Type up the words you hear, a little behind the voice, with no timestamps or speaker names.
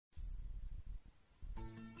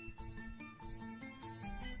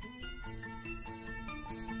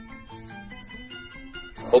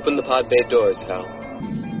Open the pod bay doors, Hal.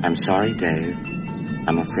 I'm sorry, Dave.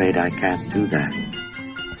 I'm afraid I can't do that.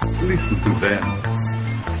 Listen to them.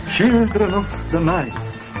 Children of the night.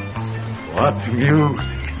 What music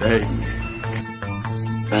they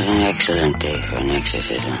make. What an excellent day for an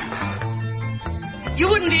exorcism. You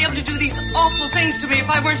wouldn't be able to do these awful things to me if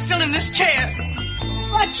I weren't still in this chair.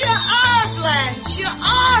 But you are, Blanche. You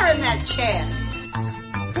are in that chair.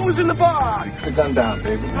 Who's in the box? Put the gun down,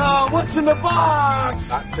 baby. Oh, what's in the box?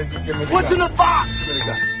 What's in the box? Give me the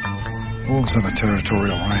gun. Wolves have a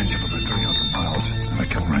territorial range of about 300 miles and a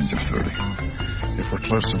kill range of 30. If we're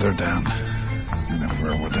close to their den, and if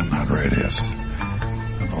we're within that radius,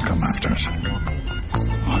 then they'll come after us.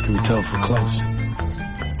 How can we tell if we're close?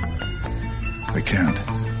 We can't.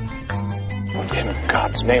 What in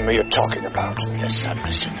God's name are you talking about? Your son,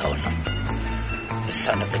 Mr. Thorne. The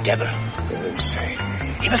son of the devil. Say.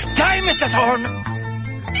 He must die, Mr. Thorne!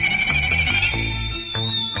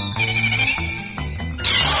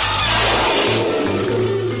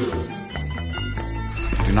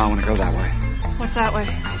 You do not want to go that way. What's that way?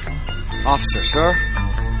 Officer, sir,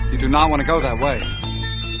 you do not want to go that way.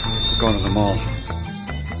 We're going to the mall.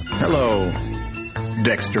 Hello,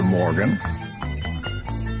 Dexter Morgan.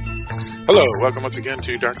 Hello, welcome once again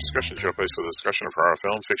to Dark Discussion, your place for the discussion of horror,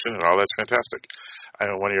 film, fiction, and all that's fantastic. I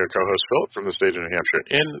am one of your co-hosts, Philip, from the state of New Hampshire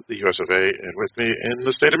in the US of A, and with me in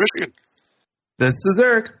the state of Michigan. This is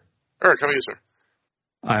Eric. Eric, how are you, sir?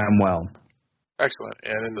 I am well. Excellent.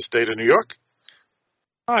 And in the state of New York?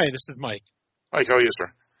 Hi, this is Mike. Mike, how are you,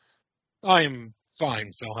 sir? I am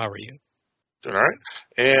fine, Phil. How are you? Doing all right.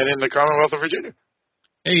 And in the Commonwealth of Virginia?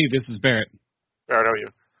 Hey, this is Barrett. Barrett, how are you?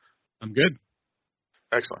 I'm good.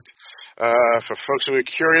 Excellent. For folks who are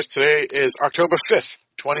curious, today is October 5th,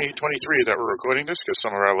 2023 that we're recording this, because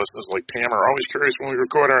some of our listeners, like Pam, are always curious when we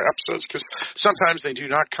record our episodes, because sometimes they do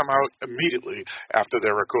not come out immediately after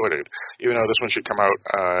they're recorded, even though this one should come out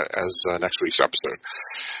as next week's episode.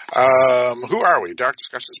 Who are we? Dark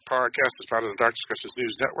Discussions Podcast is part of the Dark Discussions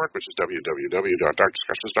News Network, which is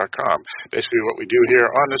www.darkdiscussions.com. Basically, what we do here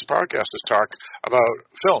on this podcast is talk about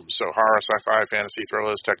films, so horror, sci-fi, fantasy,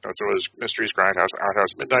 thrillers, techno thrillers, mysteries, grindhouse, art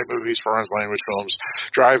house, midnight movies, foreign language films,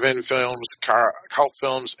 drive-in films, cult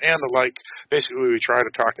films, and the like. Basically, we try to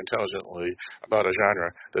talk intelligently about a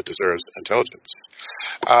genre that deserves intelligence.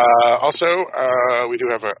 Also, we do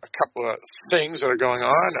have a couple of things that are going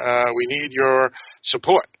on. We need your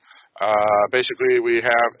support. Basically, we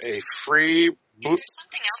have a free... Is there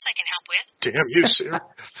something else I can help with? Damn you, Sarah.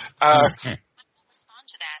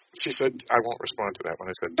 She said, I won't respond to that when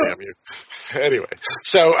I said, damn you. Anyway,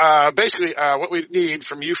 so basically what we need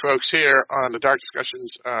from you folks here on the Dark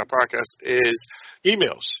Discussions podcast is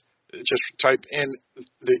emails. Just type in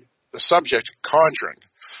the subject, Conjuring.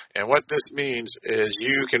 And what this means is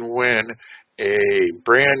you can win a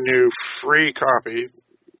brand new free copy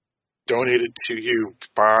donated to you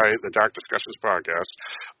by the Dark Discussions podcast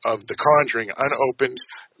of The Conjuring, unopened,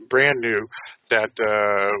 brand new, that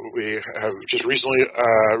we have just recently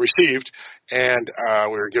received, and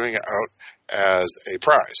we're giving it out as a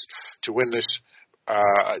prize. To win this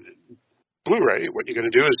Blu-ray, what you're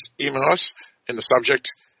going to do is email us in the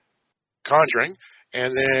subject, Conjuring,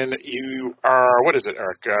 and then you are, what is it,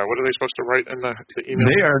 Eric? What are they supposed to write in the email?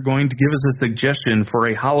 They are going to give us a suggestion for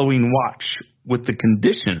a Halloween watch with the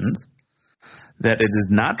conditions that it is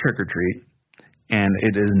not trick-or-treat and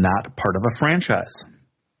it is not part of a franchise.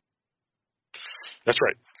 That's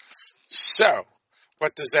right. So,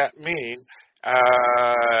 what does that mean?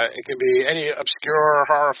 It can be any obscure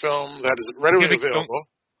horror film that is readily available.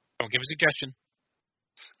 Don't give a suggestion.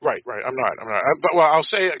 Right. I'm not. But I'll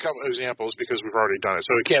say a couple of examples because we've already done it.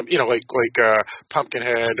 So it can't, like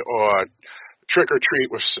Pumpkinhead or Trick or Treat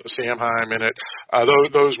with Sam Hamm in it.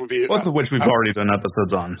 Those would be both of which we've already done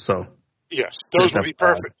episodes on. So yes, those would be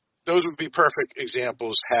perfect. Those would be perfect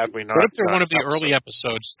examples had we not. What if they're one of the early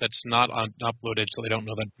episodes that's not uploaded, so they don't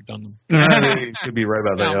know that we've done them? They could be right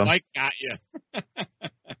about that. No, Mike got you.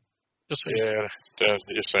 Just saying. Yeah,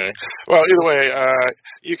 you're saying. Well, either way,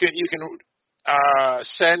 you can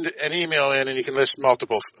send an email in and you can list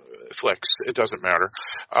multiple flicks. It doesn't matter.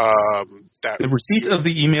 The receipt of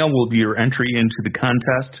the email will be your entry into the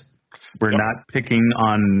contest. We're not picking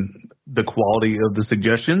on the quality of the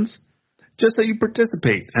suggestions, just that you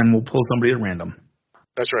participate, and we'll pull somebody at random.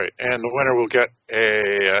 That's right. And the winner will get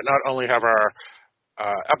not only have our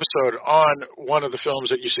episode on one of the films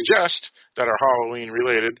that you suggest that are Halloween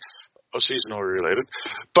related or seasonal related,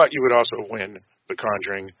 but you would also win the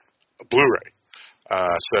Conjuring Blu-ray.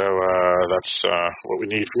 That's what we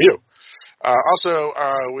need from you. Also,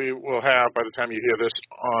 we will have, by the time you hear this,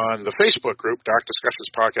 on the Facebook group, Dark Discussions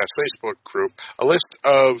Podcast Facebook group, a list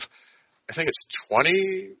of, I think it's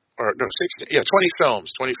 20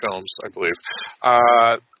 films, I believe,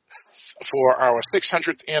 for our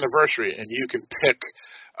 600th anniversary, and you can pick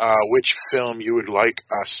which film you would like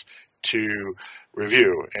us to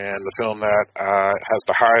review. And the film that has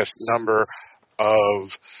the highest number of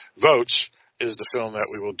votes is the film that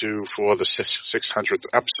we will do for the 600th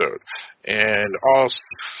episode. And all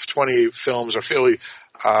 20 films are fairly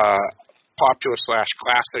popular /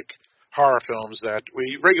 classic horror films that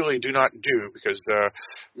we regularly do not do because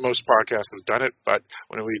most podcasts have done it, but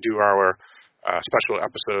when we do our special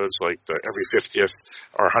episodes like the every 50th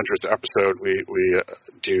or 100th episode, we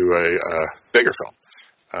do a bigger film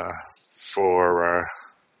for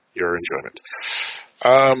your enjoyment.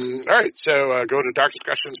 All right, so go to Dark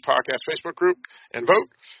Discussions Podcast Facebook group and vote,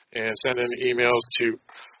 and send in emails to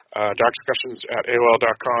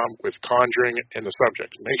darkdiscussions@AOL.com with Conjuring in the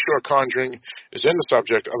subject. Make sure Conjuring is in the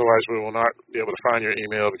subject, otherwise we will not be able to find your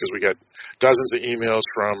email because we get dozens of emails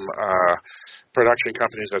from production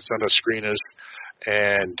companies that send us screeners,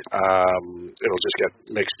 and it'll just get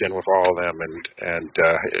mixed in with all of them. And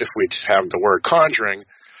if we have the word Conjuring,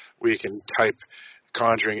 we can type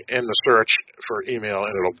Conjuring in the search for email,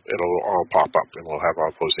 and it'll all pop up, and we'll have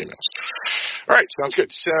all those emails. All right, sounds good.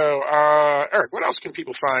 So, Eric, what else can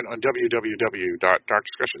people find on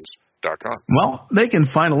www.darkdiscussions.com? Well, they can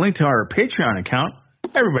find a link to our Patreon account.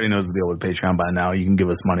 Everybody knows the deal with Patreon by now. You can give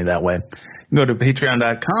us money that way. You can go to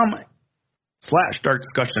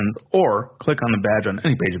patreon.com/darkdiscussions or click on the badge on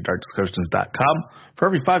any page of darkdiscussions.com. For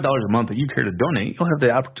every $5 a month that you care to donate, you'll have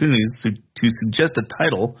the opportunity to suggest a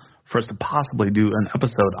title for us to possibly do an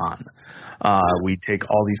episode on. We take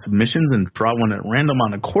all these submissions and draw one at random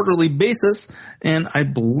on a quarterly basis, and I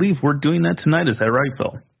believe we're doing that tonight. Is that right,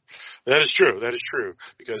 Phil? That is true.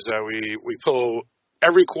 Because we pull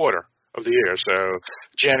every quarter of the year. So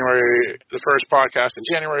January, the first podcast in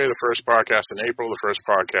January, the first podcast in April, the first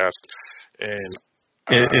podcast in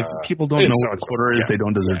if people don't know what a quarter is, they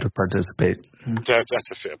don't deserve to participate. That's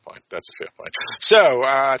a fair point. So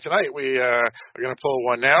tonight we are going to pull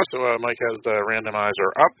one now. So Mike has the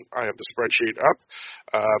randomizer up. I have the spreadsheet up.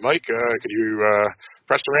 Mike, could you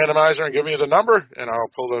press the randomizer and give me the number, and I'll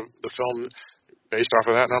pull the film based off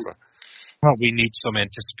of that number. Well, we need some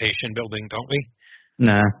anticipation building, don't we?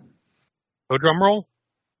 Nah. Go drum roll.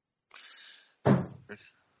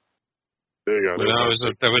 There you go.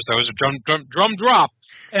 That was a drum drop,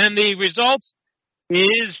 and the result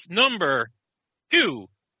is number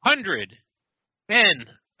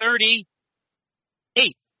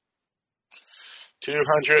 238.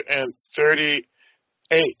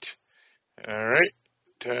 238. All right,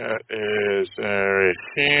 that is right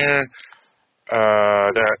here.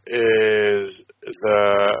 That is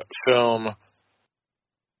the film.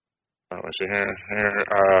 Let's see here.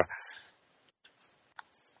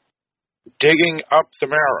 Digging Up the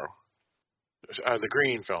Marrow. The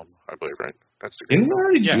green film, I believe, right? That's the green film.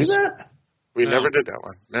 Didn't we already do that? We never did that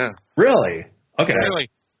one. No. Really? Okay. Really?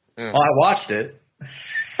 Yeah. Well, I watched it.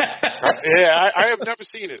 I have never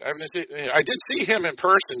seen it. I did see him in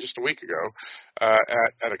person just a week ago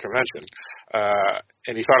at a convention,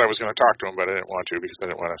 and he thought I was going to talk to him, but I didn't want to because I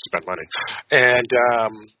didn't want to spend money. And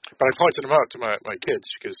but I pointed him out to my kids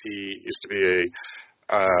because he used to be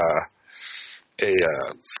a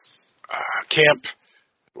camp.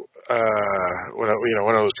 One of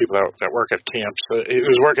those people that work at camps. He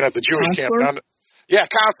was working at the Jewish camp down. Yeah,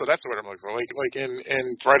 counselor. That's the word I'm looking for. Like in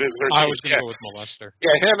Friday the 13th. I was going to go with molester.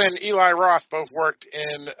 Yeah, him and Eli Roth both worked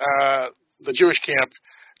in the Jewish camp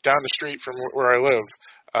down the street from where I live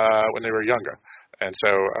when they were younger. And so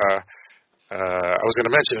I was going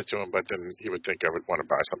to mention it to him, but then he would think I would want to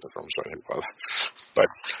buy something from him, so I didn't bother. But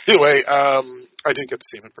either way, I did get to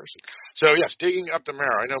see him in person. So yes, Digging Up the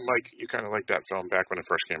Marrow. I know, Mike, you kind of liked that film back when it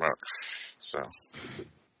first came out. So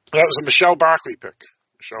that was a Michelle Barkley pick.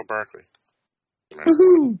 Michelle Barkley.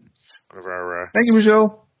 Woohoo! One of our thank you,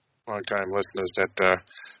 Michelle. Long-time listeners that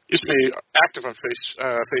used to be active on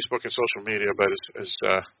Facebook and social media, but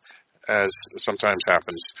as sometimes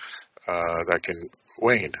happens, that can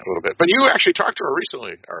wane a little bit. But you actually talked to her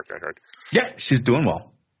recently, Eric, I heard. Yeah, she's doing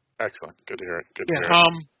well. Excellent. Good to hear it.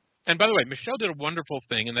 And by the way, Michelle did a wonderful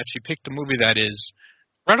thing in that she picked a movie that is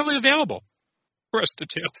readily available for us to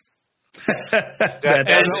do.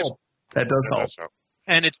 That does help.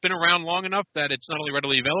 And it's been around long enough that it's not only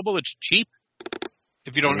readily available, it's cheap.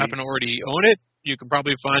 If you don't happen to already own it, you can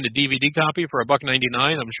probably find a DVD copy for $1.99,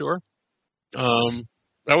 I'm sure.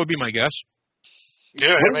 That would be my guess.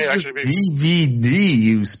 Yeah, it may actually be. DVD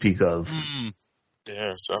you speak of?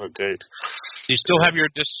 Yeah, it's out of date. Do you still have your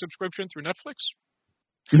disc subscription through Netflix?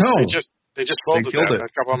 No. They just folded that a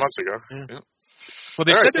couple of months ago. Yeah. Well,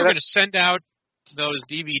 they said they were going to send out those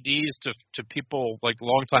DVDs to people, like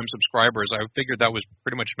longtime subscribers. I figured that was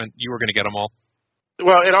pretty much meant you were going to get them all.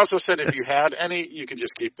 Well, it also said if you had any, you could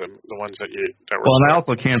just keep them, the ones that were. Well, and I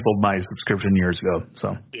also canceled my subscription years ago.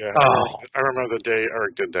 So. Yeah, I remember the day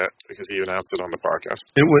Eric did that because he announced it on the podcast.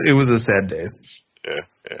 It was a sad day. Yeah.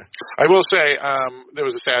 I will say there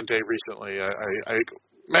was a sad day recently. I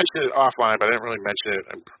mentioned it offline, but I didn't really mention it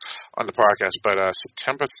on the podcast. But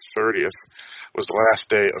September 30th was the last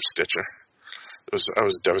day of Stitcher. I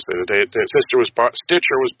was devastated. Stitcher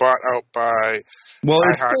was bought out by. Well,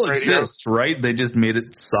 it still exists, right? They just made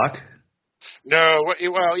it suck. No,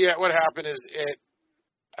 what happened is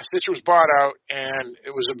Stitcher was bought out and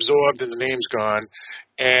it was absorbed and the name's gone,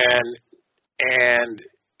 and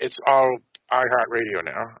it's all iHeartRadio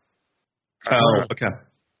now. Oh, okay.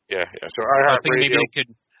 Yeah. So iHeartRadio. I think maybe they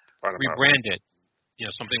could rebrand it.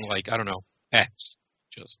 Something like, I don't know, X.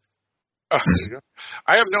 Just. Oh, there you go.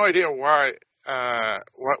 I have no idea why.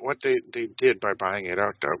 What they did by buying it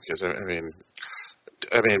out though, because I mean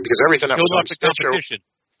because everything that was on Stitcher.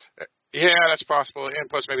 Yeah, that's possible, and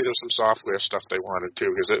plus maybe there's some software stuff they wanted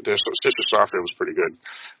too, because their Stitcher software was pretty good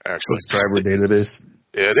actually. Subscriber database.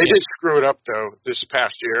 Yeah, they did screw it up though this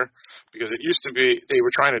past year, because it used to be they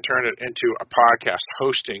were trying to turn it into a podcast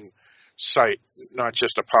hosting site, not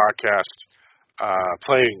just a podcast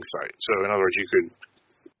playing site. So in other words, you could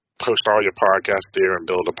post all your podcasts there and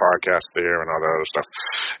build a podcast there and all that other stuff.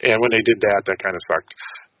 And when they did that kind of sucked.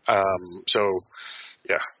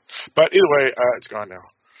 Yeah. But either way, it's gone now.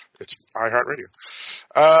 It's iHeartRadio.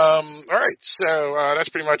 All right. So that's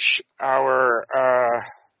pretty much our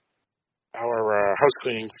house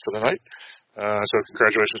cleaning for the night. So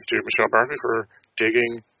congratulations to Michelle Barkley for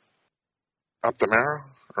digging up the marrow,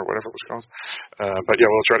 or whatever it was called. But yeah,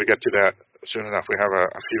 we'll try to get to that soon enough. We have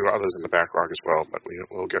a few others in the backlog as well, but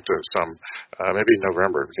we'll get to some maybe in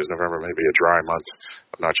November, because November may be a dry month.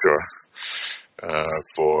 I'm not sure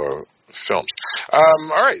for films.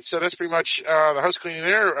 All right, so that's pretty much the house cleaning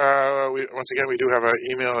there. Once again, we do have an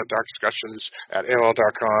email at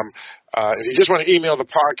darkdiscussions@AOL.com. If you just want to email the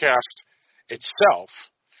podcast itself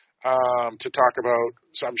to talk about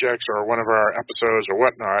subjects or one of our episodes or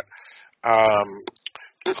whatnot,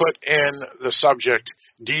 put in the subject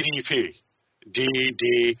DDP,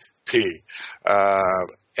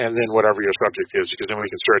 and then whatever your subject is, because then we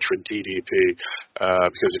can search for DDP,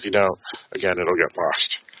 because if you don't, again, it'll get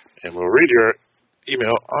lost. And we'll read your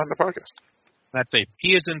email on the podcast. That's a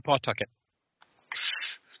P as in Pawtucket.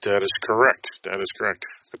 That is correct.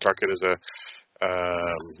 Pawtucket is a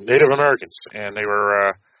Native Americans, and they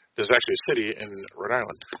were, there's actually a city in Rhode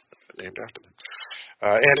Island named after them.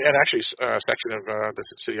 And actually a section of the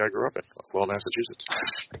city I grew up in, Lowell, Massachusetts.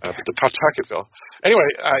 The Pawtucketville. Anyway,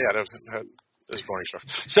 this boring stuff.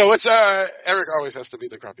 So it's Eric always has to be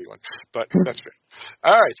the grumpy one, but that's fair.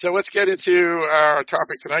 All right, so let's get into our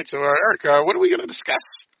topic tonight. So Eric, what are we going to discuss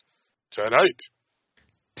tonight?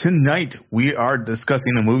 Tonight we are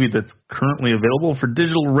discussing a movie that's currently available for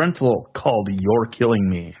digital rental called You're Killing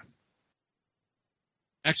Me.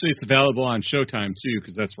 Actually, it's available on Showtime too,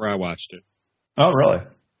 because that's where I watched it. Oh, really?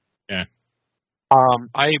 Yeah.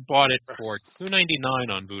 I bought it for $2.99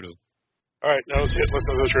 on Vudu. All right, now let's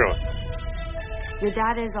listen to the trailer. Your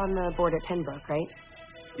dad is on the board at Pembroke, right?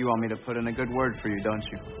 You want me to put in a good word for you, don't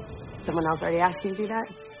you? Someone else already asked you to do that?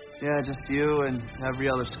 Yeah, just you and every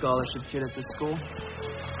other scholarship kid at the school.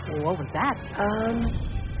 Well, what was that?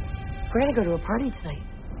 We're gonna go to a party tonight.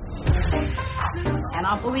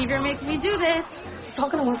 Cannot believe you're making me do this. It's all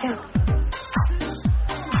gonna work out.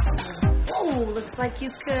 Oh, looks like you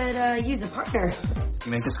could use a partner.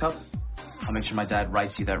 You make this cup? I'll make sure my dad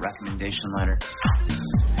writes you that recommendation letter.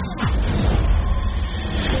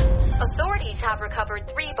 Authorities have recovered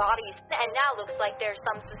 3 bodies, and now looks like there's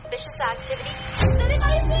some suspicious activity. Did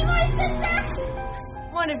anybody see my sister?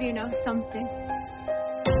 One of you knows something.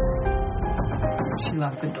 She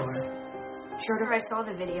locked the door. Schroeder, I saw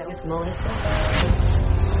the video with Melissa.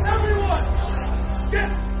 Everyone! Get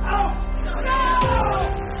out! No!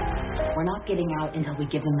 We're not getting out until we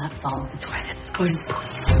give them that phone. That's why this is going to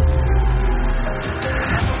police.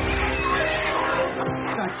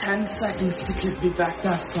 Got 10 seconds to give me back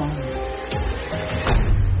that phone.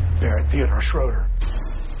 Barrett, Theodore, Schroeder.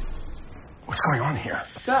 What's going on here?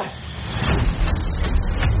 Dad.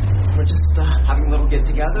 We're just having a little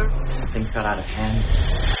get-together. Things got out of hand.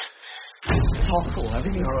 It's all cool.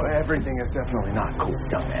 Everything is definitely not cool,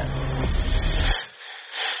 young man.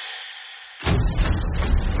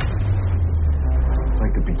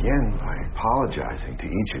 to begin by apologizing to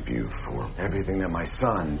each of you for everything that my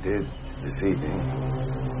son did this evening.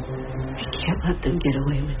 I can't let them get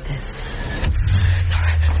away with this.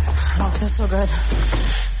 Sorry. I don't feel so good.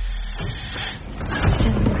 I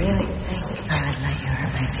didn't really think I would let you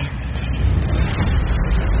hurt my family, did you?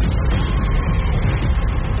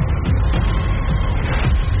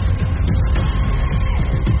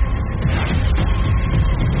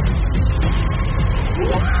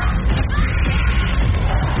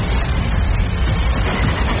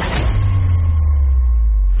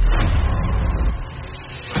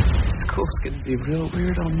 School's gonna be real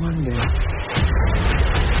weird on Monday.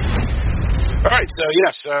 All right, so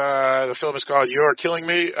yes, the film is called You're Killing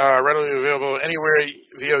Me, readily available anywhere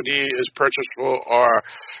VOD is purchasable or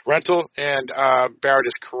rental, and Barrett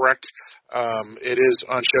is correct. It is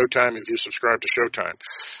on Showtime if you subscribe to Showtime.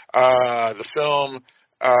 The film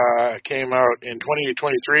came out in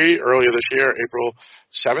 2023, earlier this year, April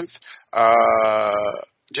 7th,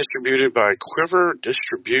 distributed by Quiver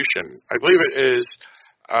Distribution. I believe it is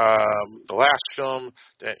the last film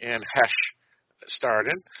that Anne Heche starred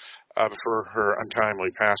in before her untimely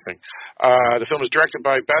passing. The film is directed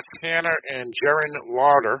by Beth, Hanna, and Jerren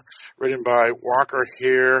Launder, written by Walker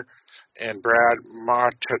Hare and Brad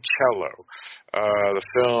Martocello. The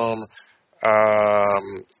film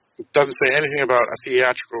doesn't say anything about a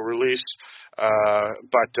theatrical release,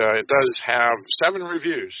 but it does have 7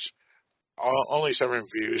 reviews. Only 7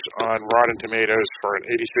 reviews on Rotten Tomatoes for an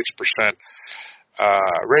 86%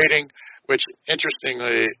 rating, which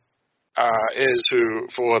interestingly is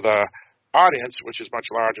for the audience, which is much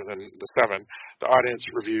larger than the 7. The audience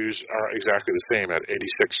reviews are exactly the same at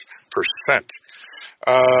 86%.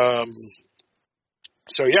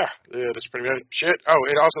 So yeah, that's pretty much it. Oh,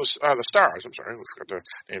 it also the stars. I'm sorry, we forgot to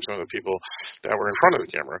name some of the people that were in front of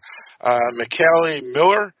the camera. McKaley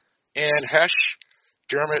Miller, Anne Heche,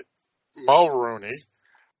 Dermot Mulroney,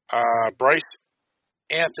 Brice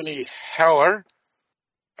Anthony Heller,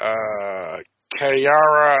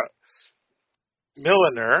 Kiara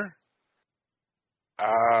Milliner,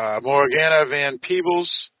 Morgana Van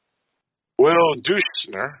Peebles, Will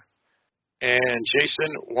Dusner, and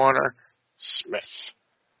Jason Warner Smith.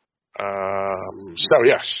 So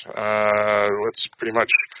yes, that's pretty much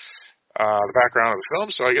the background of the film.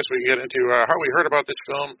 So I guess we can get into how we heard about this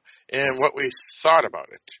film and what we thought about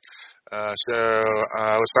it. Let's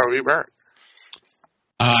start with you, Barrett.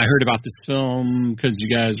 I heard about this film because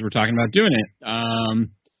you guys were talking about doing it.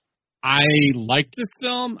 I liked this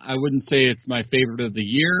film. I wouldn't say it's my favorite of the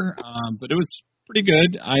year, but it was pretty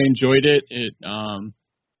good. I enjoyed it. It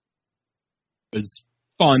was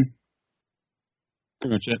fun.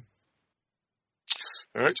 Pretty much it.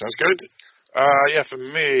 All right, sounds good. Yeah, for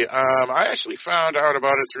me, I actually found out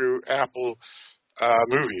about it through Apple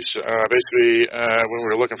Movies. Basically, when we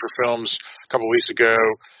were looking for films a couple weeks ago,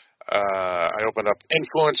 I opened up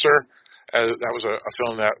Influencer. That was a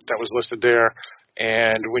film that was listed there.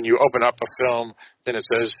 And when you open up a film, then it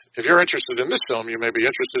says, if you're interested in this film, you may be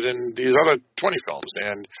interested in these other 20 films.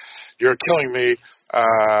 And You're Killing Me,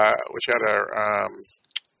 which had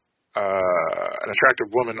an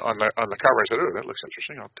attractive woman on the cover. I said, oh, that looks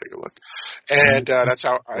interesting. I'll take a look. And that's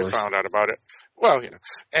how I found out about it. Well, you know.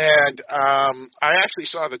 And I actually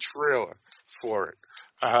saw the trailer for it.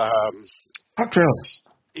 What trailer?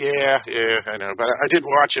 Yeah, I know. But I did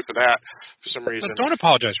watch it for that for some reason. But don't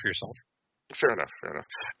apologize for yourself. Fair enough.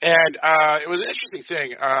 And it was an interesting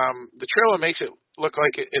thing. The trailer makes it look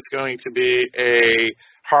like it's going to be a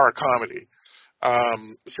horror comedy.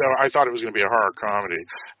 So I thought it was going to be a horror comedy.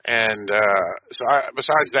 And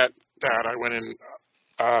besides that, I went in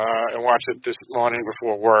and watched it this morning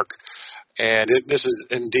before work. And this is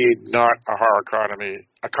indeed not a horror comedy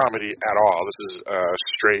at all. This is a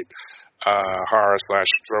straight horror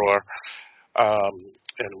 / thriller.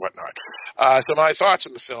 And whatnot. So my thoughts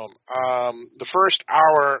on the film. The first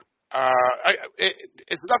hour,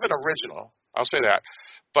 it's nothing original, I'll say that.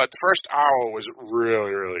 But the first hour was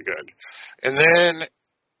really, really good. And then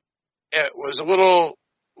it was a little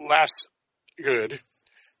less good.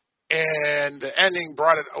 And the ending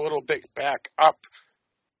brought it a little bit back up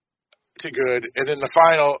to good. And then the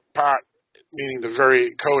final part, meaning the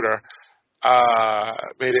very coda,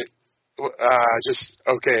 made it just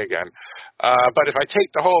okay again. But if I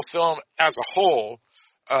take the whole film as a whole,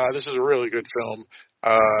 this is a really good film,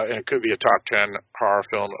 and it could be a top 10 horror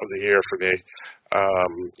film of the year for me.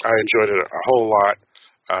 I enjoyed it a whole lot.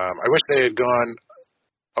 I wish they had gone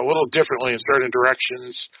a little differently in certain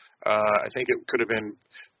directions. I think it could have been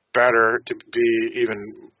better to be even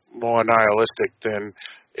more nihilistic than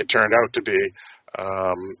it turned out to be.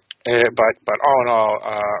 But all in all,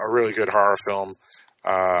 a really good horror film.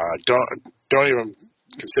 Don't even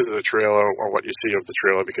consider the trailer or what you see of the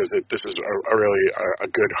trailer, because this is a really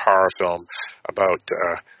good horror film about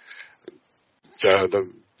the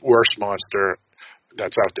worst monster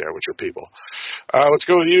that's out there, which are people. Let's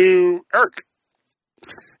go with you, Eric.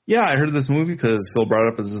 Yeah, I heard of this movie because Phil brought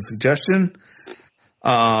it up as a suggestion.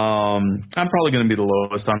 I'm probably going to be the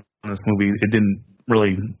lowest on this movie. It didn't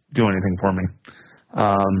really do anything for me.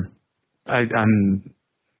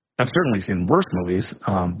 I've certainly seen worse movies,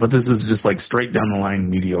 but this is just like straight down the line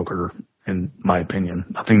mediocre, in my opinion.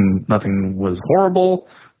 Nothing was horrible,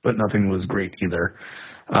 but nothing was great either.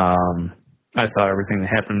 I saw everything that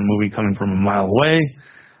happened in the movie coming from a mile away.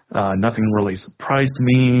 Nothing really surprised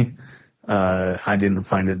me. I didn't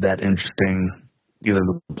find it that interesting, either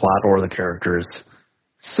the plot or the characters.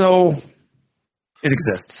 So it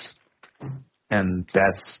exists, and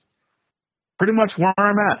that's pretty much where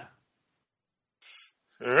I'm at.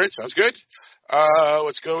 All right, sounds good.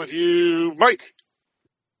 Let's go with you, Mike.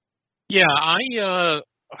 Yeah, I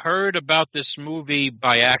heard about this movie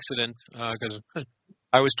by accident because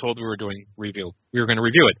I was told we were going to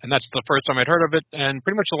review it, and that's the first time I'd heard of it, and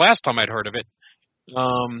pretty much the last time I'd heard of it.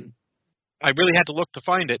 I really had to look to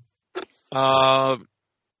find it because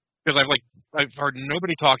I've heard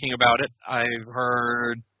nobody talking about it. I've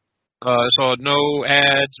heard saw no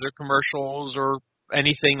ads or commercials or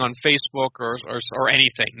anything on Facebook or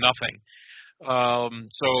anything, nothing.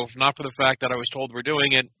 So if not for the fact that I was told we're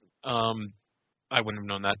doing it, I wouldn't have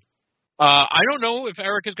known that. I don't know if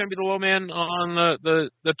Eric is going to be the low man on the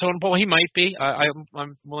totem pole. He might be.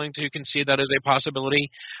 I'm willing to concede that as a possibility.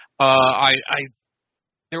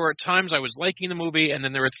 There were times I was liking the movie, and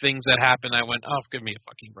then there were things that happened. I went, oh, give me a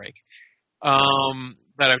fucking break.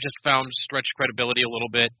 That I've just found stretch credibility a little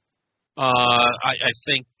bit. I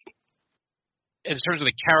think in terms of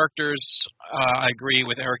the characters, I agree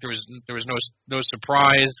with Eric. There was no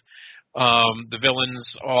surprise. The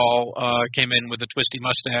villains all came in with a twisty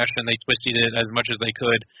mustache, and they twisted it as much as they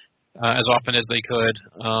could, as often as they could.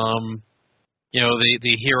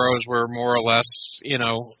 The heroes were more or less,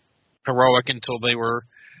 heroic until they were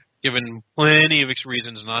given plenty of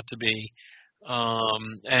reasons not to be.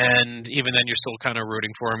 And even then, you're still kind of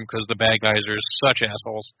rooting for them because the bad guys are such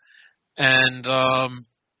assholes. And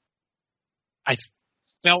I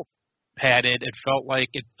felt padded. It felt like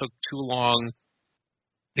it took too long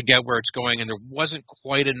to get where it's going, and there wasn't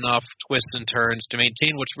quite enough twists and turns to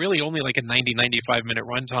maintain what's really only like a 90-95 minute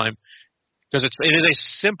runtime, because it is a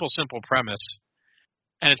simple premise,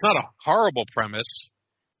 and it's not a horrible premise,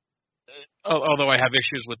 although I have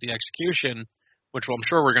issues with the execution, which I'm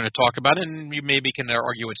sure we're going to talk about, and you maybe can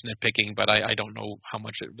argue it's nitpicking, but I don't know how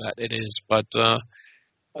much of that it is. But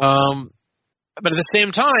at the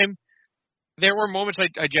same time, there were moments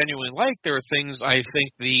I genuinely liked. There were things I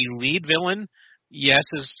think the lead villain, yes,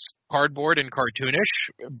 is cardboard and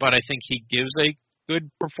cartoonish, but I think he gives a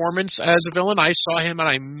good performance as a villain. I saw him and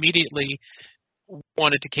I immediately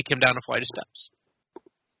wanted to kick him down a flight of steps.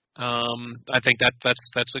 I think that's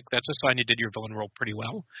a sign you did your villain role pretty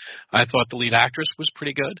well. I thought the lead actress was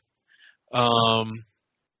pretty good.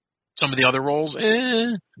 Some of the other roles,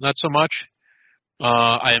 not so much.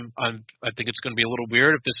 I think it's going to be a little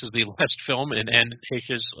weird if this is the last film in Anne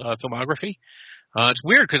Heche's filmography. It's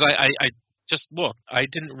weird because I just looked. I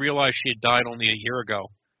didn't realize she had died only a year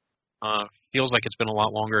ago. Feels like it's been a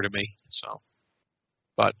lot longer to me. So,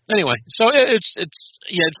 but anyway, so it's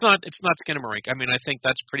not Skinamarink. I mean, I think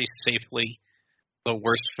that's pretty safely the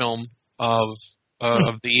worst film of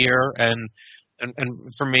the year, and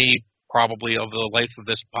for me, probably of the life of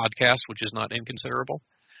this podcast, which is not inconsiderable.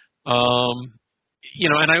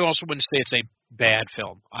 And I also wouldn't say it's a bad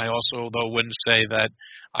film. I also, though, wouldn't say that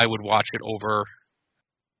I would watch it over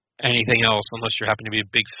anything else unless you happen to be a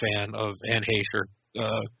big fan of Anne Heche or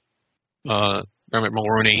Dermot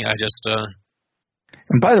Mulroney.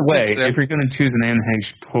 And by the way, if you're going to choose an Anne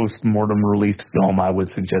Heche post-mortem released film, I would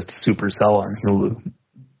suggest Supercell on Hulu.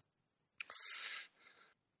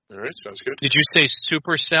 All right, sounds good. Did you say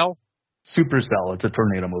Supercell? Supercell. It's a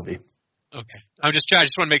tornado movie. Okay. I just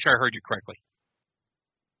want to make sure I heard you correctly.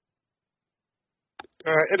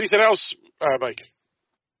 Anything else, Mike?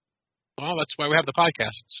 Well, that's why we have the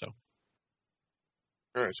podcast. So.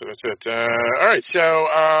 All right, so that's it. All right, so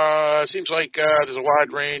it seems like there's a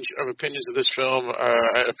wide range of opinions of this film.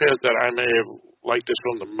 It appears that I may have liked this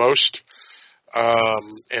film the most,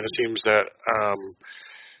 and it seems that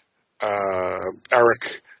Eric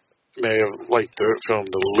may have liked the film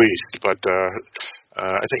the least, but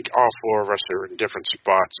I think all four of us are in different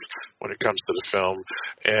spots when it comes to the film,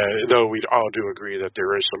 and though we all do agree that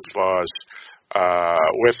there is some flaws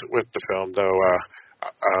with the film, though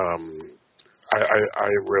I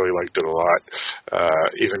really liked it a lot,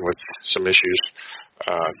 even with some issues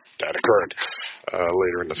that occurred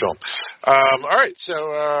later in the film. All right,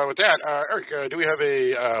 so with that, Eric, do we have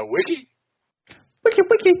a wiki? Wiki.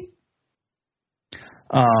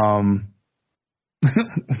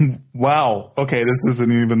 Wow. Okay, this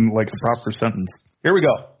isn't even like a proper sentence. Here we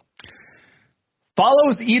go.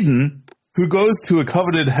 Follows Eden, who goes to a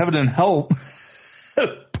coveted heaven and hell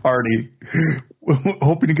party,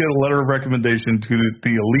 hoping to get a letter of recommendation to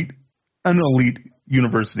the elite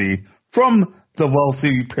university from the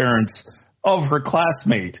wealthy parents of her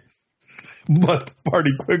classmate. But the party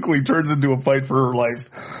quickly turns into a fight for her life.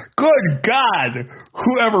 Good God!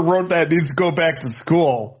 Whoever wrote that needs to go back to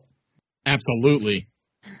school. Absolutely.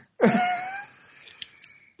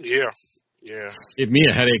 Yeah. Give me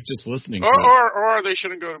a headache just listening. Or they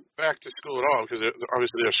shouldn't go back to school at all because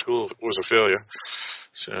obviously their school was a failure.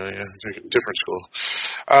 So yeah, different school.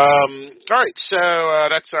 All right, so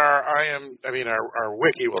that's our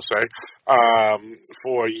wiki, we'll say,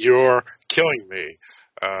 for You're Killing Me,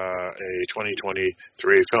 a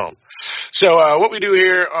 2023 film. So what we do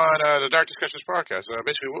here on the Dark Discussions podcast,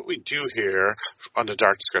 basically what we do here on the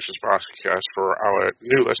Dark Discussions podcast for our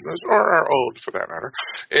new listeners, or our old for that matter,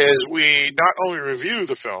 is we not only review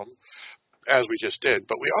the film, as we just did,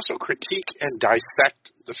 but we also critique and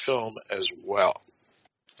dissect the film as well.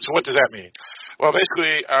 So what does that mean? Well,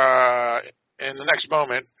 basically, in the next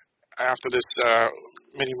moment, after this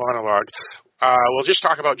mini monologue, we'll just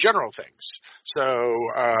talk about general things. So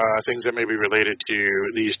things that may be related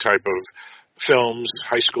to these type of films,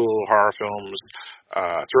 high school horror films,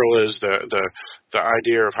 thrillers, the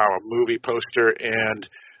idea of how a movie poster and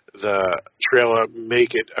the trailer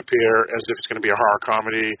make it appear as if it's going to be a horror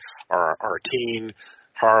comedy or a teen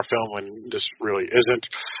horror film when this really isn't.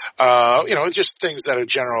 It's just things that are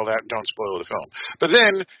general that don't spoil the film. But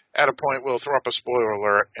then, at a point, we'll throw up a spoiler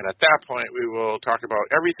alert, and at that point, we will talk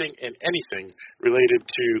about everything and anything related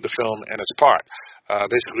to the film and its plot.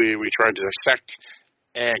 Basically, we try to dissect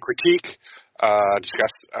and critique,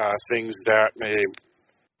 discuss things that may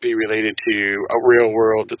be related to a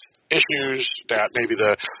real-world issues that maybe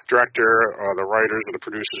the director or the writers or the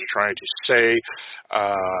producers are trying to say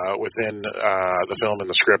within the film and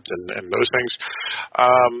the script and those things.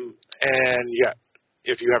 And yeah,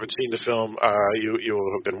 if you haven't seen the film, you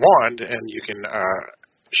will have been warned, and you can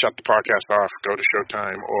shut the podcast off, go to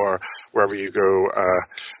Showtime, or wherever you go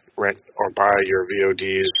rent or buy your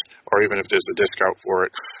VODs, or even if there's a disc out for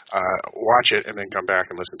it, watch it and then come back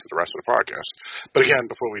and listen to the rest of the podcast. But again,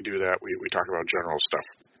 before we do that, we talk about general stuff.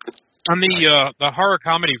 On the horror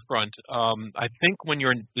comedy front, I think when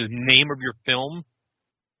the name of your film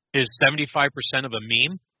is 75% of a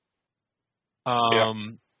meme,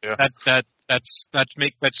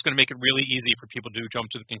 that's going to make it really easy for people to jump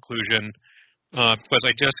to the conclusion, because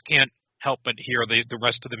I just can't help but hear the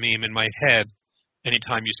rest of the meme in my head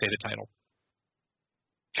anytime you say the title.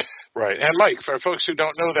 Right. And Mike, for folks who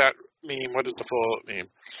don't know that meme, what is the full meme?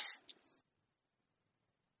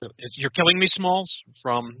 You're Killing Me, Smalls,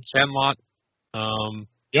 from Sandlot.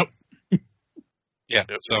 Yep. Yeah.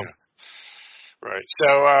 So. Yeah. Right.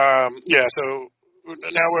 So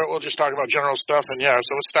now we'll just talk about general stuff, and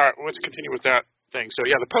let's continue with that thing. So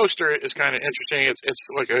yeah, the poster is kind of interesting. It's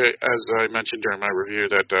like as I mentioned during my review,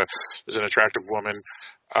 that there's an attractive woman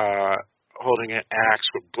holding an axe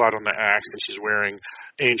with blood on the axe, and she's wearing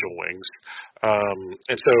angel wings.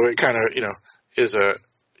 And so it kind of is a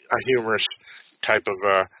humorous type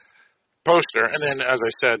of poster. And then, as I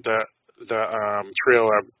said, the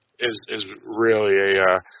trailer is really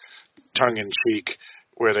a tongue-in-cheek,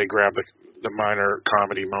 where they grab the minor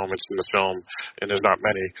comedy moments in the film, and there's not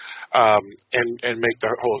many, and make the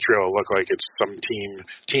whole trailer look like it's some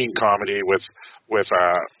teen comedy with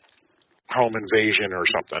home invasion or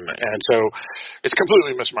something. And so it's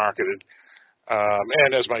completely mismarketed.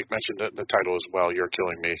 And as Mike mentioned, the title as well, You're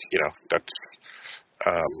Killing Me, that's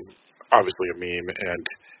obviously a meme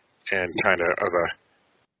and kind of a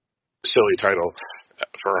silly title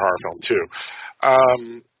for a horror film too.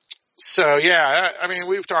 So yeah, I mean,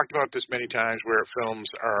 we've talked about this many times, where films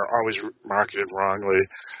are always marketed wrongly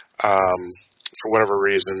for whatever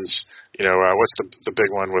reasons. What's the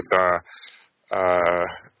big one with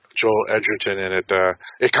Joel Edgerton in it?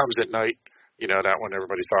 It Comes at Night. That one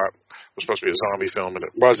everybody thought was supposed to be a zombie film, and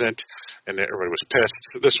it wasn't, and everybody was pissed.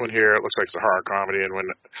 So this one here, it looks like it's a horror comedy, and when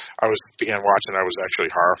I began watching, I was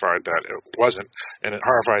actually horrified that it wasn't, and it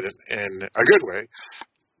horrified in a good way.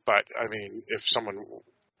 But I mean, if someone,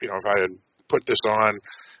 if I had put this on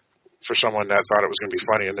for someone that thought it was going to be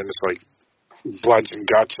funny, and then it's like bloods and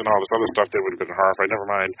guts and all this other stuff, they would have been horrified. Never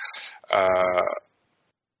mind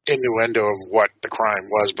innuendo of what the crime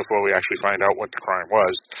was before we actually find out what the crime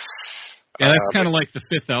was. Yeah, that's kind of like The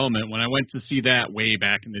Fifth Element. When I went to see that way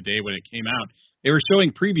back in the day when it came out, they were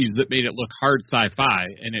showing previews that made it look hard sci-fi,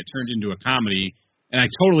 and it turned into a comedy, and I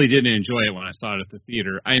totally didn't enjoy it when I saw it at the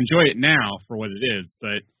theater. I enjoy it now for what it is,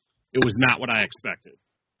 but it was not what I expected.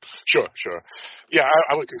 Sure. Yeah,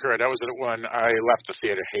 I would concur. That was the one I left the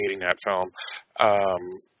theater hating that film,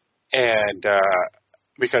 and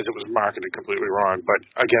because it was marketed completely wrong. But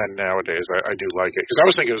again, nowadays I do like it because I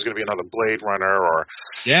was thinking it was going to be another Blade Runner or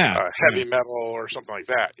Heavy Metal or something like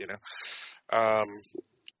that.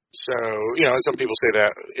 So some people say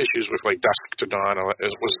that issues with like Dusk to Dawn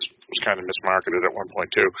was kind of mismarketed at one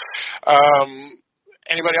point too.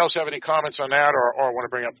 Anybody else have any comments on that, or want to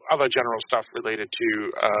bring up other general stuff related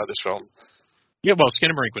to this film? Yeah, well,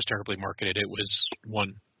 Skinamarink was terribly marketed. It was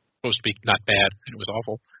supposed to be not bad, and it was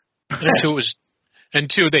awful. And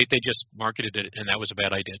two, they just marketed it, and that was a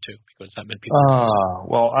bad idea too, because that meant people.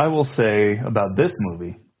 Well, I will say about this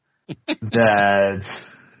movie that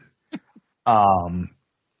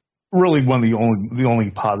really one of the only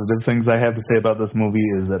positive things I have to say about this movie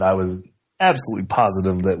is that I was absolutely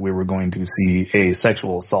positive that we were going to see a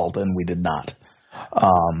sexual assault, and we did not.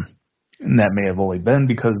 And that may have only been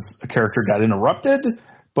because a character got interrupted,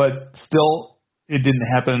 but still, it didn't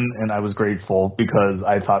happen, and I was grateful because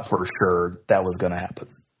I thought for sure that was going to happen.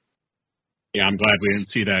 Yeah, I'm glad we didn't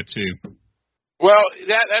see that too. Well,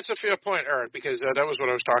 that's a fair point, Eric, because that was what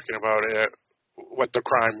I was talking about, what the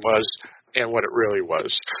crime was and what it really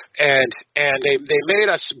was. And they made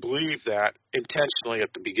us believe that intentionally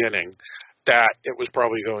at the beginning, that it was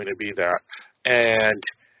probably going to be that. And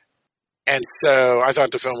so I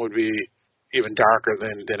thought the film would be even darker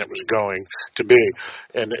than it was going to be.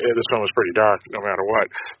 And this film was pretty dark no matter what.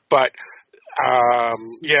 But,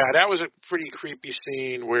 that was a pretty creepy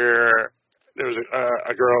scene where there was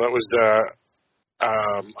a girl that was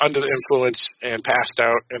under the influence and passed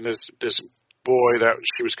out, and this boy that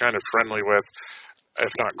she was kind of friendly with,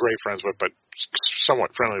 if not great friends with, but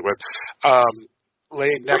somewhat friendly with,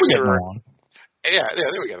 laid next to her. Yeah,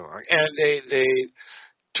 they were getting along. And he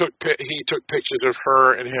took pictures of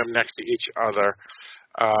her and him next to each other,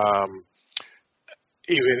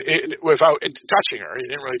 without touching her. He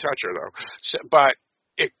didn't really touch her though. So, but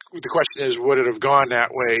the question is, would it have gone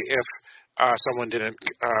that way if someone didn't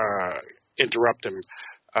interrupt him?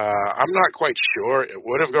 I'm not quite sure it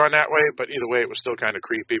would have gone that way, but either way, it was still kind of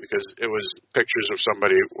creepy because it was pictures of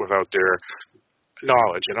somebody without their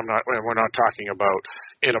knowledge, and we're not talking about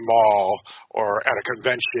in a mall or at a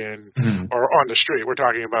convention or on the street. We're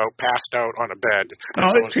talking about passed out on a bed.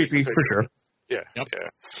 Oh, it's creepy for sure. Yeah, yep. Yeah.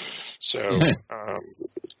 So,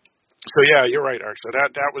 yeah, you're right, Art. So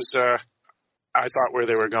that was, I thought where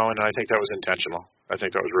they were going, and I think that was intentional. I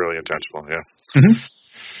think that was really intentional. Yeah.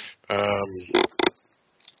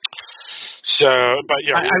 So, but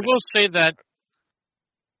yeah, I will say that.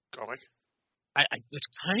 Go, Mike. I was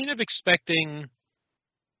kind of expecting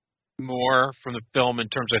more from the film in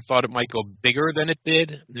terms I thought it might go bigger than it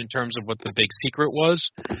did in terms of what the big secret was.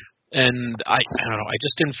 And I don't know, I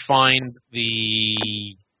just didn't find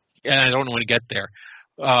and I don't know when to get there.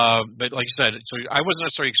 But like I said, so I wasn't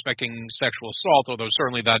necessarily expecting sexual assault, although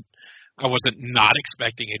certainly that I wasn't not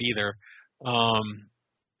expecting it either.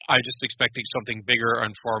 I just expecting something bigger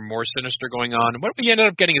and far more sinister going on. And what we ended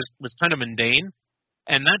up getting was kind of mundane,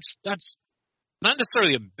 and that's not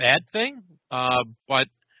necessarily a bad thing, but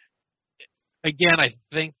again, I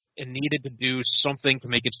think it needed to do something to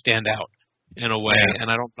make it stand out in a way,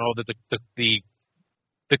 and I don't know that the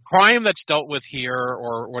crime that's dealt with here,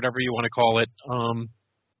 or whatever you want to call it,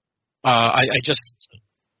 I just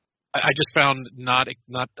found not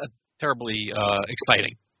terribly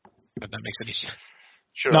exciting. If that makes any sense.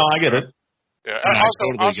 Sure. No, I get it. Yeah. I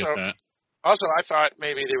totally get that. Also, I thought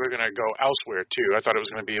maybe they were going to go elsewhere, too. I thought it was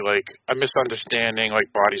going to be like a misunderstanding,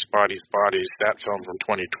 like Bodies, that film from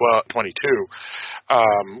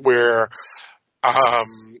 2022, where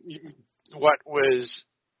what was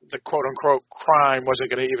the quote-unquote crime wasn't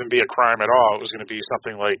going to even be a crime at all. It was going to be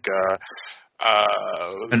something like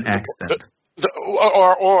an accident.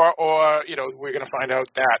 Or we're going to find out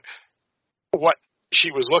that what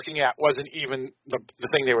she was looking at wasn't even the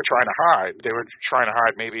thing they were trying to hide. They were trying to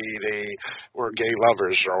hide maybe they were gay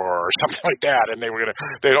lovers or something like that, and oh my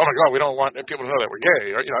God, we don't want people to know that we're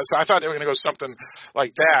gay. So I thought they were going to go something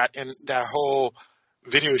like that, and that whole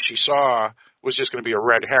video she saw was just going to be a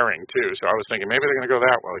red herring too. So I was thinking maybe they're going to go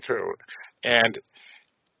that way too, and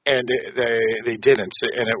they didn't,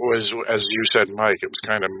 and it was, as you said, Mike, it was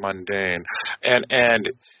kind of mundane, and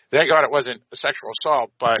thank God it wasn't a sexual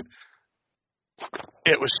assault, but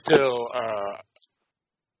it was still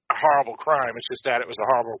a horrible crime. It's just that it was a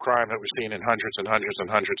horrible crime that we've seen in hundreds and hundreds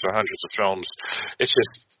and hundreds and hundreds of films. It's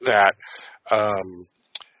just that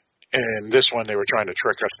in this one they were trying to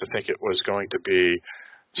trick us to think it was going to be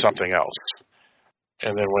something else.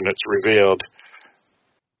 And then when it's revealed,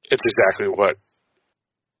 it's exactly what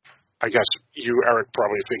I guess you, Eric,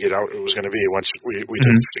 probably figured out it was going to be once we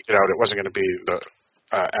figured out it wasn't going to be the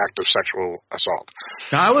act of sexual assault.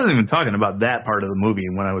 Now, I wasn't even talking about that part of the movie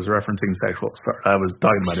when I was referencing sexual assault. I was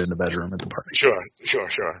talking about it in the bedroom at the party. Sure.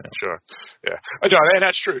 Yeah. No, and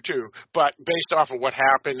that's true, too. But based off of what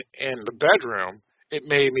happened in the bedroom, it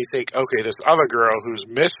made me think, okay, this other girl who's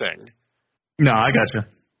missing. No, I gotcha.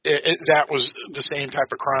 That was the same type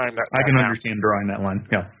of crime. I can understand drawing that line.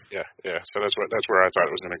 Yeah. So that's where I thought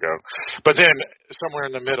it was going to go. But then somewhere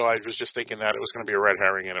in the middle, I was just thinking that it was going to be a red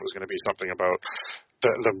herring and it was going to be something about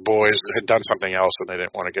the boys had done something else and they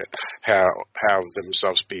didn't want to have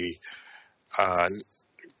themselves be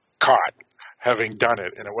caught having done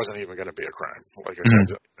it, and it wasn't even going to be a crime. Like I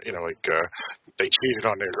said, they cheated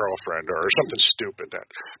on their girlfriend or something stupid that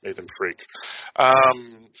made them freak.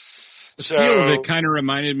 The feel of it kind of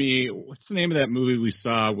reminded me, what's the name of that movie we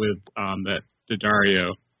saw with that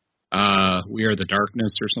Daddario? We Are the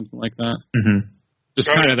Darkness or something like that? Mm-hmm. Just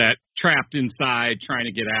kind of that trapped inside, trying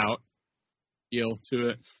to get out feel to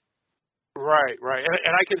it. Right.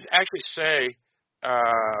 And I can actually say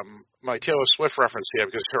my Taylor Swift reference here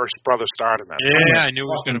because her brother starred in that. Yeah, I knew it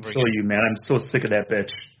was going to bring you, man. I'm so sick of that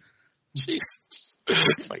bitch. Jesus.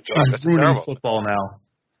 My God, that's ruining terrible. Football now.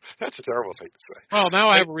 That's a terrible thing to say. Well, now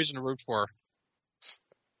I have a reason to root for her.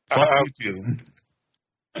 Fuck you too.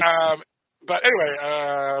 But anyway,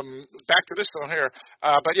 back to this film here.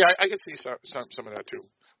 But yeah, I can see some of that too,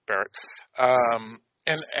 Barrett.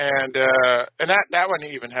 And that one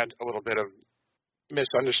even had a little bit of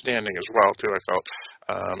misunderstanding as well too. I felt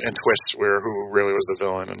and twists where who really was the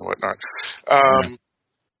villain and whatnot.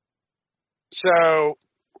 So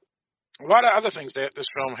a lot of other things that this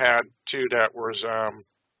film had too that was.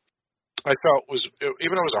 I felt was,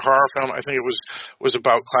 even though it was a horror film, I think it was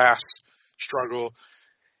about class struggle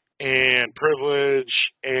and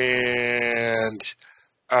privilege and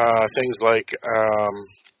things like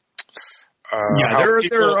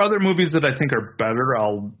there are other movies that I think are better.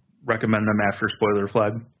 I'll recommend them after Spoiler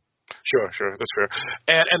Flag. Sure, that's fair.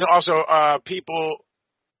 And also people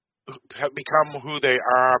have become who they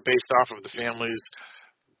are based off of the families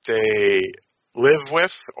they live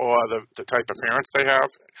with or the type of parents they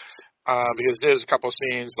have. Because there's a couple of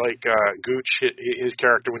scenes like Gooch, his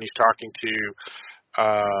character, when he's talking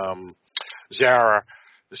to Zara,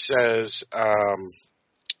 says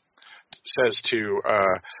to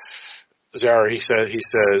Zara, he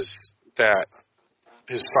says that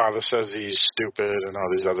his father says he's stupid and all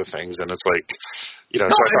these other things, and it's like, so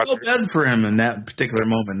I felt bad for him in that particular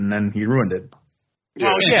moment, and then he ruined it.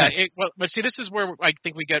 Well, but see, this is where I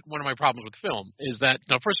think we get one of my problems with film is that,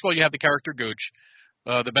 first of all, you have the character Gooch.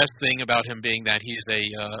 The best thing about him being that he's a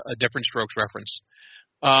Different Strokes reference,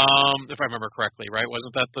 if I remember correctly, right?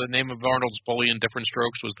 Wasn't that the name of Arnold's bully in Different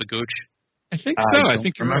Strokes was the Gooch? I think so. I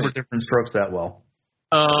think you remember Different Strokes that well.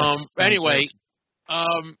 Anyway,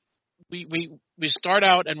 we start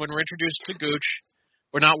out, and when we're introduced to Gooch,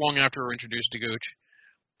 or not long after we're introduced to Gooch,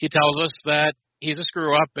 he tells us that he's a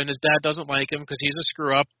screw-up, and his dad doesn't like him because he's a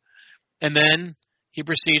screw-up, and then he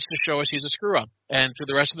proceeds to show us he's a screw-up, and through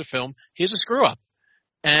the rest of the film, he's a screw-up.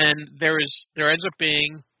 And there ends up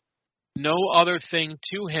being no other thing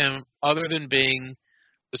to him other than being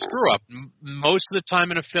the screw-up. Most of the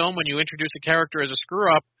time in a film, when you introduce a character as a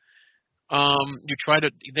screw-up,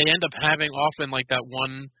 they end up having often like that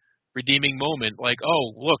one redeeming moment, like,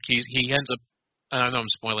 oh, look, he ends up, I know I'm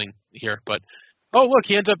spoiling here, but, oh, look,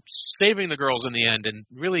 he ends up saving the girls in the end and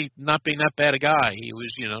really not being that bad a guy. He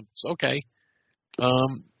was, it's okay.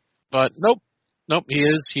 But nope, he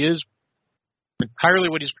is entirely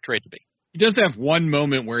what he's portrayed to be. He does have one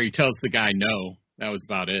moment where he tells the guy no. That was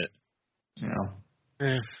about it.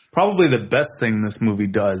 Yeah. Probably the best thing this movie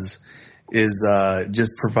does is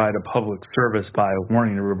just provide a public service by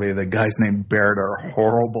warning everybody that guys named Barrett are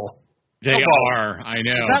horrible. They are. I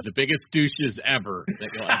know. The biggest douches ever that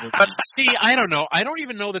you'll ever. But see, I don't know. I don't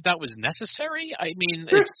even know that was necessary. I mean,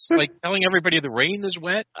 it's like telling everybody the rain is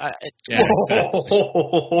wet.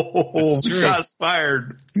 Shots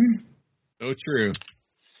fired. So true.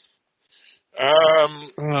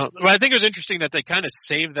 But I think it was interesting that they kind of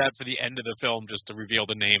saved that for the end of the film just to reveal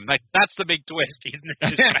the name. Like, that's the big twist. He's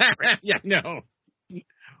yeah, no.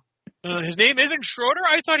 His name isn't Schroeder?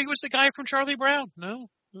 I thought he was the guy from Charlie Brown. No?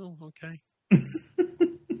 Oh, okay.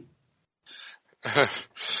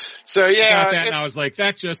 So, yeah. I got that and I was like,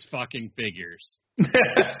 that just fucking figures.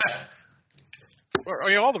 Or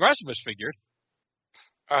all the rest of us figured.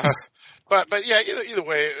 But yeah, either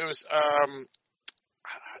way, it was.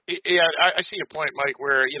 Yeah, I see your point, Mike.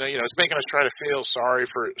 Where it's making us try to feel sorry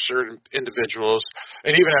for certain individuals,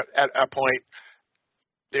 and even at a point,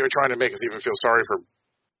 they were trying to make us even feel sorry for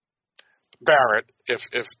Barrett,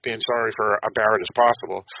 if being sorry for a Barrett is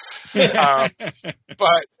possible. But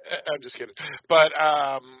I'm just kidding. But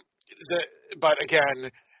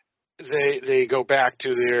again, they go back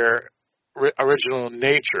to their original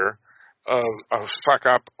nature of a fuck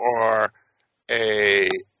up or a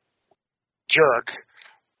jerk,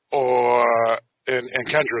 and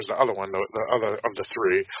Kendra is the other one, the other of the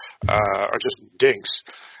three, are just dinks.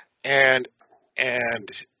 And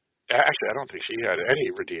actually, I don't think she had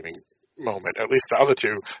any redeeming moment. At least the other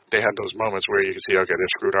two, they had those moments where you can see, okay, they're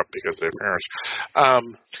screwed up because of their parents.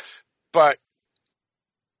 But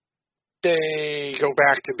they go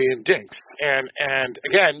back to being dinks. And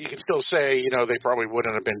again, you can still say, they probably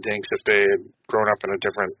wouldn't have been dinks if they had grown up in a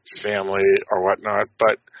different family or whatnot.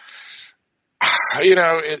 But,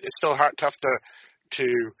 it's still tough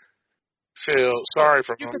to feel sorry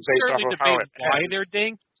for them based off of how it ends. Why they're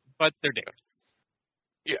dinks, but they're dinks.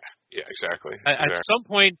 Yeah, exactly. At some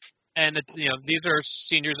point, and these are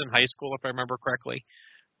seniors in high school, if I remember correctly,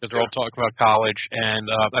 because they're all talking about college. And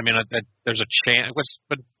there's a chance,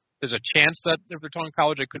 but there's a chance that if they're talking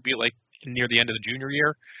college, it could be like near the end of the junior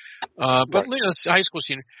year. But high school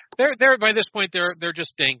senior, they're by this point they're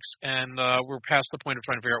just dinks, and we're past the point of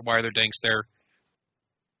trying to figure out why they're dinks.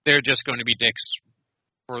 They're just going to be dicks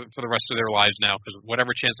for the rest of their lives now, because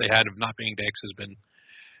whatever chance they had of not being dicks has been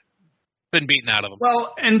beaten out of them.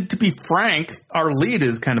 Well, and to be frank, our lead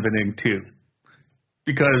is kind of an dink too,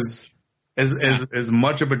 because as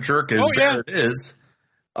much of a jerk as Barrett is,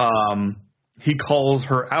 he calls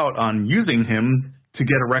her out on using him to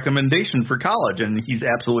get a recommendation for college, and he's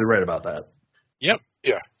absolutely right about that. Yep.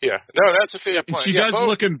 Yeah. No, that's a fair point. She does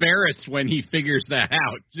look embarrassed when he figures that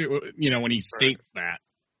out, when he states that.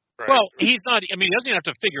 Right. Well, he's not. I mean, he doesn't even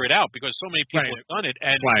have to figure it out because so many people have done it.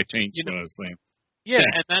 And that's why I changed what I was saying. Yeah,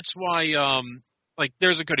 and that's why,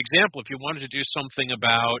 there's a good example. If you wanted to do something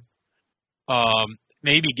about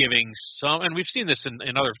maybe giving some, and we've seen this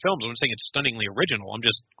in other films. I'm saying it's stunningly original. I'm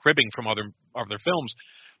just cribbing from other films.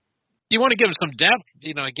 You want to give him some depth,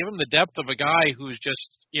 give him the depth of a guy who's just,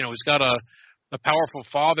 who's got a powerful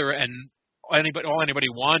father, and all anybody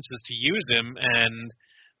wants is to use him, and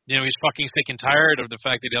he's fucking sick and tired of the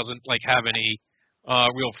fact that he doesn't have any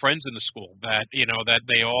real friends in the school. That that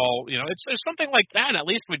they all it's something like that. At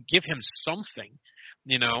least would give him something,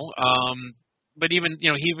 But even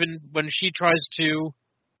even when she tries to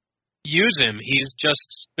use him, he's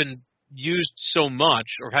just been used so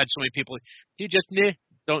much, or had so many people. He just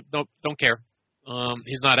don't care.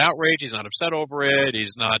 He's not outraged. He's not upset over it.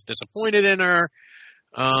 He's not disappointed in her.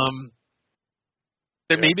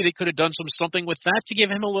 Maybe they could have done something with that to give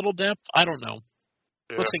him a little depth. I don't know.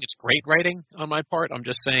 I'm not saying it's great writing on my part. I'm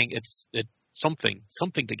just saying it's something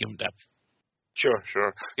to give him depth. Sure.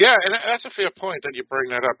 Yeah, and that's a fair point that you bring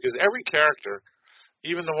that up, because every character,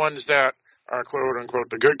 even the ones that are quote-unquote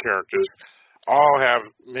the good characters, all have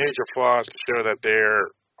major flaws to show that they're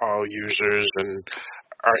all users and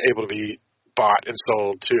are able to be bought and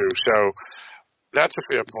sold too. So that's a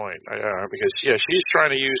fair point, because, she's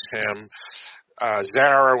trying to use him.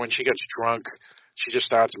 Zara, when she gets drunk, she just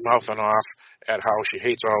starts mouthing off at how she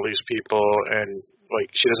hates all these people, and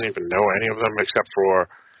she doesn't even know any of them except for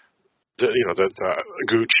the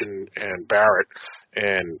Gooch and Barrett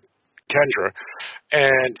and Kendra,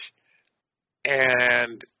 and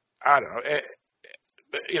I don't know,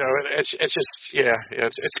 it's just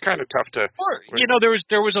it's kind of tough to. Or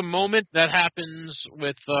there was a moment that happens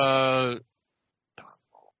with was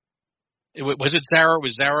it Zara?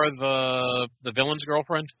 Was Zara the villain's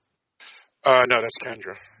girlfriend? No, that's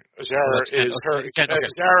Kendra. Zara is her.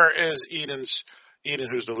 Zara is Eden,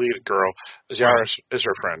 who's the lead girl. Zara is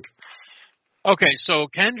her friend. Okay, so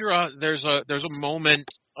Kendra, there's a moment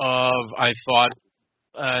of, I thought,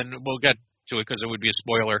 and we'll get to it because it would be a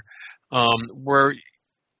spoiler, where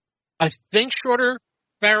I think Schroeder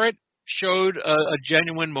Barrett showed a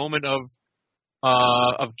genuine moment of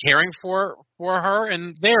caring for her,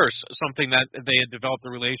 and there's something that they had developed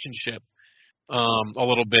a relationship a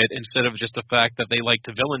little bit, instead of just the fact that they like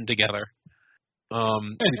to villain together.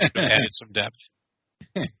 Added some depth.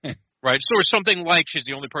 Right, so it's something like she's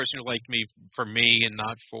the only person who liked me for me and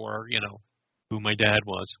not for who my dad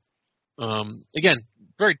was. Again,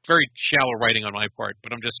 very very shallow writing on my part,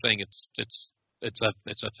 but I'm just saying it's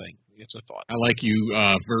a thing. It's a thought. I like you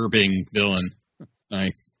verbing villain. That's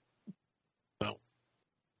nice. Well,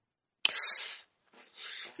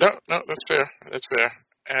 No, that's fair. That's fair.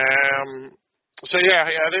 So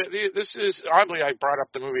this is oddly I brought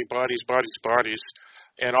up the movie Bodies,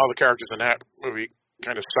 and all the characters in that movie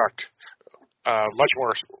kind of sucked. Much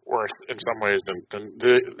worse in some ways than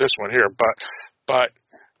this one here, but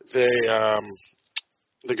the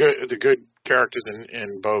good characters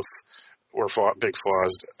in both were big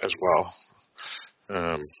flaws as well.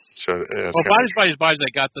 Bodies, I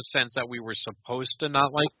got the sense that we were supposed to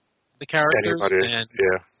not like the characters. Anybody,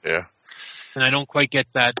 yeah. And I don't quite get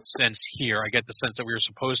that sense here. I get the sense that we were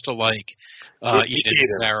supposed to like Eden,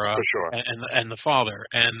 Sarah, for sure. and the father.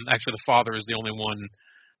 And actually, the father is the only one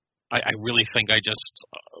I really think I just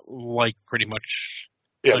like pretty much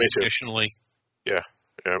unconditionally. Yeah,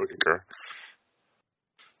 we concur.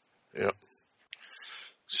 Yeah.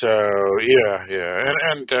 So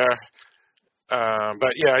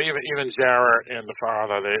but even Zara and the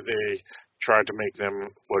father, they tried to make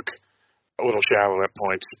them look a little shallow at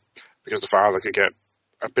points because the father could get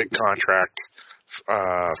a big contract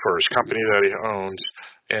for his company that he owns,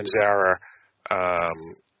 and Zara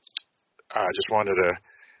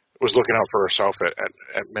was looking out for herself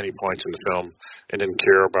at many points in the film and didn't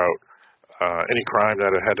care about any crime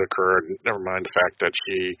that had occurred. Never mind the fact that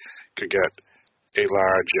she could get a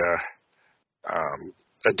large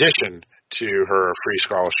addition to her free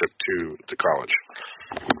scholarship to college.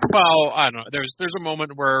 Well, I don't know. There's a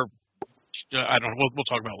moment where I don't know. We'll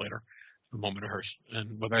talk about it later. A moment of hers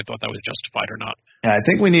and whether I thought that was justified or not. Yeah, I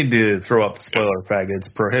think we need to throw up the spoiler flag. It's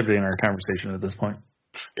prohibiting our conversation at this point.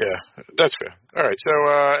 Yeah, that's fair. All right, so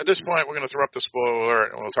at this point, we're going to throw up the spoiler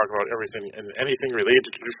alert, and we'll talk about everything and anything related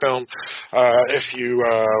to the film. If you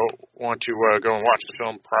want to go and watch the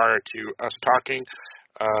film prior to us talking,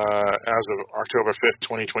 as of October 5th,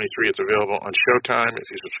 2023, it's available on Showtime if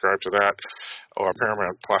you subscribe to that, or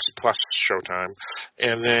Paramount Plus Showtime.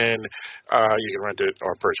 And then you can rent it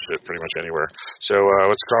or purchase it pretty much anywhere. So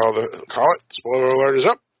let's call it. Spoiler alert is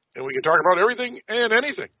up, and we can talk about everything and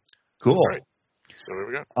anything. Cool. All right. So here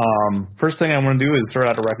we go. First thing I want to do is throw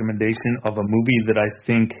out a recommendation of a movie that I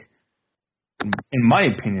think, in my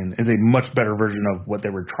opinion, is a much better version of what they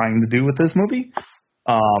were trying to do with this movie.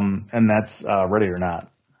 And that's Ready or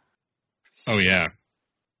Not. Oh, yeah.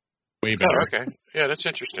 Way better. Oh, okay. Yeah, that's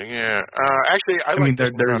interesting. Yeah. Actually, I mean,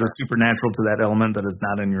 there's a supernatural to that element that is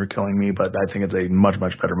not in You're Killing Me, but I think it's a much,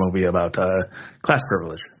 much better movie about class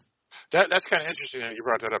privilege. That's kind of interesting that you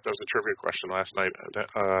brought that up. That was a trivia question last night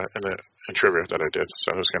in trivia that I did,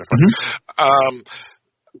 so it was kind of fun. Mm-hmm.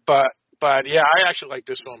 But yeah, I actually like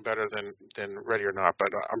this film better than Ready or Not.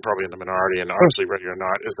 But I'm probably in the minority, and obviously Ready or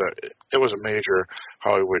Not it was a major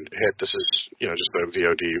Hollywood hit. This is just the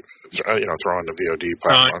VOD, throwing the VOD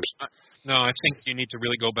platforms. No, I think you need to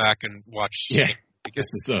really go back and watch. Yeah,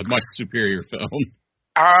 because it's a much superior film.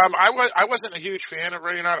 I wasn't a huge fan of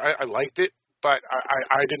Ready or Not. I liked it, but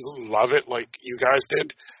I didn't love it like you guys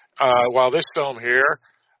did. While this film here,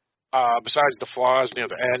 besides the flaws near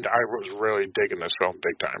the end, I was really digging this film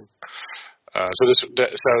big time. It's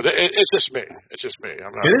just me. It's just me.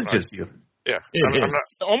 It is just you. Yeah. I'm not,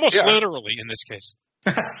 almost literally in this case.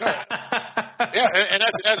 Yeah, and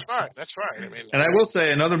that's fine. That's fine. I mean, and I will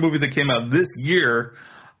say another movie that came out this year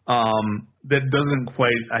that doesn't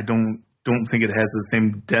quite. I don't think it has the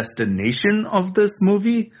same destination of this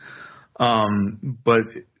movie. But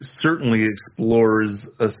certainly explores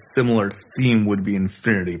a similar theme would be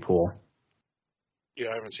Infinity Pool. Yeah,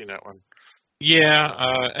 I haven't seen that one. Yeah,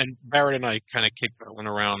 and Barrett and I kind of kicked that one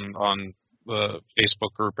around on the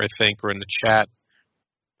Facebook group, I think, or in the chat.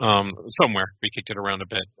 Somewhere we kicked it around a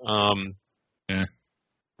bit. Yeah.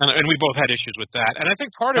 And we both had issues with that. And I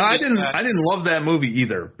think part of I didn't love that movie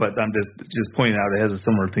either, but I'm just pointing out it has a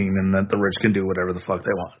similar theme in that the rich can do whatever the fuck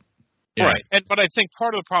they want. Yeah. Right, but I think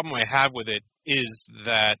part of the problem I have with it is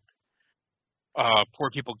that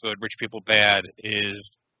poor people good, rich people bad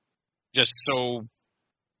is just so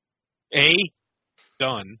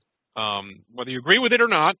done. Whether you agree with it or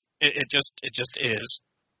not, it just is.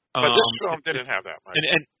 But this film didn't have that much.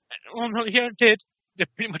 Well, no, yeah, it did. It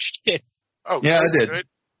pretty much did. Oh, yeah, it did. Good.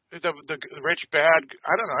 The rich bad.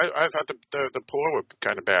 I don't know. I thought the poor were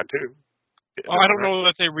kind of bad too. Well, I don't know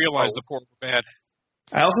that they realized the poor were bad.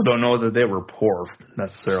 I also don't know that they were poor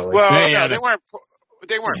necessarily. Well, no, they weren't.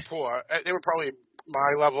 They weren't poor. They were probably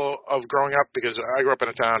my level of growing up because I grew up in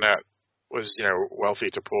a town that was, wealthy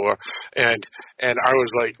to poor, and I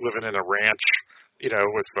was like living in a ranch,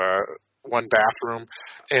 with one bathroom,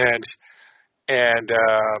 and I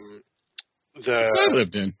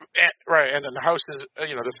lived in right, and then the houses,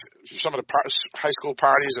 some of the high school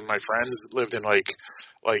parties and my friends lived in like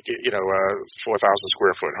 4,000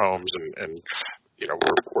 square foot homes and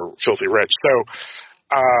were filthy rich. So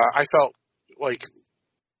I felt like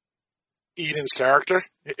Eden's character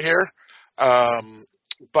here,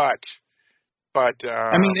 but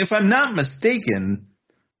I mean, if I'm not mistaken,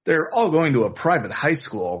 they're all going to a private high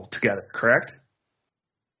school together, correct?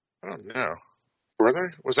 I don't know. Were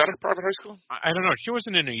they? Was that a private high school? I don't know. She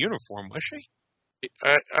wasn't in a uniform, was she?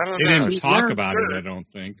 I don't know. They didn't talk weren't about sure. it, I don't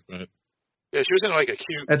think, but yeah, she was in like a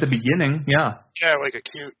cute. At the beginning, yeah. Yeah, like a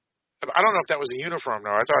cute. I don't know if that was a uniform though.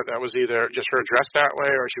 I thought that was either just her dressed that way,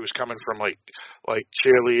 or she was coming from like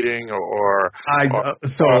cheerleading, or.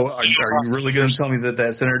 Are you really going to tell me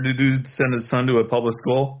that senator dude sent his son to a public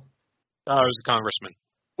school? It was a congressman.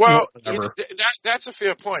 Well, that's a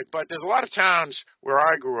fair point, but there's a lot of towns where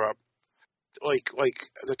I grew up, like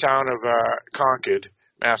the town of Concord,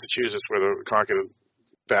 Massachusetts, where the Concord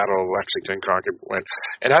Battle of Concord went,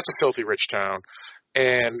 and that's a filthy rich town.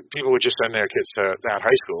 And people would just send their kids to that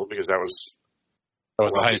high school because that was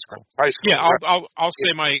the high school. Yeah, I'll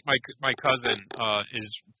say my cousin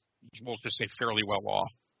is, we'll just say, fairly well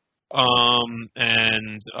off,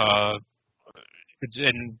 and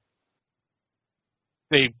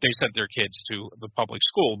they sent their kids to the public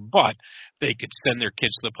school, but they could send their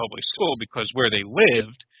kids to the public school because where they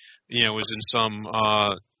lived, was in some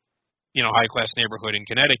high class neighborhood in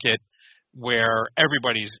Connecticut, where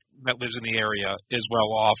everybody that lives in the area is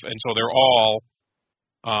well off, and so they're all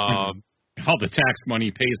all the tax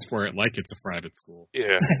money pays for it like it's a private school.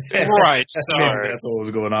 Yeah, right. So that's what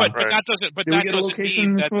was going on. But that doesn't. But that doesn't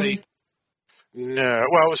mean that they. No,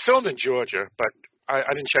 well, it was filmed in Georgia, but I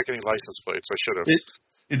didn't check any license plates. I should have.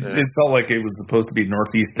 It felt like it was supposed to be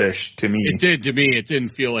northeast-ish to me. It did to me. It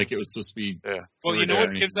didn't feel like it was supposed to be. Yeah. Well, you know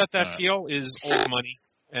what gives that feel is old money.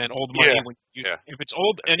 And old money, if it's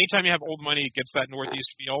old, anytime you have old money, it gets that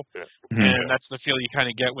northeast feel, and that's the feel you kind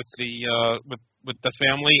of get with the with the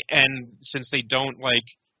family. And since they don't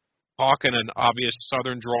talk in an obvious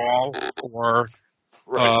Southern drawl, or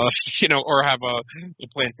or have a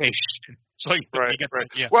plantation, so you get that.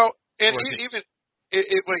 Yeah. Well, and even.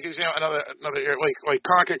 Like example, another area, like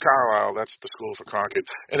Concord, Carlisle. That's the school for Concord,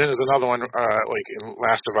 and then there's another one like in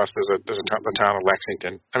Last of Us. There's the town of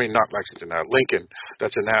Lexington. I mean, not Lexington, Lincoln.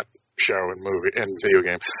 That's in that show and movie and video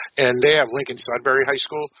game, and they have Lincoln Sudbury High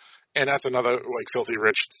School, and that's another filthy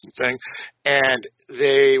rich thing, and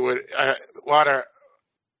they would a lot of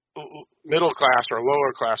middle class or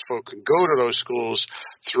lower class folk could go to those schools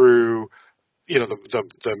through.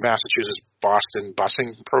 The Massachusetts Boston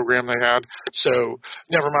busing program they had. So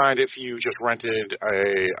never mind if you just rented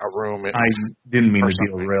a room. I didn't mean to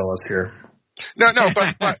derail us here. No,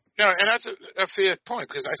 but and that's a fair point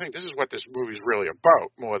because I think this is what this movie is really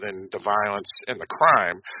about more than the violence and the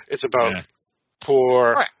crime. It's about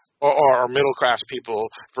poor or middle class people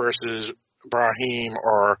versus Brahim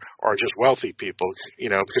or just wealthy people,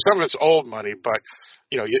 because some of it's old money, but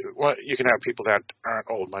you can have people that aren't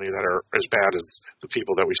old money that are as bad as the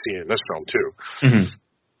people that we see in this film too. Mm-hmm.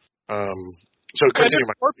 So continue.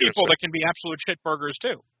 There's poor people that can be absolute shitburgers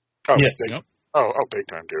too. Oh, big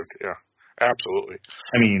time, dude. Yeah, absolutely.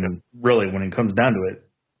 I mean, really, when it comes down to it,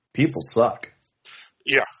 people suck.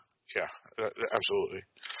 Yeah, absolutely.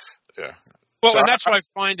 Yeah. Well, and that's why I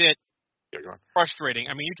find it frustrating.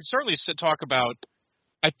 I mean, you can certainly talk about.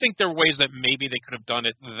 I think there are ways that maybe they could have done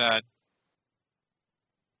it that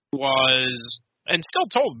was and still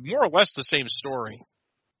told more or less the same story.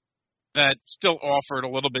 That still offered a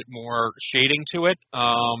little bit more shading to it,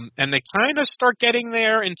 and they kind of start getting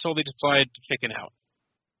there until they decide to chicken out.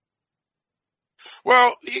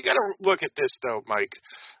 Well, you got to look at this though, Mike.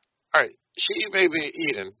 All right, she may be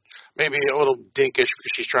Eden, maybe a little dinkish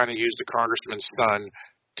because she's trying to use the congressman's son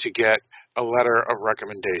to get a letter of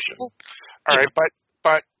recommendation. All right,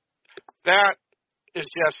 but that is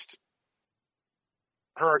just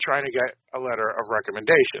her trying to get a letter of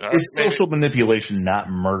recommendation. It's social manipulation, not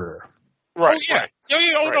murder. Right. Oh, yeah.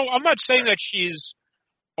 Right. No, I'm not saying that she's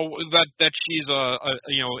that she's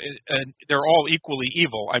they're all equally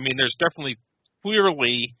evil. I mean, there's definitely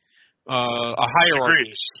clearly a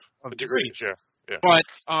hierarchy of degrees. Yeah. But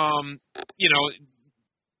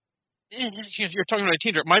you're talking about a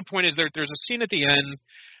teenager. My point is there's a scene at the end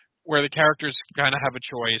where the characters kind of have a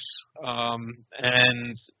choice,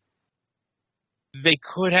 and they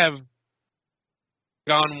could have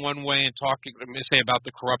gone one way and talking, say, about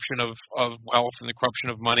the corruption of wealth and the corruption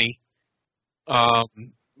of money,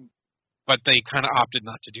 but they kind of opted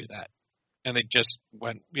not to do that, and they just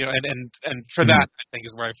went, and for that, I think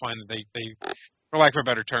is where I find that they, for lack of a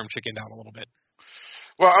better term, chickened out a little bit.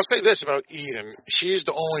 Well, I'll say this about Eden: she's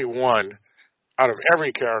the only one out of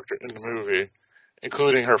every character in the movie,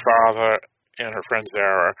 including her father and her friend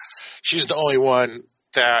Zara. She's the only one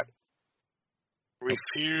that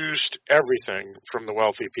refused everything from the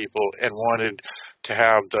wealthy people and wanted to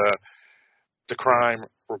have the crime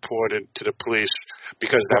reported to the police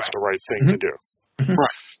because that's the right thing to do.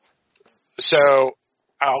 Right. So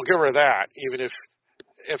I'll give her that, even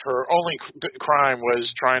if her only crime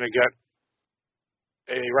was trying to get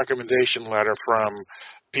a recommendation letter from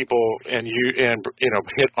people and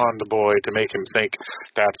hit on the boy to make him think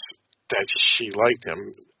that she liked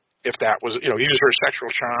him. If that was, use her sexual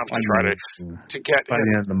charm to try to get him.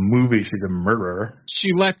 In the movie, she's a murderer.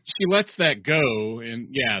 She lets that go, and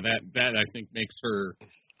that I think makes her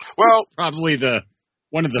probably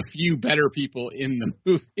one of the few better people in the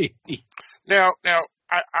movie. Now,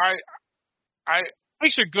 I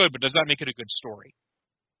makes her good, but does that make it a good story?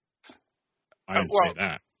 I didn't say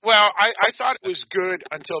that. Well, I thought it was good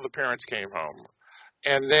until the parents came home.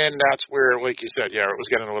 And then that's where, like you said, it was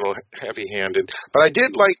getting a little heavy-handed. But I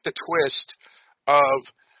did like the twist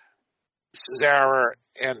of Zara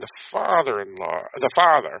and the father,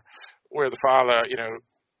 where the father,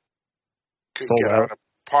 could get out of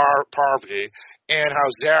poverty, and how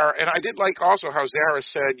Zara, and I did like also how Zara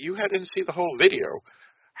said, "You didn't see the whole video.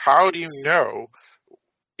 How do you know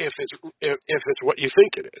if it's what you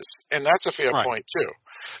think it is?" And that's a fair point too.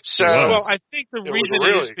 So, I think the reason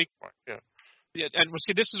really, it is because. Yeah, and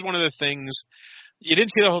see, this is one of the things, you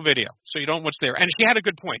didn't see the whole video, so you don't know what's there. And she had a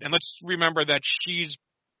good point. And let's remember that she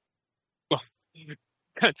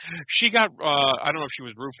got, I don't know if she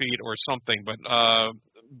was roofied or something,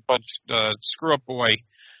 but Screw Up Boy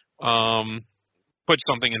put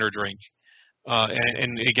something in her drink.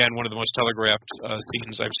 And again, one of the most telegraphed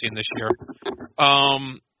scenes I've seen this year.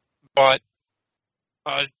 But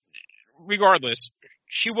regardless,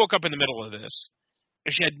 she woke up in the middle of this,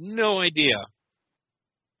 and she had no idea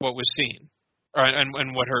what was seen,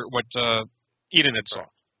 and what Eden had saw.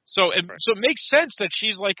 So it makes sense that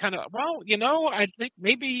she's like kind of, I think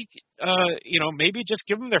maybe just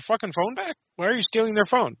give them their fucking phone back. Why are you stealing their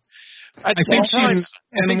phone? I think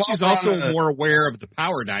she's also more aware of the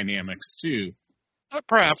power dynamics too.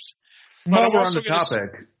 Perhaps. While we're on the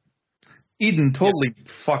topic, Eden totally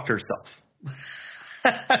fucked herself.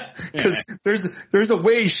 Because there's a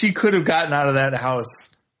way she could have gotten out of that house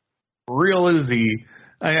real easy.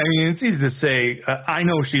 I mean, it's easy to say, I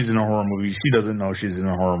know she's in a horror movie. She doesn't know she's in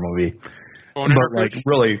a horror movie. But,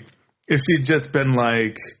 really, if she'd just been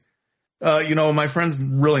like, my friend's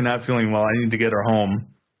really not feeling well. I need to get her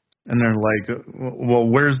home. And they're like, well,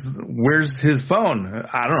 where's his phone?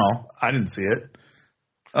 I don't know. I didn't see it.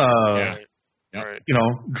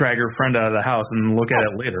 Drag her friend out of the house and look at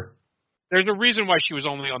it later. There's a reason why she was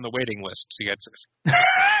only on the waiting list to get this.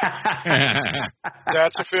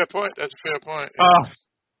 That's a fair point.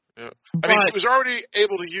 I mean, she was already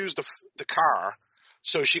able to use the car,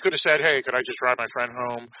 so she could have said, "Hey, could I just ride my friend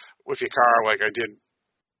home with your car like I did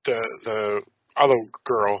the other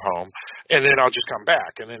girl home, and then I'll just come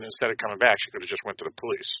back." And then instead of coming back, she could have just went to the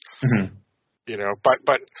police. Mm-hmm.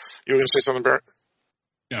 But you were going to say something, Barrett?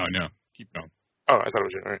 No, keep going. Oh, I thought it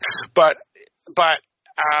was you. All right. But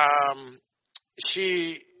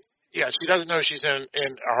she doesn't know she's in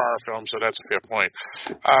a horror film, so that's a fair point.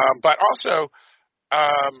 But also,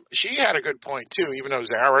 she had a good point too. Even though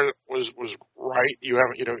Zara was right, you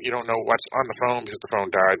don't know what's on the phone because the phone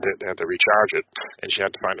died. They had to recharge it, and she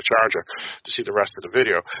had to find a charger to see the rest of the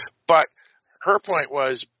video. But her point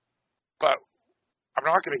was, but I'm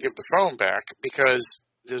not going to give the phone back because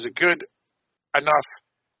there's a good enough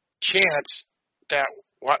chance that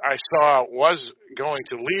what I saw was going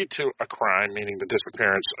to lead to a crime, meaning the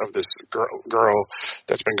disappearance of this girl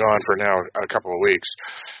that's been gone for now a couple of weeks,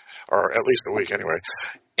 or at least a week anyway.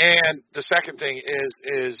 And the second thing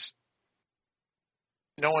is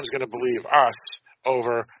no one's going to believe us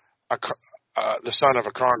over the son of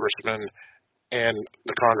a congressman and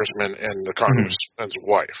the congressman and the congressman's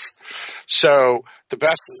wife. So the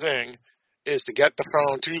best thing is to get the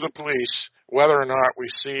phone to the police, whether or not we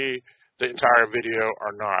see the entire video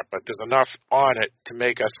or not, but there's enough on it to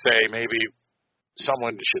make us say maybe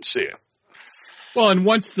someone should see it. Well, and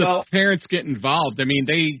once the parents get involved, I mean,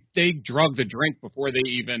 they drug the drink before they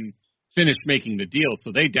even finished making the deal,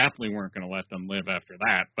 so they definitely weren't going to let them live after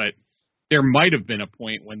that. But there might have been a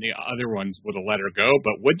point when the other ones would have let her go,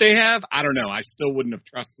 but would they have? I don't know. I still wouldn't have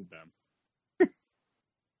trusted them.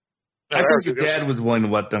 I think the dad was willing to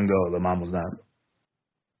let them go. The mom was not.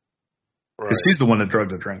 Because she's the one that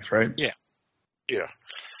drugged the drinks, right? Yeah.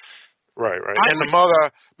 Right. And the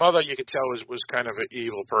mother, you could tell was kind of an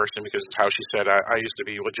evil person because it's how she said, I used to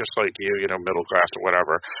be just like you, middle class or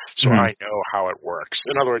whatever, so I know how it works.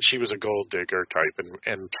 In other words, she was a gold digger type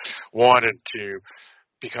and wanted to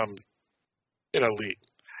become an elite.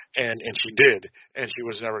 And she did, and she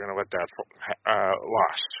was never going to let that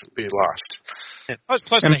be lost.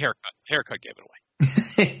 Plus the haircut gave it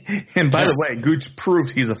away. And by the way, Gooch proved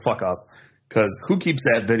he's a fuck up, because who keeps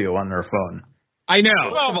that video on their phone? I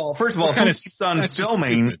know. First of all, who keeps on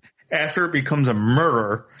filming after it becomes a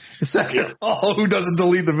murder? Second of all, who doesn't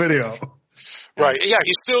delete the video? Right. Yeah,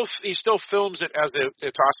 he still films it as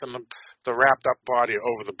they're tossing the wrapped up body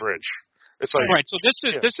over the bridge. It's like right. So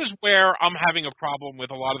this is where I'm having a problem with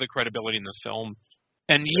a lot of the credibility in the film.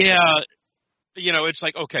 And it's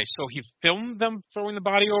like, okay, so he filmed them throwing the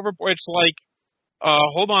body overboard. It's like,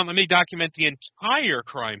 hold on, let me document the entire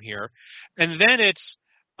crime here. And then it's,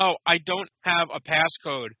 I don't have a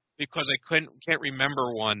passcode because I can't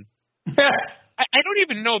remember one. I don't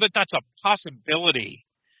even know that that's a possibility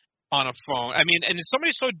on a phone. I mean, and if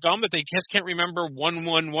somebody's so dumb that they just can't remember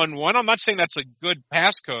 1111, I'm not saying that's a good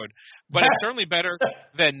passcode, but it's certainly better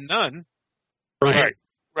than none. Right.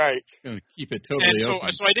 Keep it totally open.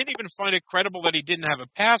 So I didn't even find it credible that he didn't have a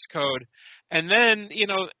passcode. And then,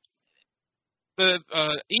 the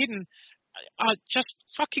Eden, just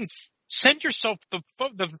fucking send yourself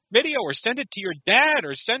the video, or send it to your dad,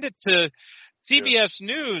 or send it to CBS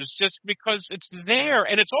News, just because it's there.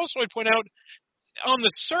 And it's also, I point out, on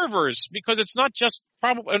the servers, because it's not just,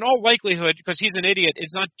 probably in all likelihood, because he's an idiot,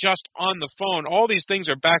 it's not just on the phone. All these things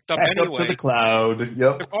are backed up anyway. Up to the cloud. Yep.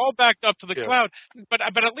 They're all backed up to the cloud. But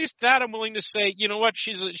at least that I'm willing to say, you know what,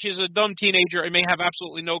 she's a dumb teenager and may have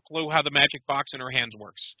absolutely no clue how the magic box in her hands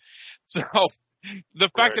works. So the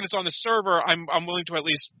fact that it's on the server, I'm willing to at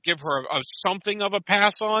least give her something of a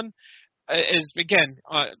pass on. Is, again,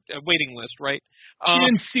 a waiting list, right? She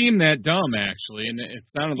didn't seem that dumb, actually, and it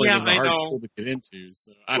sounded like it was a hard school to get into.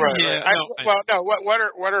 So I don't know.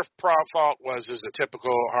 What her fault was is a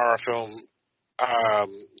typical horror film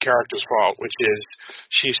character's fault, which is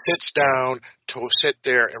she sits down to sit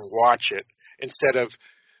there and watch it instead of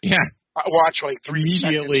watch like 3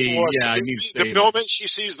 immediately. seconds. The moment she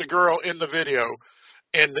sees the girl in the video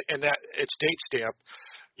and that it's date stamp,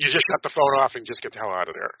 you just shut the phone off and just get the hell out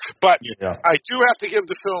of there. But I do have to give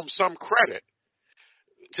the film some credit,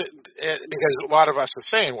 because a lot of us are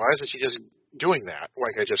saying, why isn't she just doing that?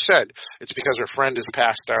 Like I just said, it's because her friend is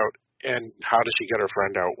passed out, and how does she get her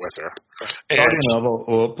friend out with her? Starting level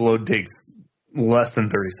upload takes less than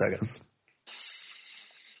 30 seconds.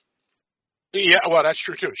 Yeah, well, that's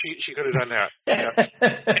true too. She could have done that. But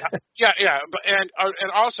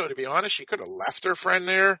and also, to be honest, she could have left her friend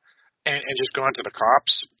there and just gone to the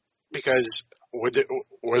cops, because was it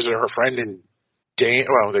her friend in danger?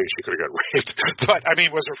 Well, she could have got raped, but I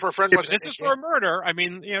mean, was her friend? This is for a murder. I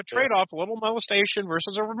mean, trade off a little molestation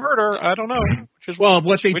versus a murder. I don't know.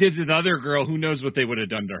 What they did to the other girl, who knows what they would have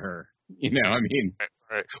done to her? I mean,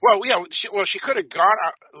 right. Well, she could have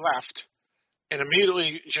left and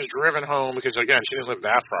immediately just driven home, because, again, she didn't live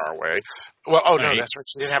that far away. Well, no, that's right.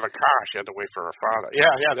 She didn't have a car. She had to wait for her father.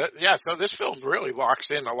 So this film really locks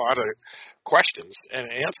in a lot of questions and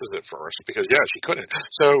answers it for us, because, she couldn't.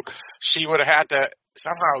 So she would have had to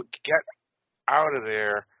somehow get out of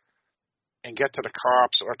there and get to the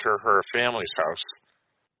cops or to her family's house.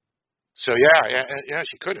 So,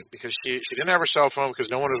 she couldn't, because she didn't have her cell phone,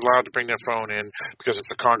 because no one is allowed to bring their phone in, because it's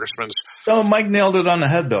the congressman's. So Mike nailed it on the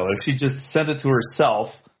head, though. If she just sent it to herself.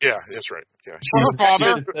 Yeah, that's right. Yeah. Her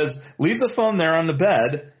father says, leave the phone there on the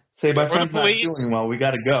bed. Say, my friend's not feeling well. We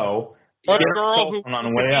got to go. Or the girl who on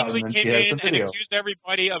the way out, and came in and accused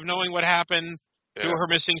everybody of knowing what happened to her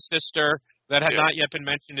missing sister that had not yet been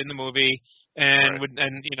mentioned in the movie. And,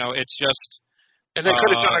 it's just... And they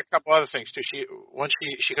could have done a couple other things too. She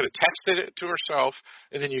could have texted it to herself,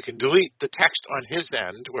 and then you can delete the text on his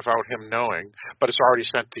end without him knowing, but it's already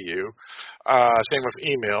sent to you. Same with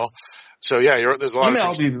email. So there's a lot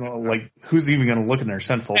of things. Like, who's even going to look in their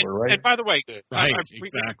sent folder, right? And by the way,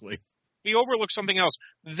 exactly. We overlooked something else.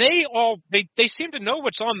 They seem to know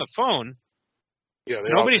what's on the phone. Yeah.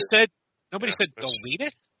 Nobody said delete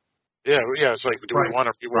it. Yeah, it's like, do we want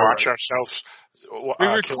to watch ourselves? We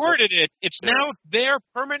recorded it. It's now there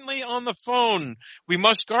permanently on the phone. We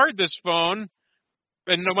must guard this phone,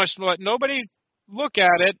 and must let nobody look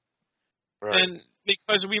at it. Right. And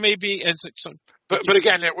because we may be... But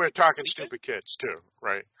again, we're talking stupid kids, too,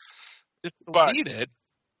 right? Just delete it.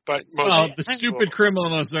 But the stupid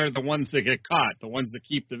criminals are the ones that get caught, the ones that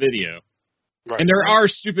keep the video. Right. And there are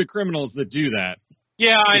stupid criminals that do that.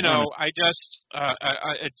 Yeah, I know. I just,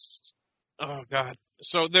 it's, oh God.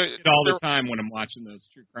 So there all the time when I'm watching those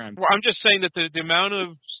true crime. Well, I'm just saying that the amount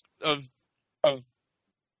of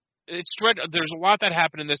it's stretched. There's a lot that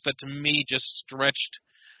happened in this that to me just stretched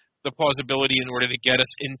the plausibility in order to get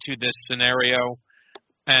us into this scenario.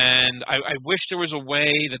 And I wish there was a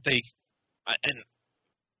way that they, and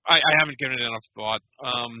I haven't given it enough thought.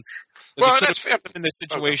 Well, that's in this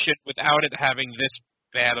situation without it having this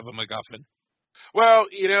bad of a MacGuffin. Well,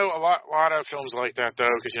 a lot of films like that, though,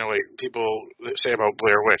 because, like people say about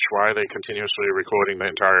Blair Witch, why are they continuously recording the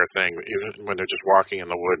entire thing, even when they're just walking in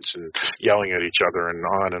the woods and yelling at each other and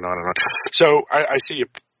on and on and on. So I see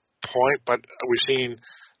your point, but we've seen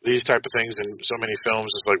these type of things in so many films.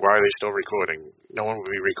 It's like, why are they still recording? No one would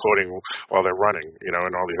be recording while they're running, and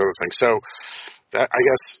all these other things. So that, I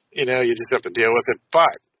guess, you just have to deal with it.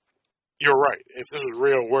 But you're right. If this was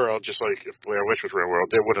real world, just like if Blair Witch was real world,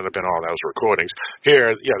 there wouldn't have been all those recordings.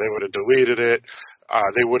 Here, they would have deleted it.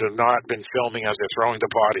 They would have not been filming as they're throwing the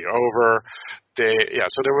body over.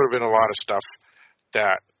 So there would have been a lot of stuff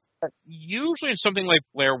that... Usually in something like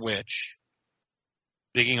Blair Witch,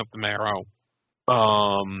 digging up the marrow,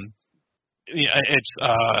 it's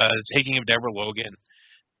taking of Deborah Logan,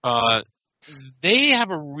 they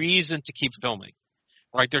have a reason to keep filming,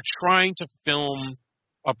 right? They're trying to film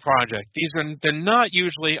a project. They're not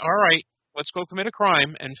usually, all right, let's go commit a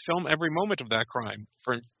crime and film every moment of that crime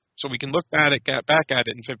so we can look back at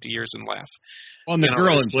it in 50 years and laugh. Well, and the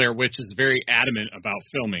girl in Blair Witch is very adamant about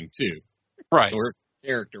filming, too. Right. So her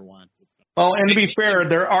character wants it. Well, and to be fair,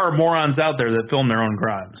 there are morons out there that film their own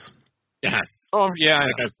crimes. Yes. Oh, yeah.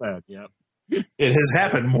 Like I said, yep. It has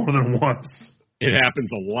happened more than once. It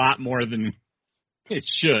happens a lot more than it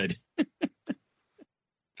should.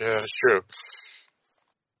 Yeah, it's true.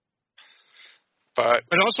 But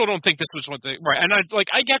I also don't think this was what they... Right, and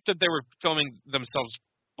I get that they were filming themselves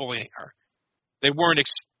bullying her. They weren't...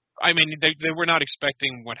 they were not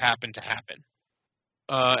expecting what happened to happen.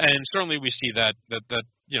 And certainly we see that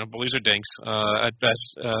bullies are dinks, at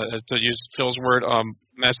best. To use Phil's word,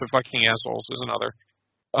 massive fucking assholes is another.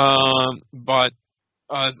 But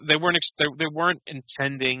they weren't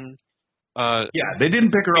intending... they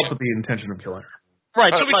didn't pick her up with the intention of killing her.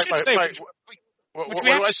 Right, so we should say... What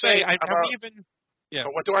do I say? Yeah.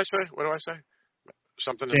 What do I say? What do I say?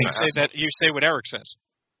 Something you say what Eric says.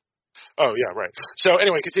 Oh yeah, right. So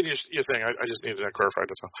anyway, continue your thing. I just needed that clarified.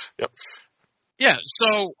 That's all. Yep. Yeah.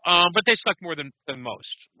 So, but they suck more than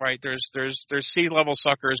most, right? There's C level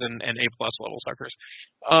suckers and A plus level suckers.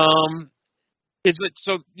 Is it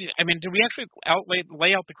so? I mean, do we actually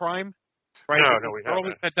lay out the crime? Right. No, we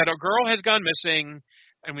haven't. That a girl has gone missing.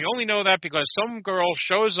 And we only know that because some girl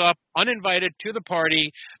shows up uninvited to the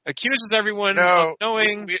party, accuses everyone of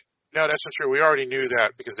knowing. No, that's not true. We already knew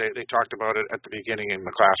that because they talked about it at the beginning in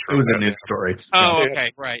the classroom. It was a news story. Oh,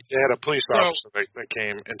 okay, right. They had a police officer that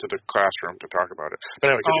came into the classroom to talk about it.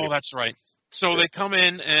 But anyway, that's right. So they come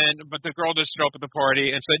in, but the girl just showed up at the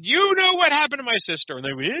party and said, "You know what happened to my sister?" And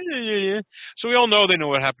they went, yeah. So we all know they know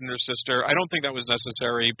what happened to her sister. I don't think that was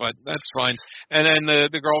necessary, but that's fine. And then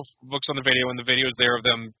the girl looks on the video, and the video is there of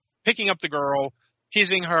them picking up the girl,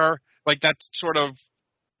 teasing her, like that's sort of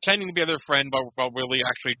pretending to be their friend, but really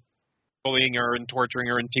actually bullying her and torturing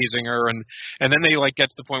her and teasing her. And then they get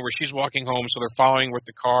to the point where she's walking home, so they're following with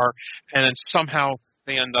the car, and then somehow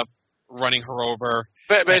they end up running her over.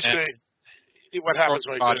 But basically, what happens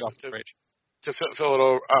when to fill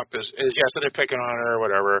it up is yes, they're picking on her or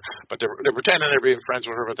whatever, but they're pretending they're being friends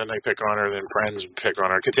with her, but then they pick on her, then friends pick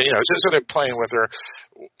on her. Continue, so they're playing with her,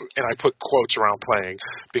 and I put quotes around playing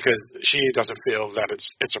because she doesn't feel that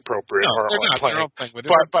it's appropriate or playing.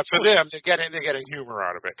 But for them, they're getting humor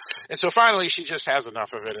out of it. And so finally, she just has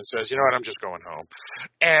enough of it and says, "You know what? I'm just going home."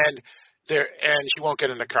 And she won't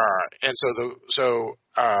get in the car, and so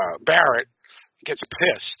Barrett gets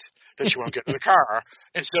pissed that she won't get in the car,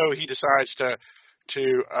 and so he decides to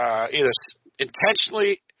either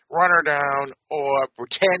intentionally run her down or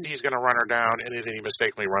pretend he's going to run her down, and then he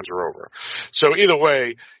mistakenly runs her over. So either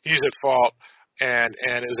way, he's at fault and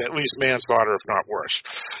is at least manslaughter, if not worse.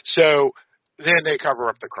 So then they cover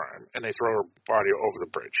up the crime and they throw her body over the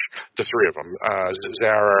bridge. The three of them,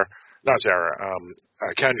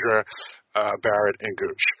 Kendra, Barrett, and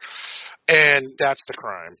Gooch, and that's the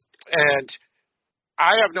crime. And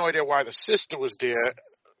I have no idea why the sister was there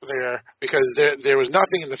because there was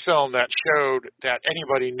nothing in the film that showed that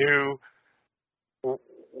anybody knew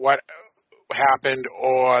what happened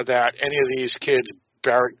or that any of these kids,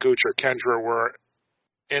 Barrett, Gooch, or Kendra, were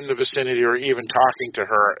in the vicinity or even talking to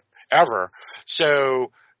her ever.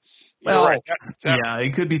 So, right.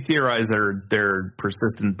 It could be theorized they're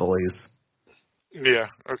persistent bullies. Yeah,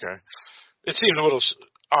 okay. It seemed a little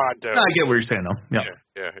odd. I get what you're saying, though.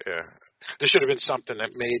 Yeah. There should have been something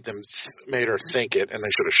that made her think it, and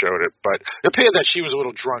they should have showed it. But it appeared that she was a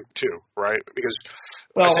little drunk too, right? Because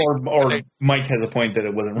Mike has a point that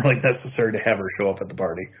it wasn't really necessary to have her show up at the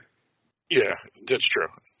party. Yeah, that's true.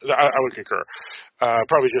 I would concur.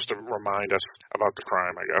 Probably just to remind us about the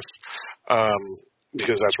crime, I guess,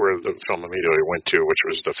 because that's where the film immediately went to, which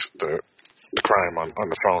was the crime on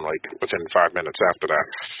the phone, like within 5 minutes after that.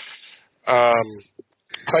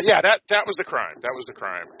 But yeah, that was the crime. That was the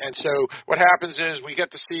crime. And so what happens is we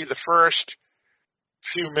get to see the first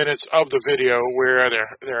few minutes of the video where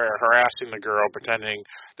they're harassing the girl, pretending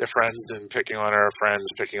they're friends and picking on her friends,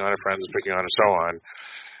 picking on her friends, picking on her, so on.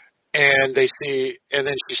 And they see, and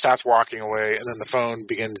then she starts walking away, and then the phone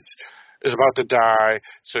is about to die,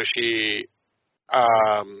 so she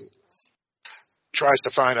tries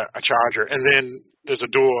to find a charger, and then there's a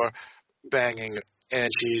door banging, and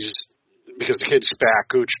because the kid's back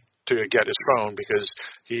Gooch to get his phone because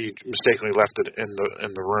he mistakenly left it in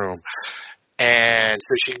the room, and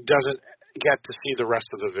so she doesn't get to see the rest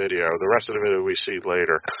of the video. The rest of the video we see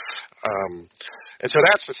later, and so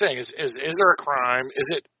that's the thing: is there a crime? Is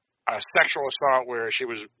it a sexual assault where she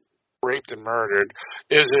was raped and murdered?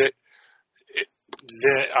 Is it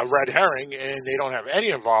a red herring and they don't have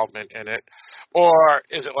any involvement in it? Or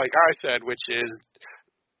is it like I said, which is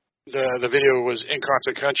the video was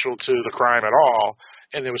inconsequential to the crime at all,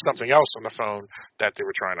 and there was something else on the phone that they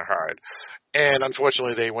were trying to hide? And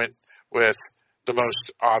unfortunately, they went with the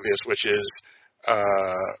most obvious, which is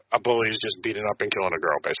a bully's just beating up and killing a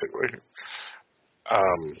girl, basically.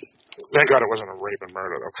 Thank God it wasn't a rape and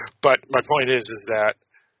murder, though. But my point is that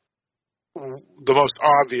the most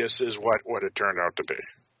obvious is what it turned out to be.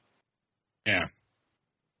 Yeah.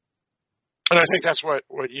 And I think that's what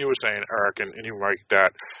you were saying, Eric, and you, Mike,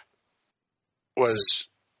 that was,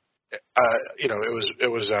 it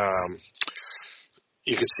was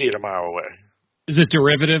you could see it a mile away. Is it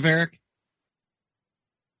derivative, Eric?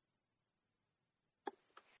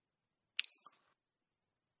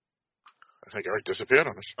 I think Eric disappeared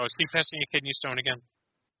on us. Oh, is he passing your kidney stone again?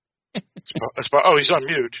 Oh, he's on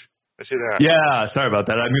mute. I see that. Yeah, sorry about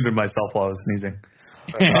that. I muted myself while I was sneezing.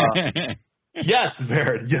 Yes,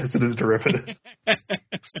 Barrett. Yes, it is derivative.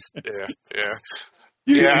 Yeah.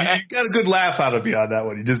 You got a good laugh out of me on that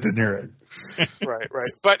one. You just didn't hear it.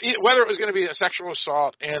 Right. But whether it was going to be a sexual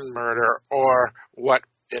assault and murder or what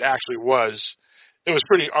it actually was, it was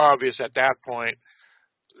pretty obvious at that point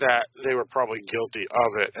that they were probably guilty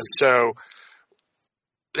of it. And so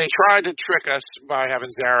they tried to trick us by having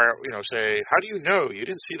Zara, say, "How do you know? You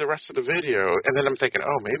didn't see the rest of the video." And then I'm thinking,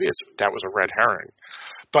 oh, maybe that was a red herring.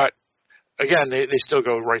 But again, they still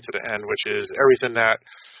go right to the end, which is everything that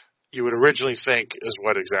you would originally think is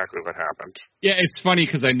exactly what happened. Yeah, it's funny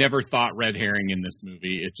because I never thought red herring in this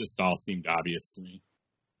movie. It just all seemed obvious to me.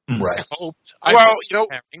 Right.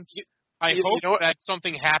 I hope that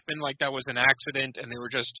something happened, like that was an accident, and they were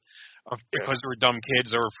just because they were dumb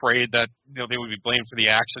kids, they were afraid that they would be blamed for the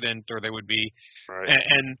accident, or they would be, right.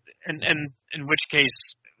 and in which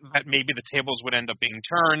case that maybe the tables would end up being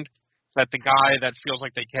turned. That the guy that feels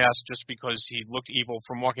like they cast just because he looked evil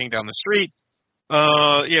from walking down the street,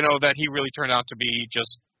 that he really turned out to be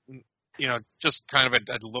just kind of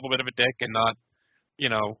a little bit of a dick and not,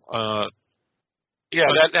 Yeah,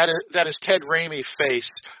 that is Ted Raimi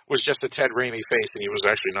face was just a Ted Raimi face, and he was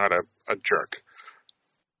actually not a jerk.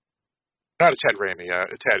 Not a Ted Raimi,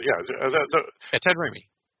 Ted Raimi.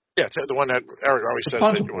 Yeah, the one that Eric always says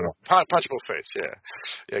that you want punchable face. Yeah,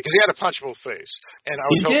 because he had a punchable face, and I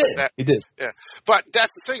was hoping that he did. Yeah, but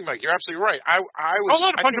that's the thing, Mike. You're absolutely right. I was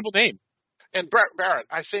not a punchable name. And Barrett,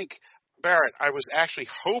 I was actually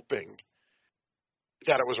hoping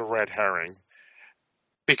that it was a red herring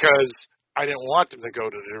because I didn't want them to go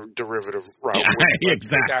to the derivative route. Yeah,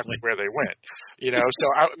 exactly where they went. So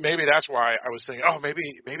maybe that's why I was thinking, oh, maybe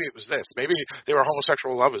it was this. Maybe they were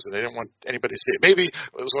homosexual lovers and they didn't want anybody to see it. Maybe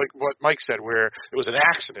it was like what Mike said, where it was an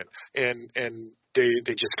accident and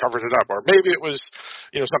they just covered it up. Or maybe it was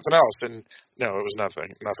something else. And no, it was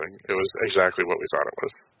nothing. It was exactly what we thought it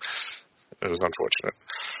was. It was unfortunate.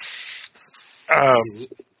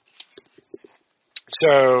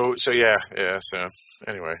 So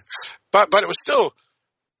anyway, but it was still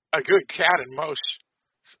a good cat and mouse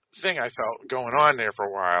thing I felt going on there for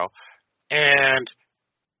a while, and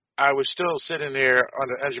I was still sitting there on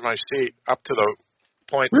the edge of my seat up to the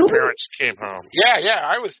point the parents came home. Yeah,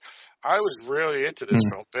 I was really into this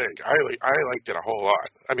film big. I liked it a whole lot.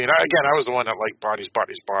 I mean, I was the one that liked Bodies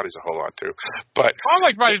a whole lot too. But I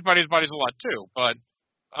liked Bodies a lot too. But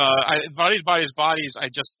Bodies, I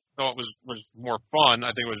just thought was more fun.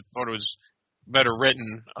 I thought it was better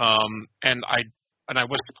written. And I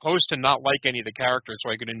was supposed to not like any of the characters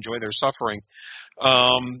so I could enjoy their suffering.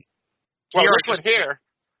 This one here.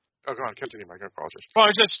 Oh, go on, continue, Mike. I apologize. Well,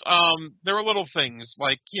 it's just there were little things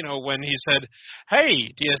like when he said,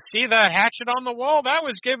 "Hey, do you see that hatchet on the wall? That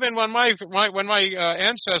was given when my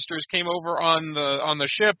ancestors came over on the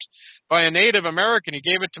ship by a Native American. He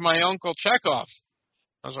gave it to my uncle Chekhov."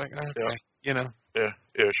 I was like, okay, Yeah,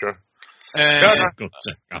 sure. And,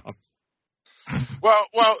 Well,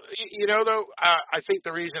 though, I think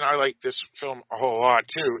the reason I like this film a whole lot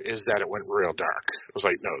too is that it went real dark. It was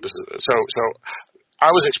like, no, this is so.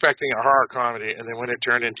 I was expecting a horror comedy, and then when it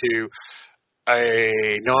turned into a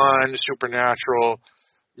non-supernatural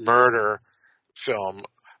murder film,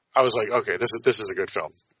 I was like, okay, this is a good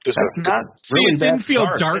film. That's not really it didn't feel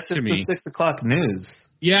dark to me. The 6 o'clock news.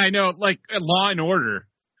 Yeah, I know, like Law and Order.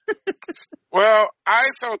 Well,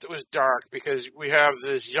 I felt it was dark because we have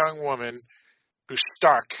this young woman who's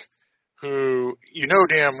stuck, who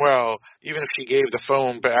damn well, even if she gave the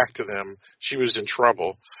phone back to them, she was in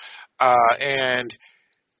trouble. And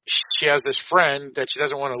she has this friend that she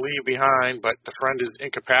doesn't want to leave behind, but the friend is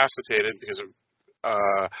incapacitated because of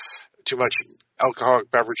too much alcoholic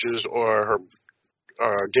beverages or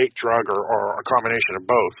her date drug or a combination of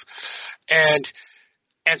both. And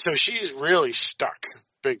so she's really stuck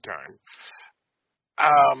big time.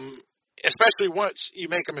 Especially once you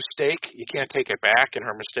make a mistake, you can't take it back. And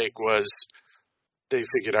her mistake was they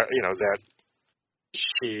figured out, that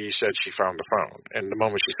she said she found the phone. And the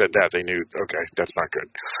moment she said that, they knew, okay, that's not good.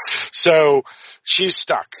 So she's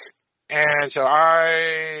stuck. And so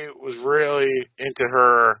I was really into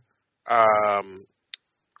her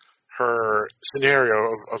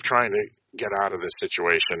scenario of trying to get out of this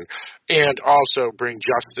situation and also bring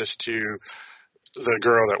justice to the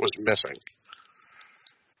girl that was missing.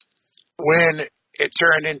 When it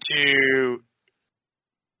turned into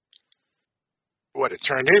what it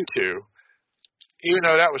turned into, even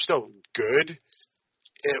though that was still good,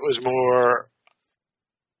 it was more,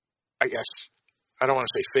 I guess, I don't want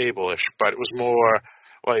to say fable-ish, but it was more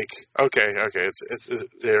like, okay, it's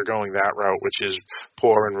they're going that route, which is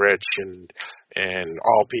poor and rich, and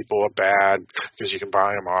all people are bad because you can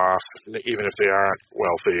buy them off, even if they aren't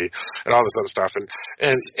wealthy, and all this other stuff,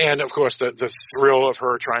 and of course the thrill of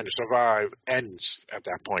her trying to survive ends at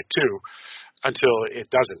that point too, until it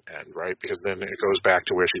doesn't end, right? Because then it goes back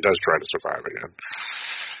to where she does try to survive again.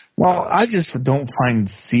 Well, I just don't find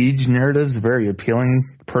siege narratives very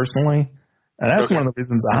appealing personally, and that's one of the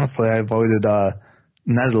reasons, honestly, I avoided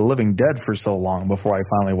Night of the Living Dead for so long before I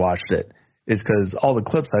finally watched it, is because all the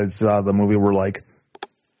clips I saw of the movie were like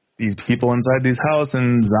these people inside these houses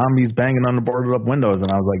and zombies banging on the boarded up windows,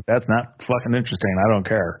 and I was like, that's not fucking interesting. I don't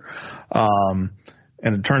care.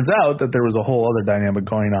 And it turns out that there was a whole other dynamic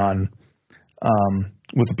going on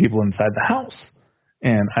with the people inside the house,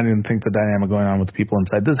 and I didn't think the dynamic going on with the people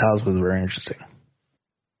inside this house was very interesting.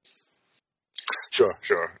 Sure.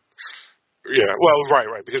 Yeah, well,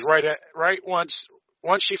 right, because right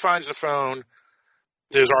once she finds the phone,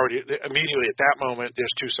 there's already immediately at that moment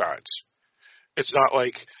there's two sides. It's not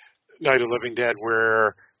like Night of the Living Dead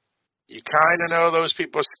where you kind of know those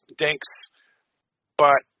people dinks,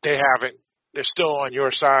 but they're still on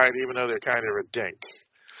your side even though they're kind of a dink.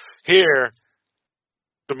 Here,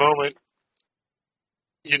 the moment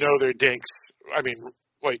you know they're dinks, I mean,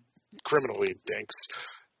 like criminally dinks,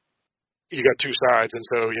 you got two sides, and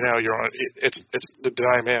so you're on. It's the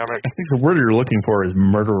dynamic. I think the word you're looking for is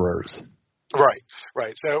murderers. Right.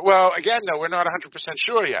 So, well, again, though, we're not 100%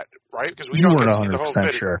 sure yet, right? Because we don't get to see the whole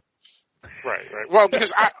video. Sure. Right. Well,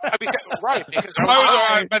 because I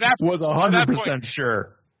was 100%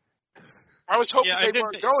 sure. I was hoping they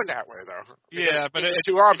weren't going that way, though. Yeah, but it's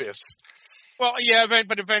too obvious. Well, yeah,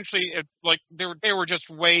 but eventually, they were just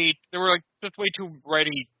way too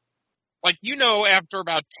ready. Like, after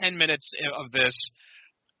about 10 minutes of this,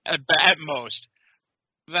 at most,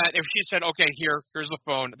 that if she said, okay, here's the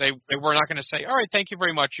phone, they were not going to say, all right, thank you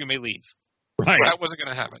very much, you may leave. Right. That wasn't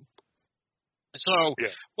going to happen. So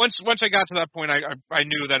once I got to that point, I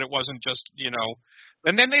knew that it wasn't just,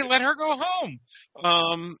 and then they let her go home.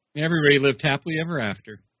 Everybody lived happily ever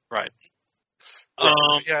after. Right.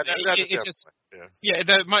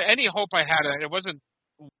 Any hope I had,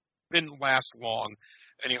 didn't last long.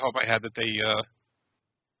 Any hope I had that they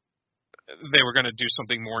were going to do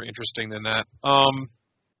something more interesting than that. And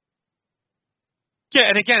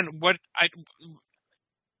again,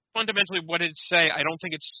 fundamentally, what did it say? I don't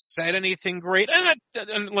think it said anything great. And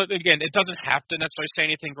again, it doesn't have to necessarily say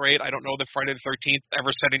anything great. I don't know that Friday the 13th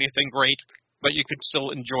ever said anything great, but you could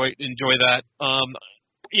still enjoy that.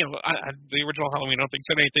 The original Halloween, I don't think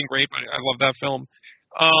said anything great, but I love that film.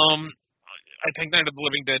 I think Night of the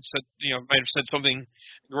Living Dead said, might have said something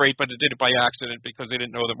great, but it did it by accident because they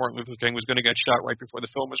didn't know that Martin Luther King was going to get shot right before the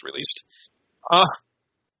film was released.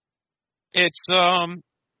 It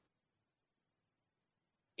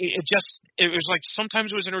was like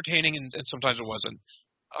sometimes it was entertaining and sometimes it wasn't.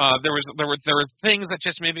 There were things that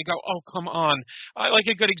just made me go, oh, come on. Like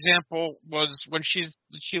a good example was when she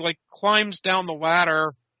like climbs down the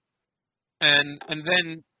ladder and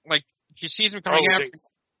then like she sees him coming after.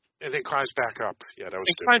 And then climbs back up. Yeah, that was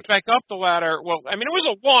stupid. Climbs back up the ladder. Well, I mean, it was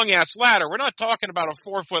a long-ass ladder. We're not talking about a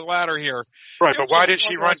 4-foot ladder here. Right, but why did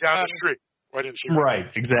she run down the street? Why didn't she? Right,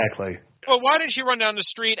 exactly. Well, why did she run down the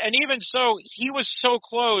street? And even so, he was so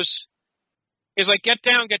close. He's like, get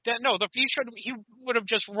down, get down. No, he would have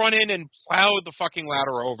just run in and plowed the fucking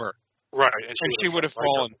ladder over. Right, and she would have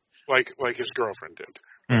fallen. Like his girlfriend did.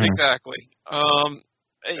 Mm-hmm. Exactly.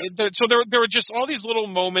 So there were just all these little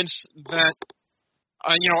moments that,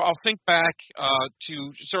 I'll think back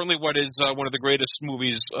to certainly what is one of the greatest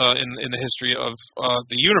movies in the history of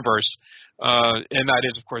the universe, and that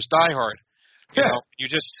is, of course, Die Hard. You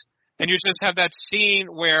just have that scene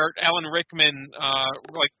where Alan Rickman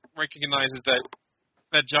recognizes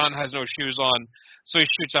that John has no shoes on, so he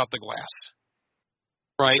shoots out the glass.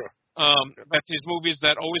 Right. Sure. That these movies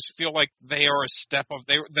that always feel like they are a step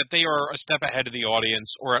ahead of the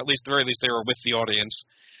audience, or at least, very least, they were with the audience.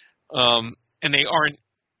 And they aren't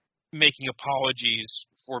making apologies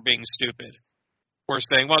for being stupid, or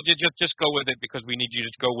saying, well, just go with it because we need you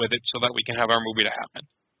to go with it so that we can have our movie to happen.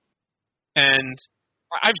 And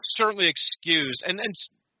I've certainly excused and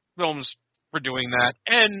films for doing that,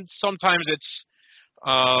 and sometimes it's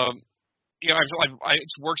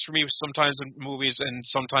it works for me sometimes in movies, and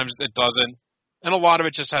sometimes it doesn't. And a lot of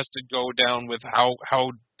it just has to go down with how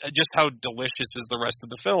delicious is the rest of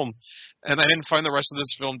the film. And I didn't find the rest of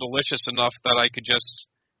this film delicious enough that I could just,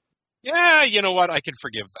 you know what, I can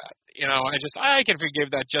forgive that. I can forgive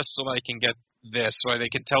that just so that I can get this, so they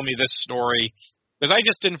can tell me this story. Because I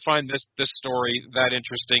just didn't find this story that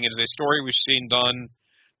interesting. It is a story we've seen done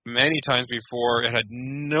many times before. It had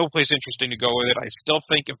no place interesting to go with it. I still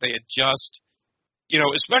think if they had just,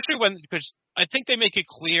 especially because I think they make it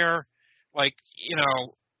clear, like,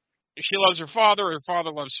 she loves her father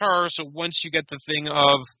loves her. So once you get the thing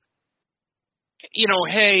of,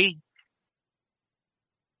 hey,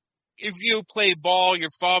 if you play ball,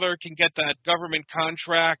 your father can get that government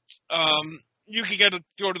contract. You can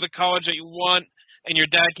go to the college that you want, and your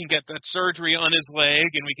dad can get that surgery on his leg,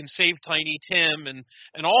 and we can save Tiny Tim,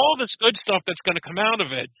 and all this good stuff that's going to come out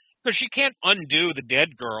of it. Because she can't undo the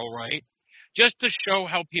dead girl, right? Just to show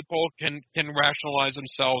how people can rationalize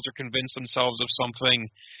themselves or convince themselves of something.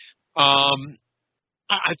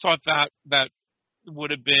 I thought that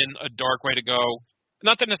would have been a dark way to go.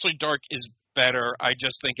 Not that necessarily dark is better. I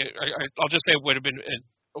just think I'll just say it would have been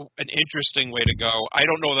an interesting way to go. I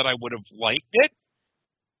don't know that I would have liked it,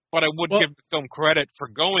 but I would give the film credit for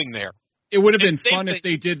going there. It would have been fun if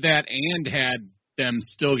they did that and had them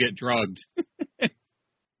still get drugged.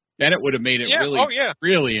 Then it would have made it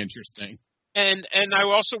really interesting. And I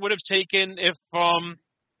also would have taken if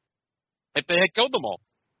they had killed them all,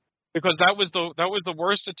 because that was the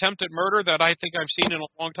worst attempt at murder that I think I've seen in a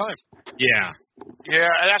long time. Yeah,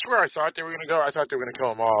 that's where I thought they were going to go. I thought they were going to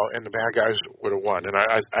kill them all, and the bad guys would have won. And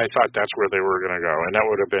I thought that's where they were going to go, and that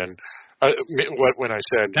would have been when I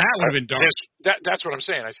said that would have been dark. That's what I'm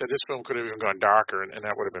saying. I said this film could have even gone darker, and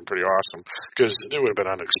that would have been pretty awesome because it would have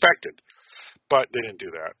been unexpected. But they didn't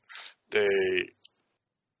do that.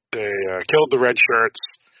 They killed the red shirts,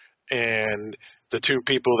 and the two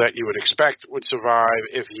people that you would expect would survive,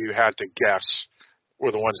 if you had to guess,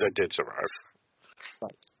 were the ones that did survive.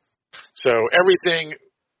 Right. So everything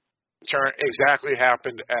exactly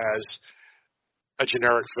happened as a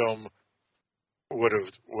generic film would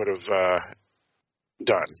have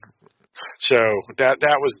done. So that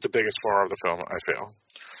was the biggest flaw of the film, I feel,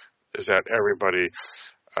 is that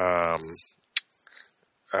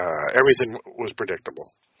everything was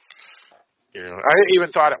predictable. I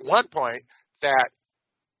even thought at one point that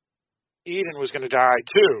Eden was going to die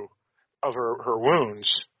too of her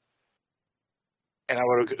wounds, and I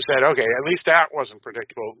would have said, okay, at least that wasn't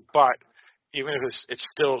predictable. But even if it's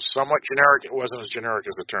still somewhat generic, it wasn't as generic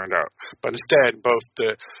as it turned out. But instead,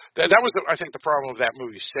 that was I think the problem of that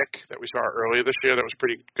movie Sick that we saw earlier this year. That was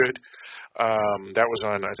pretty good. That was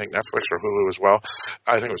on, I think, Netflix or Hulu as well.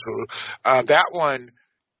 I think it was Hulu. That one,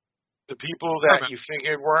 the people that you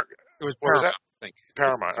figured weren't. It was Paramount, I think.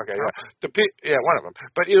 Paramount. Okay, yeah, one of them.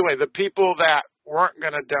 But either way, the people that weren't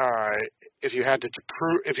going to die if you had to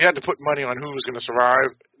put money on who was going to survive,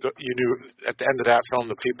 you knew at the end of that film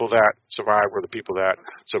the people that survived were the people that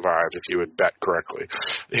survived if you had bet correctly.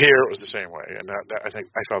 Here it was the same way, and I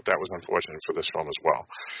felt that was unfortunate for this film as well.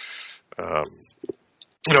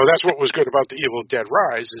 That's what was good about The Evil Dead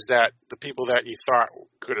Rise, is that the people that you thought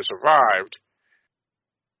could have survived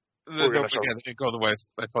were going to survive. They go the way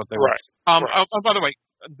I thought they would. Right. Oh, by the way,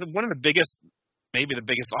 one of the biggest, maybe the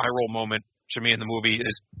biggest eye roll moment to me in the movie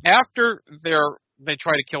is after they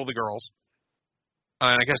try to kill the girls.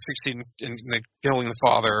 I guess succeed in killing the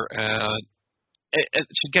father.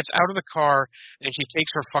 She gets out of the car and she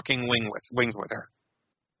takes her fucking wings with her.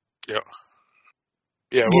 Yeah.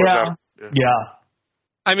 Yeah.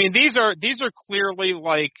 I mean, these are clearly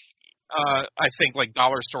like I think like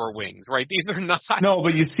dollar store wings, right? These are not. No,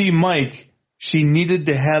 but you see, Mike, she needed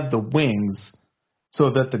to have the wings so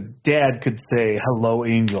that the dad could say "Hello,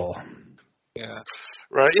 Angel." Yeah.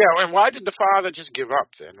 Right. Yeah. And why did the father just give up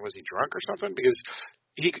then? Was he drunk or something? Because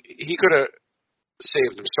he could have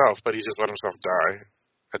saved himself, but he just let himself die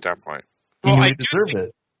at that point. Well, he deserved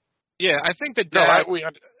it. Yeah, I think the dad.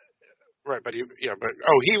 Right, but you're right.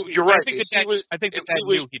 I think the dad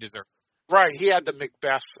knew he deserved it. Right, he had the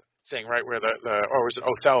Macbeth thing, right, where or was it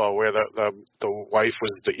Othello, where the wife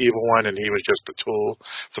was the evil one and he was just the tool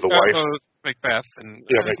for the wife. Macbeth, and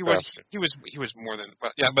Macbeth. He was more than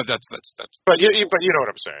but that's. But you know what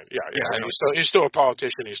I'm saying? Yeah. He's still a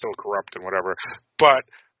politician. He's still corrupt and whatever. But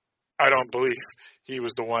I don't believe he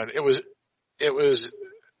was the one. It was.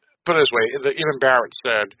 Put it this way, even Barrett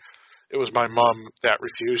said. It was my mom that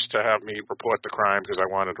refused to have me report the crime because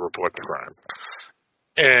I wanted to report the crime.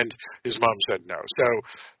 And his mom said no. So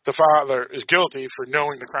the father is guilty for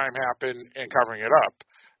knowing the crime happened and covering it up.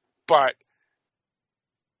 But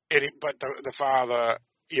the father,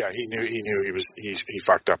 he knew he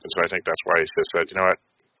fucked up. And so I think that's why he said, you know what,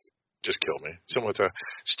 just kill me. Similar to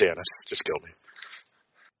Stannis, just kill me.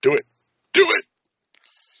 Do it.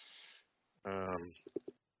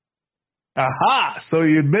 Aha! So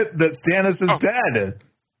you admit that Stannis is dead.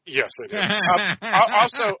 Yes, I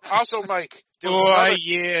do. Also, Mike.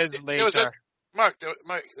 Years later. Mike,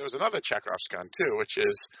 there was another Chekhov's gun too, which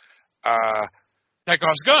is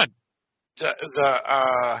Chekhov's gun. The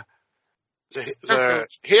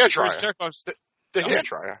hair dryer. The hair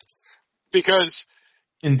dryer. Because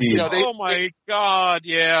indeed. Oh my God!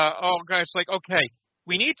 Yeah. Oh God! It's like, okay,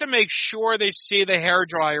 we need to make sure they see the hair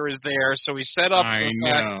dryer is there, so we set up. I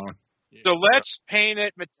know. So let's paint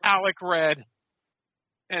it metallic red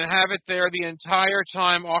and have it there the entire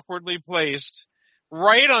time, awkwardly placed,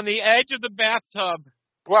 right on the edge of the bathtub.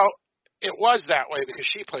 Well, it was that way because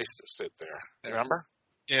she placed it there. Remember?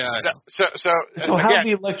 Yeah. So how did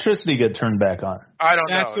the electricity get turned back on? I don't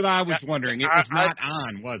know. That's what I was wondering. It was not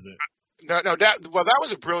on, was it? No. That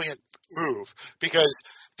was a brilliant move because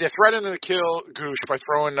they're threatening to kill Goosh by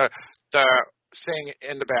throwing the thing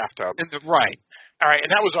in the bathtub. Right. All right,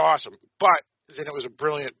 and that was awesome. But then it was a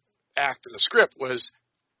brilliant act in the script was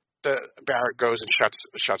the Barrett goes and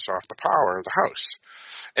shuts off the power of the house,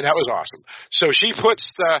 and that was awesome. So she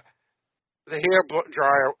puts the hair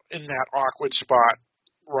dryer in that awkward spot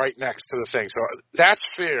right next to the thing. So that's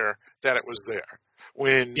fair that it was there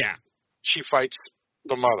when she fights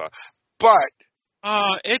the mother. But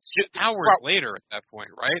it's hours later at that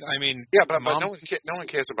point, right? I mean, but no one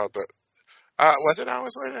cares about the. Was it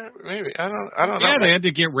hours later? Maybe I don't know. Yeah, they had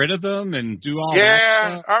to get rid of them and do all that.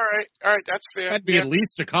 Yeah, all right, that's fair. That'd be at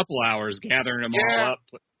least a couple hours gathering them all up.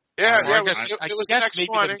 Yeah, I it was guess the next maybe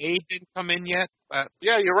morning. The maid didn't come in yet.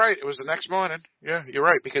 Yeah, you're right. It was the next morning. Yeah, you're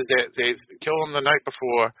right because they killed him the night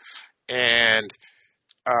before, and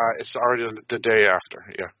it's already the day after.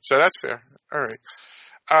 Yeah, so that's fair. All right.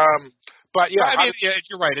 But you're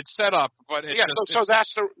right. It's set up, but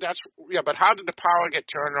But how did the power get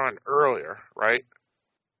turned on earlier? Right?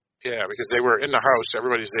 Yeah, because they were in the house,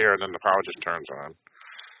 everybody's there, and then the power just turns on.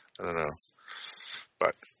 I don't know,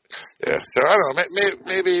 but yeah. So I don't know.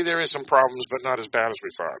 Maybe there is some problems, but not as bad as we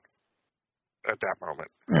thought at that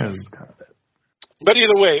moment. But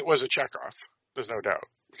either way, it was a checkoff. There's no doubt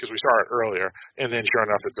because we saw it earlier, and then sure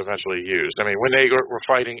enough, it's eventually used. I mean, when they were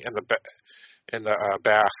fighting in the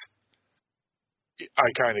bath. I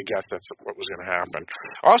kind of guessed that's what was going to happen.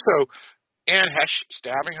 Also, Anne Heche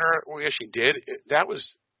stabbing her where she did, that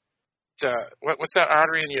was what's that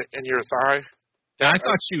artery in your thigh? I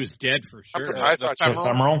thought she was dead for sure. I thought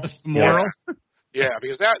femoral. Femoral? Yeah,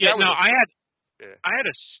 because that was... I had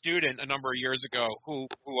a student a number of years ago who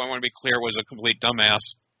I want to be clear was a complete dumbass.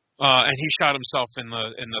 And he shot himself in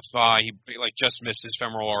the thigh. He just missed his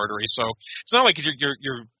femoral artery. So it's not like you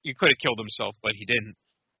could have killed himself, but he didn't.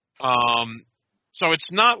 So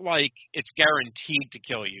it's not like it's guaranteed to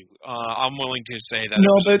kill you. I'm willing to say that.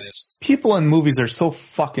 No, but people in movies are so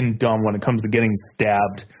fucking dumb when it comes to getting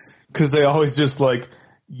stabbed because they always just like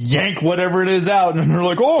yank whatever it is out and they're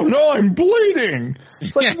like, oh no, I'm bleeding.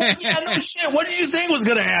 It's like, well, yeah, no shit. What did you think was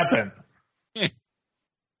going to happen?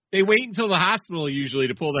 They wait until the hospital usually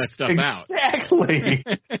to pull that stuff out. Exactly.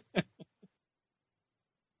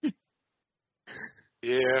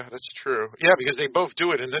 Yeah, that's true. Yeah, because they both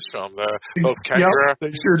do it in this film. Both Kendra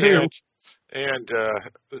they sure do. And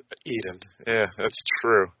Eden. Yeah, that's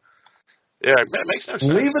true. Yeah, it makes no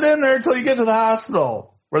sense. Leave it in there until you get to the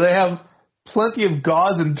hospital where they have plenty of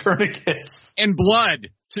gauze and tourniquets. And blood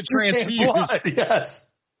to transfuse. Blood, yes.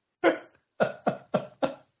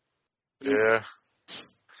 Yeah.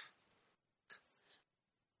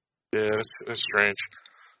 Yeah, that's strange.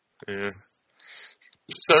 Yeah.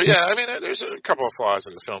 So, yeah, I mean, there's a couple of flaws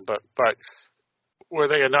in the film, but were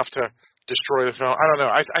they enough to destroy the film? I don't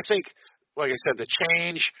know. I think, like I said, the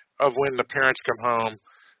change of when the parents come home,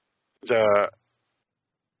 the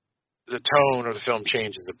tone of the film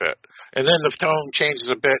changes a bit. And then the tone changes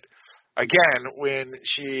a bit again when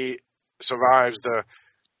she survives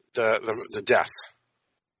the death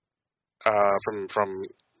from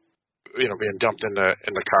being dumped in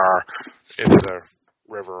the car into the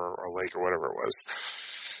river or lake or whatever it was.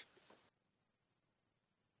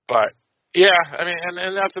 But yeah, I mean,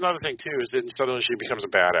 and that's another thing too, is then suddenly she becomes a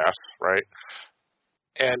badass, right?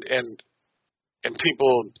 And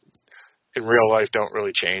people in real life don't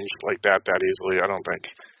really change like that easily, I don't think.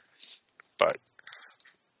 But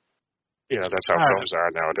that's how films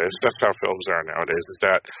are nowadays. That's how films are nowadays. Is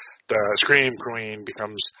that the Scream Queen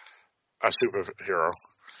becomes a superhero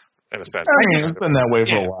in a sense. I mean, it's been that way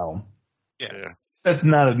for a while. Yeah. That's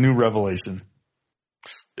not a new revelation.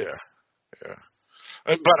 Yeah.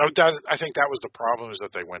 But I think that was the problem, is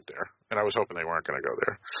that they went there, and I was hoping they weren't going to go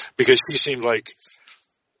there, because she seemed like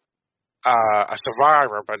a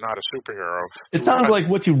survivor, but not a superhero. It sounds like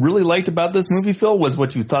what you really liked about this movie, Phil, was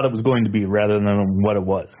what you thought it was going to be rather than what it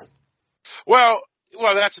was. Well,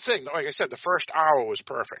 that's the thing. Like I said, the first hour was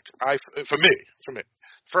perfect. For me,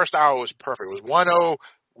 first hour was perfect. It was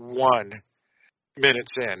 1:01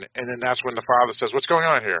 minutes in, and then that's when the father says, "What's going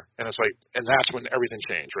on here?" And it's like, and that's when everything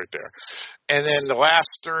changed right there. And then the last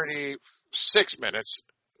 36 minutes,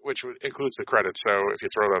 which includes the credits, so if you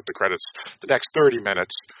throw out the credits, the next 30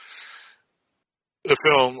 minutes, the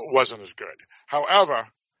film wasn't as good. However,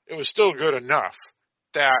 it was still good enough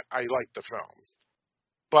that I liked the film.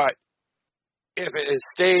 But if it had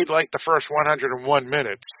stayed like the first 101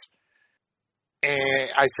 minutes, and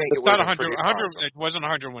I think it's not 100. It wasn't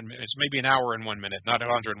 101 minutes. Maybe an hour and 1 minute, not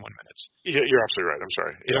 101 minutes. You're absolutely right. I'm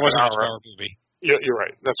sorry. It wasn't a 2-hour movie. You're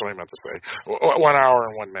right. That's what I meant to say. 1 hour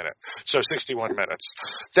and 1 minute. So 61 minutes.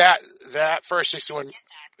 That first 61.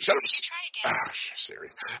 Shut up. Siri.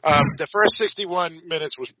 The first 61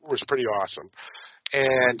 minutes was pretty awesome,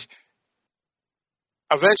 and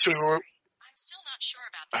eventually I'm still not sure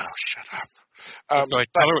about that. Oh, shut up.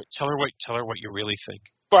 Tell her what you really think.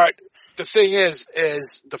 But the thing is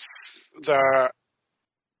the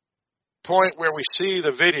point where we see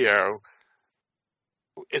the video,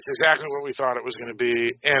 it's exactly what we thought it was going to be,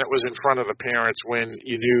 and it was in front of the parents when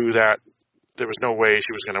you knew that there was no way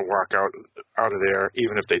she was going to walk out of there,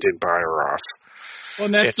 even if they did buy her off. Well,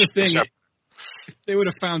 and that's the thing. If they would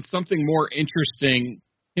have found something more interesting,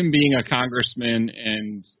 him being a congressman,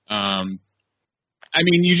 and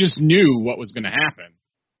you just knew what was going to happen.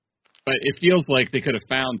 But it feels like they could have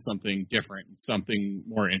found something different, something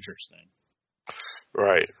more interesting.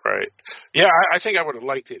 Right. Yeah, I think I would have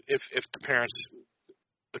liked it if the parents,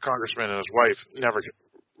 the congressman and his wife, never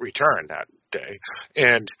returned that day,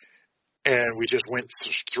 and we just went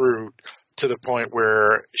through to the point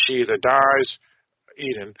where she either dies,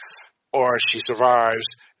 Eden, or she survives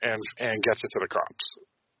and gets it to the cops.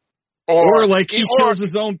 Or like he kills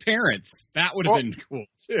his own parents. That would have been cool,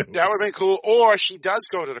 too. That would have been cool. Or she does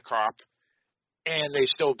go to the cop, and they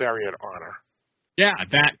still bury it on her. Yeah,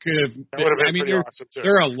 that could have been. That would have been pretty awesome, too.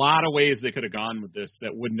 There are a lot of ways they could have gone with this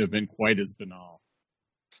that wouldn't have been quite as banal.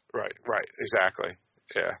 Right, exactly.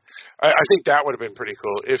 Yeah. I think that would have been pretty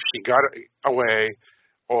cool if she got away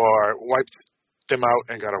or wiped them out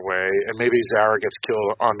and got away, and maybe Zara gets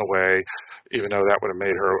killed on the way, even though that would have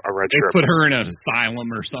made her a red shirt. They put her in an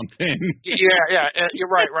asylum or something. Yeah, you're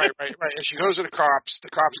right. And she goes to the cops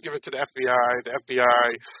give it to the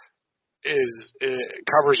FBI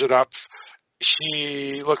covers it up.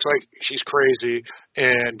 She looks like she's crazy,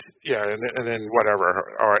 and then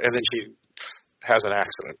whatever, and then she has an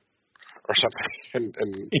accident or something, and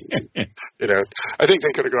I think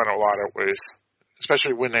they could have gone a lot of ways,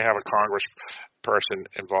 especially when they have a person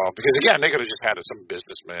involved, because again, they could have just had some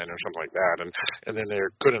businessman or something like that, and then there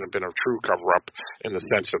couldn't have been a true cover-up in the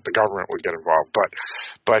sense that the government would get involved.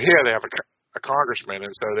 But here they have a congressman,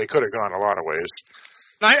 and so they could have gone a lot of ways.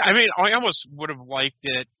 I mean, I almost would have liked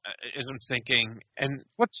it, as I'm thinking. And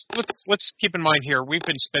let's keep in mind here, we've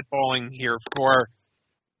been spitballing here for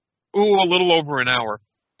a little over an hour.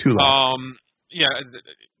 Too long. Yeah.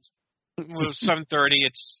 It was 7:30.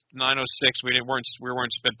 It's 9:06. We weren't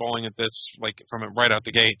spitballing at this from right out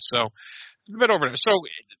the gate. So a bit over there. So,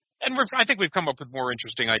 and I think we've come up with more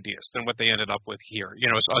interesting ideas than what they ended up with here. You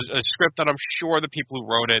know, a script that I'm sure the people who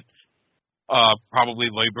wrote it probably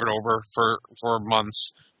labored over for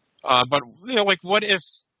months. But you know, what if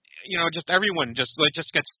just everyone just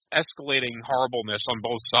gets escalating horribleness on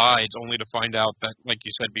both sides, only to find out that, like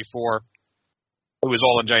you said before, it was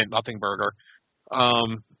all a giant nothing burger.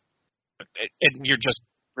 And you're just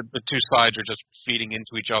the two sides are just feeding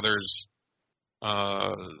into each other's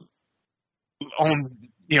own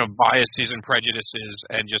biases and prejudices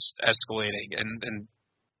and just escalating. And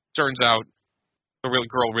turns out the real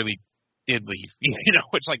girl really did leave.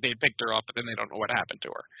 It's like they picked her up and then they don't know what happened to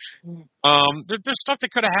her. There's stuff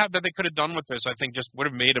that they could have done with this. I think just would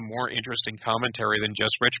have made a more interesting commentary than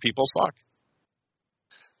just rich people suck.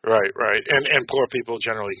 Right. And poor people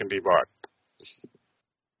generally can be bought.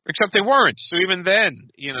 Except they weren't. So even then,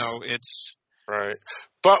 it's... Right.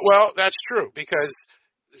 But, that's true, because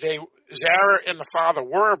Zara and the father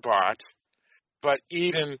were bought, but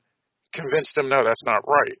Eden convinced them, no, that's not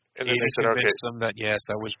right. And then they said, okay. Convinced them that, yes,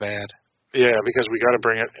 that was bad. Yeah, because we got to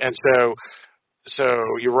bring it. And so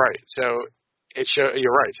you're right. So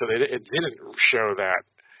you're right. So it didn't show that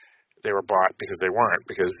they were bought because they weren't,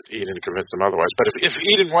 because Eden convinced them otherwise. But if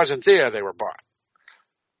Eden wasn't there, they were bought.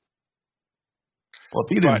 Well,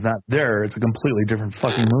 if Eden's not there, it's a completely different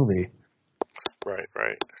fucking movie. Right.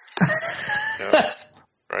 Yeah.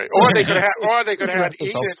 Right. Or they could have had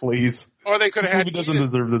Eden. Please. Or they could have had. Movie doesn't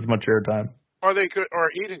deserve this much airtime. Or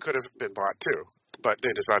Eden could have been bought too, but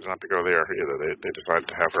they decided not to go there either. They decided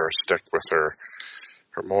to have her stick with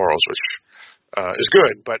her morals, which is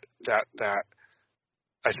good, but that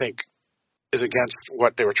I think is against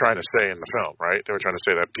what they were trying to say in the film. Right? They were trying to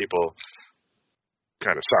say that people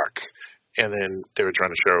kind of suck. And then they were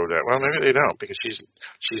trying to show that, well, maybe they don't, because she's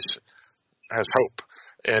has hope,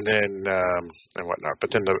 and then and whatnot.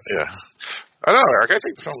 But then I don't know, Eric. I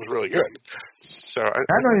think the film was really good. So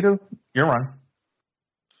I know you do. You're on.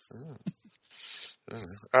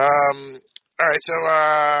 All right. So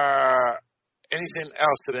anything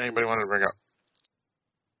else that anybody wanted to bring up?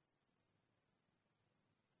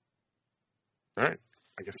 All right.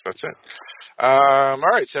 I guess that's it. All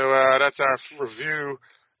right. So that's our review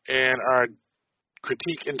and our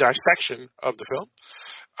critique and dissection of the film.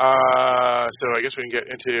 So I guess we can get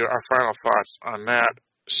into our final thoughts on that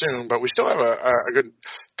soon, but we still have a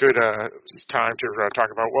good time to talk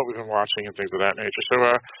about what we've been watching and things of that nature. So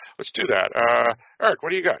let's do that. Eric, what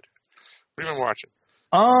do you got? What have you been watching?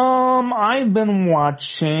 I've been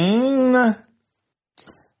watching.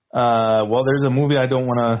 Well, there's a movie I don't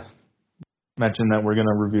want to mention that we're going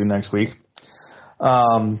to review next week.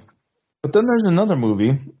 But then there's another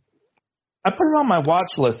movie. I put it on my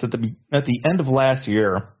watch list at the end of last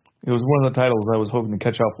year. It was one of the titles I was hoping to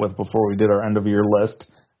catch up with before we did our end of year list.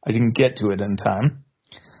 I didn't get to it in time.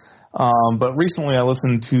 But recently I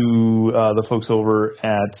listened to the folks over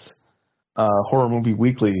at Horror Movie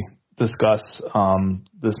Weekly discuss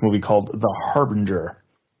this movie called The Harbinger,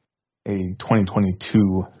 a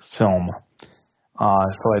 2022 film.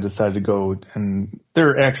 So I decided to go, and there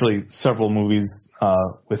are actually several movies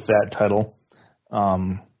with that title.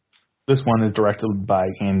 This one is directed by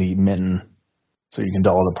Andy Mitten, so you can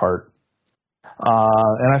tell it apart.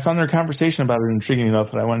 And I found their conversation about it intriguing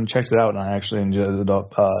enough that I went and checked it out, and I actually ended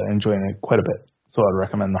up enjoying it quite a bit. So I'd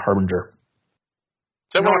recommend The Harbinger.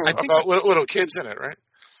 Is that one about little kids in it, right?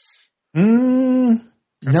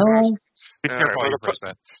 No.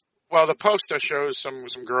 Well, the poster shows some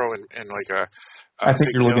girl in like a. I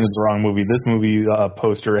think you're looking at the wrong movie. This movie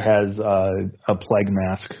poster has a plague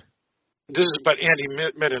mask. But Andy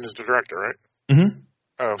Mitten is the director, right? Mm-hmm.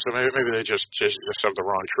 Oh, so maybe they just have the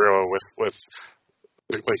wrong trailer with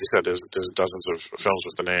like you said, there's dozens of films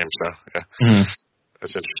with the name. So yeah,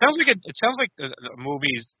 That's interesting. It sounds like a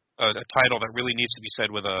movie's a title that really needs to be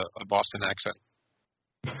said with a Boston accent.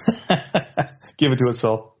 Give it to us,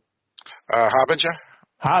 Phil. Harbinger.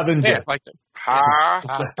 Yeah, like that.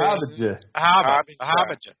 Harbinger.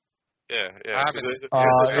 Yeah.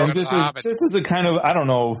 And this is a kind of, I don't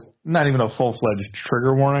know, not even a full-fledged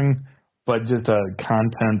trigger warning, but just a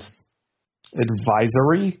content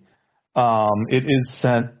advisory. It is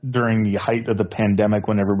sent during the height of the pandemic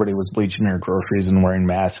when everybody was bleaching their groceries and wearing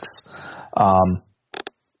masks.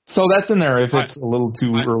 So that's in there if it's a little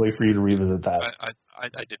too early for you to revisit that.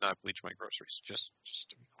 I did not bleach my groceries. Just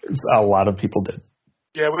a lot of people did.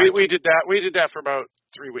 Yeah, we did that. We did that for about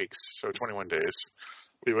 3 weeks, so 21 days.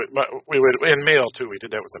 We would in mail too. We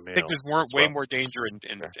did that with the mail. I think there's way more danger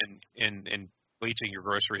in bleaching your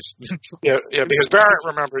groceries. yeah, because Barrett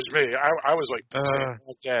remembers me. I was like, we're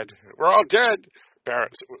all dead. We're all dead,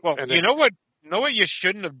 Barrett. Well, and then, you know what you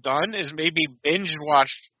shouldn't have done is maybe binge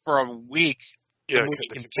watch for a week. Yeah, the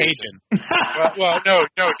Contagion. well, no. You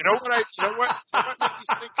know what made me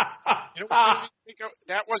think? You know what made me think?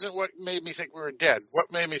 That wasn't what made me think we were dead.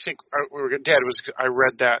 What made me think we were dead was I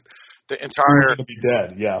read that the entire. We're going to be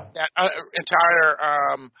dead. Yeah. That entire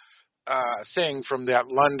thing from that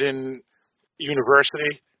London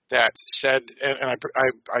University that said, and I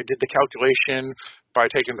did the calculation by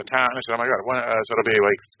taking the town. I said, oh my God, so it'll be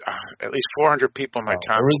like at least 400 people in my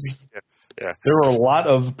town. Yeah. There were a lot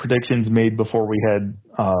of predictions made before we had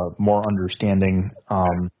more understanding,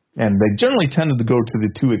 and they generally tended to go to the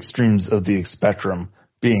two extremes of the spectrum,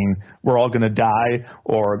 being we're all going to die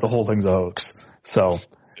or the whole thing's a hoax. So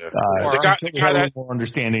until we had a little more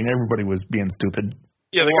understanding, everybody was being stupid.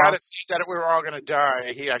 Yeah, the guy that said that we were all going to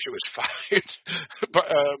die, he actually was fired but,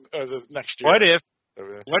 the next year. What if,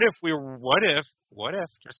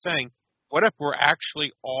 just saying, what if we're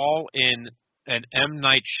actually all in an M.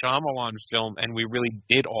 Night Shyamalan film, and we really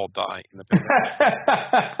did all die in the pandemic.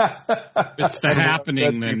 It's the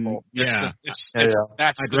happening, then. Yeah.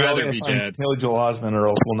 That's I'd rather be dead. Haley Joel Osment, or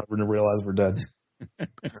else we'll never realize we're dead.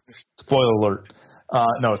 Spoiler alert.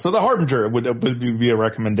 No, so the Harbinger would be a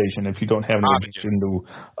recommendation if you don't have any addiction to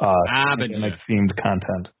themed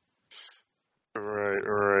content.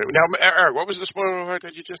 Right. Now, Eric, what was the spoiler alert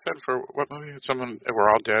that you just said for what movie? We're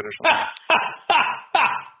all dead or something?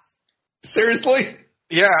 Seriously?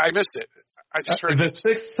 Yeah, I missed it. I just heard The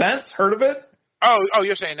Sixth Sense. Heard of it? Oh,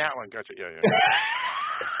 you're saying that one. Gotcha. Yeah.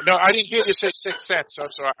 No, I didn't hear you say Sixth Sense, so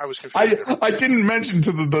I was confused. I didn't mention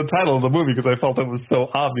to the title of the movie because I felt it was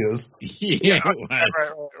so obvious. Yeah.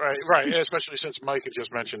 Right. Especially since Mike had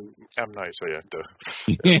just mentioned M. Night, so yeah.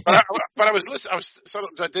 But I was listening.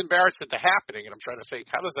 Then Barrett said The Happening, and I'm trying to think,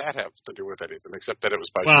 how does that have to do with anything except that it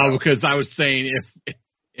was by. Well, because I was saying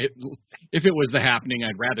if it was The Happening,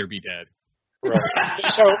 I'd rather be dead. Right.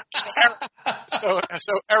 So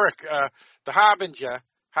Eric, The Harbinger,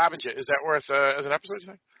 is that worth as an episode, you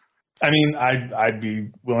think? I mean, I'd be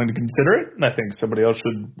willing to consider it, and I think somebody else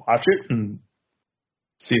should watch it and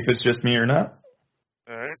see if it's just me or not.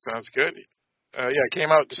 All right, sounds good. It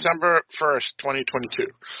came out December 1st, 2022.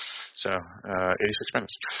 So, 86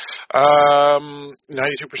 minutes. 92%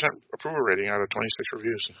 approval rating out of 26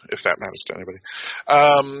 reviews, if that matters to anybody.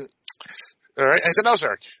 All right, anything else,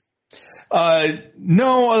 Eric?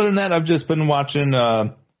 No, other than that, I've just been watching,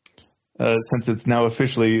 since it's now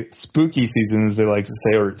officially spooky season, as they like to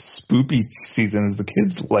say, or spoopy season, as the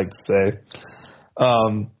kids like to say.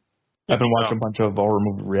 I've been watching a bunch of horror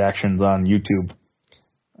movie reactions on YouTube.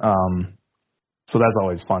 So that's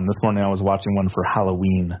always fun. This morning I was watching one for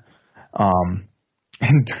Halloween. And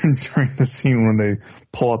during the scene when they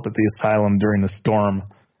pull up at the asylum during the storm,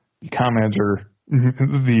 the commenter,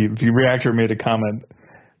 the reactor made a comment,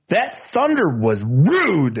 "That thunder was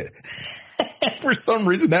rude." For some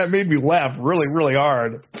reason, that made me laugh really, really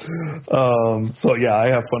hard. So yeah, I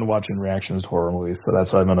have fun watching reactions to horror movies. So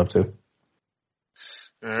that's what I've been up to.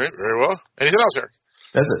 All right, very well. Anything else, Eric?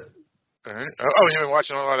 That's it. All right. Oh, you've been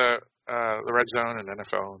watching a lot of the Red Zone and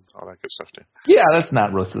NFL and all that good stuff too. Yeah, that's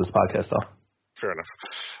not really for this podcast, though. Fair enough.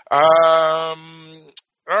 All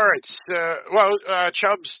right.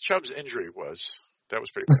 Chubb's injury was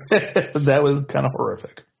pretty bad. That was kind of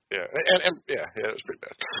horrific. Yeah, and that was pretty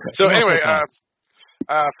bad. So anyway,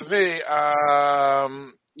 for me, I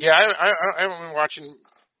haven't been watching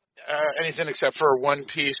anything except for One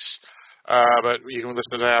Piece. But you can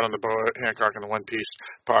listen to that on the Bo Hancock and the One Piece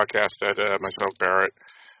podcast that myself, Barrett,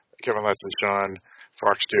 Kevin Letts, and Sean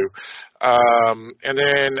Fox do. And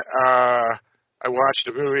then I watched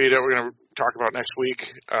a movie that we're going to talk about next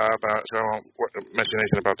week. So I won't mention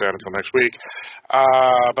anything about that until next week.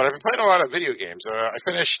 But I've been playing a lot of video games. I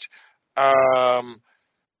finished. Oh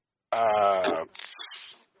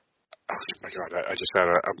my God! I just had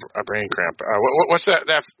a brain cramp. What's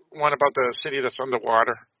that one about the city that's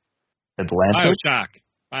underwater? Atlantis? Bioshock.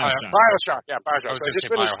 Yeah, Bioshock. I was going to say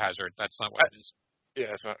Biohazard. That's not what it is.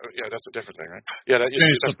 Yeah, that's a different thing, right? Yeah,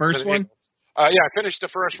 finished the first one? I finished the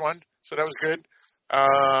first one, so that was good.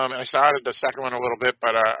 And I started the second one a little bit,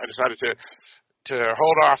 but I decided to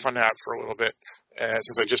hold off on that for a little bit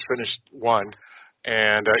since I just finished 1.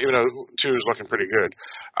 And even though 2 is looking pretty good.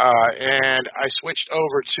 And I switched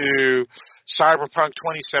over to Cyberpunk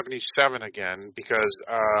 2077 again because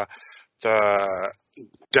the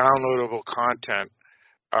downloadable content,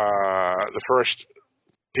 the first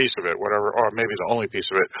piece of it, whatever, or maybe the only piece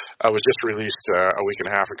of it, was just released a week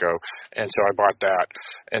and a half ago. And so I bought that.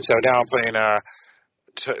 And so now I'm playing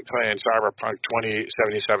Cyberpunk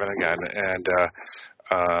 2077 again. And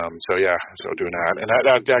so doing that, and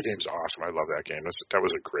that game's awesome. I love that game. That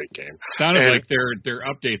was a great game. Sounded like their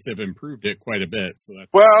updates have improved it quite a bit. So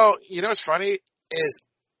that's well, you know what's funny is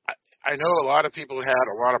I know a lot of people had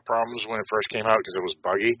a lot of problems when it first came out because it was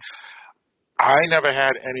buggy. I never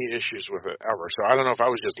had any issues with it ever. So I don't know if I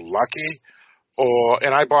was just lucky,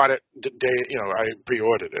 and I bought it the day I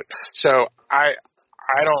pre-ordered it. So I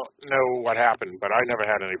don't know what happened, but I never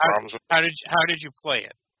had any problems with it. How did you play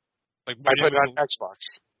it? Like, I played it on Xbox.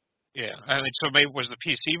 Yeah, I mean, so maybe was the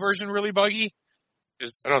PC version really buggy?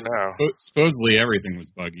 I don't know. Supposedly everything was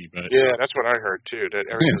buggy, but yeah, that's what I heard too. That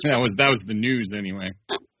everything that was the news anyway.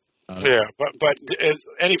 Yeah, but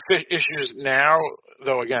any issues now?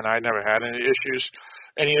 Though again, I never had any issues.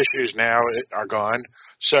 Any issues now are gone.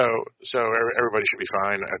 So everybody should be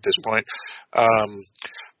fine at this point.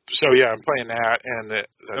 So yeah, I'm playing that and the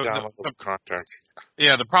downloadable content.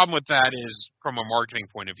 Yeah, the problem with that is from a marketing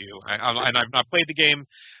point of view. And I've not played the game,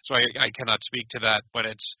 so I cannot speak to that. But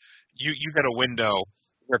it's you get a window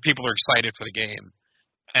where people are excited for the game,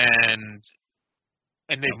 and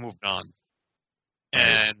they've moved on,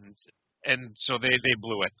 and so they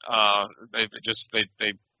blew it.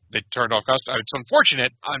 They turned off customers. It's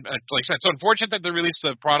unfortunate. Like I said, it's unfortunate that they released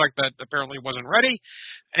a product that apparently wasn't ready,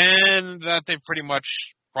 and that they pretty much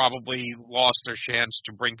probably lost their chance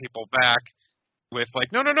to bring people back with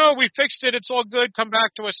like, no, we fixed it. It's all good. Come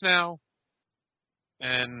back to us now.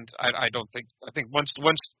 And I think once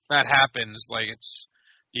that happens, like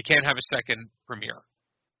you can't have a second premiere.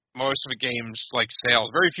 Most of the games like sales.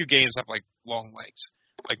 Very few games have like long legs,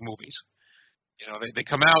 like movies. They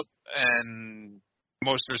come out and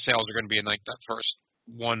most of their sales are going to be in like that first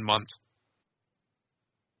 1 month.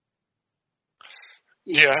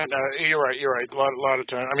 Yeah, no, you're right. A lot of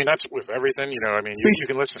time. I mean, that's with everything. You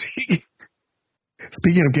can listen.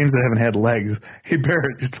 Speaking of games that haven't had legs, hey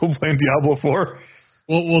Barrett, you still playing Diablo 4?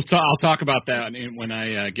 Well, I'll talk about that when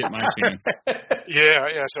I get my chance.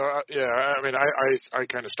 Yeah. So I mean, I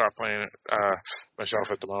kind of stopped playing it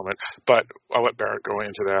myself at the moment, but I'll let Barrett go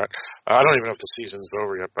into that. I don't even know if the season's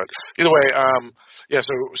over yet, but either way,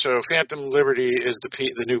 So Phantom Liberty is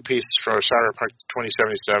the new piece for Cyberpunk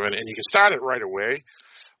 2077, and you can start it right away,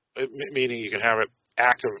 meaning you can have it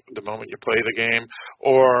active the moment you play the game,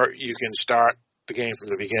 or you can start the game from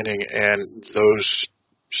the beginning, and those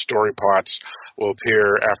story parts will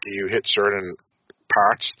appear after you hit certain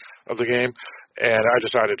parts of the game. And I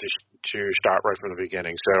decided to start right from the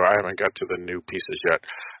beginning, so I haven't got to the new pieces yet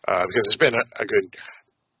because it's been a good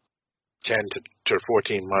 10 to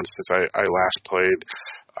 14 months since I last played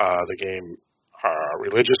the game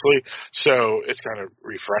religiously, so it's kind of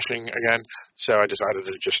refreshing again. So I decided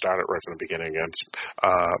to just start it right from the beginning again.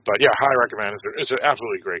 But yeah, highly recommend it. It's an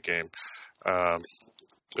absolutely great game.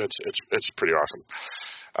 It's pretty awesome.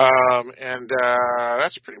 And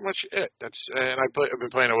that's pretty much it. I've been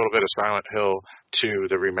playing a little bit of Silent Hill 2,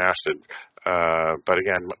 the remastered. But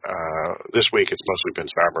again, this week it's mostly been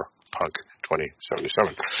Cyberpunk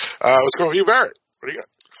 2077. Let's go with you, Barrett. What do you got?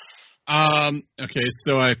 Okay,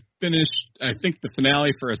 so I finished. I think the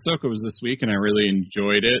finale for Ahsoka was this week, and I really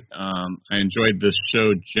enjoyed it. I enjoyed this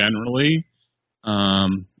show generally.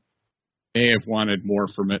 May have wanted more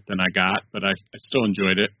from it than I got, but I still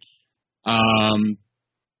enjoyed it.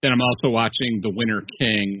 Then I'm also watching The Winter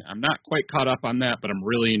King. I'm not quite caught up on that, but I'm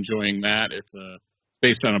really enjoying that. It's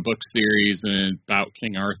based on a book series and about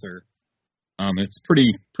King Arthur. It's pretty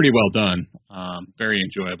well done. Very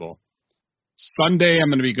enjoyable. Sunday, I'm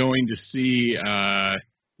going to be going to see the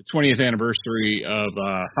 20th anniversary of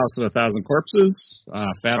House of a Thousand Corpses.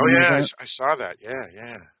 Fathom event. I saw that.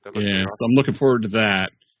 Yeah. So I'm looking forward to that.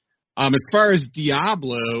 As far as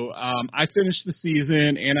Diablo, I finished the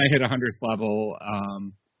season and I hit 100th level.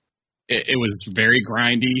 It was very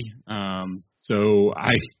grindy, so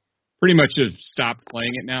I pretty much have stopped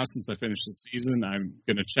playing it now since I finished the season. I'm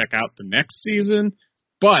going to check out the next season,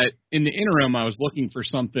 but in the interim, I was looking for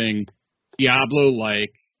something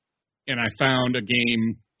Diablo-like, and I found a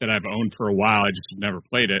game that I've owned for a while. I just have never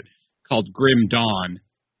played it, called Grim Dawn,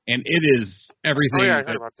 and it is everything I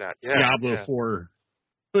heard about that. Diablo 4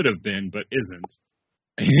 could have been, but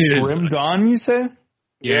isn't. Grim Dawn, you say?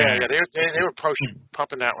 Yeah, they were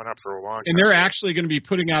pumping that one up for a long time. And they're actually going to be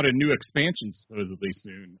putting out a new expansion supposedly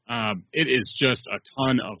soon. It is just a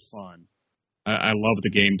ton of fun. I love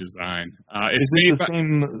the game design. Is it the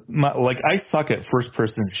same? Like, I suck at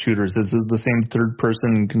first-person shooters. Is it the same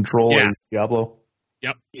third-person control as Diablo?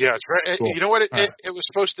 Yep. Yeah, it's right. Cool. You know what it was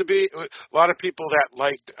supposed to be? A lot of people that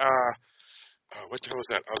liked what the hell was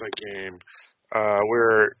that other game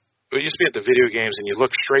where it used to be at the video games and you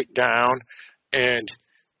look straight down and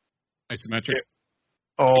isometric.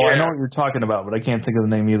 I know what you're talking about, but I can't think of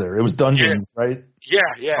the name either. It was Dungeons, right? Yeah,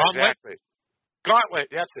 Gauntlet? exactly. Gauntlet,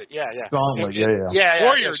 that's it. Yeah. Gauntlet, yeah.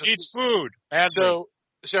 Warrior needs food.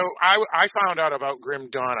 So I found out about Grim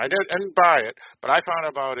Dawn. I didn't buy it, but I found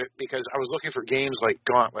out about it because I was looking for games like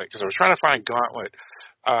Gauntlet because I was trying to find Gauntlet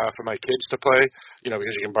for my kids to play, because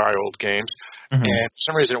you can buy old games. Mm-hmm. And for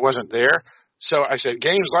some reason it wasn't there. So I said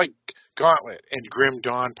games like Gauntlet, and Grim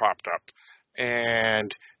Dawn popped up.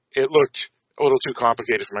 And it looked a little too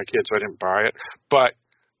complicated for my kids, so I didn't buy it. But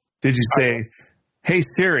did you say, "Hey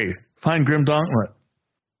Siri, find Grim Gauntlet"?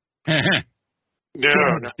 No,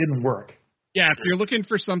 it didn't work. Yeah, if you're looking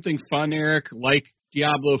for something fun, Eric, like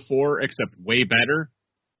Diablo 4, except way better,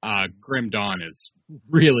 Grim Dawn is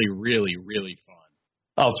really, really, really fun.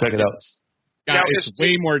 I'll check it out. It's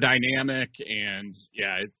way more dynamic, and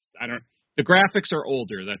the graphics are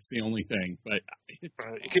older. That's the only thing. But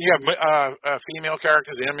can you have female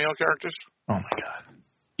characters and male characters? Oh my god!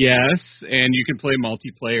 Yes, and you can play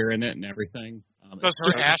multiplayer in it and everything. Does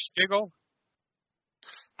her ass jiggle?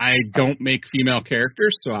 I don't make female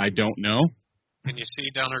characters, so I don't know. Can you see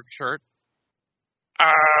down her shirt?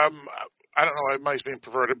 I don't know. It might be being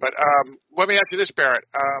perverted, but let me ask you this, Barrett.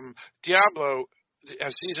 Diablo,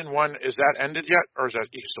 season 1, is that ended yet, or is that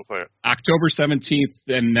you can still play it? October 17th,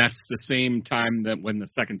 and that's the same time that when the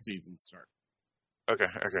second season starts. Okay.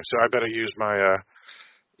 So I better use my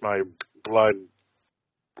my blood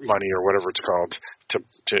money or whatever it's called to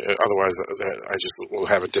otherwise I just will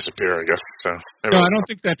have it disappear, I guess. So no, I don't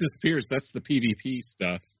think that disappears. That's the PvP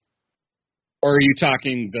stuff. Or are you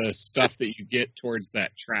talking the stuff that you get towards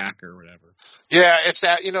that track or whatever? Yeah, it's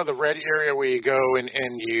that, the red area where you go and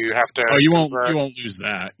you have to... Oh, you won't lose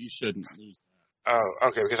that. You shouldn't lose that. Oh,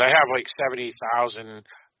 okay, because I have like 70,000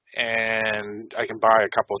 and I can buy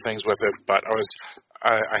a couple of things with it, but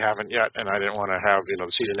I haven't yet, and I didn't want to have,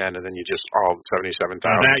 the season end and then you just all 77,000.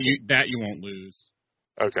 That you won't lose.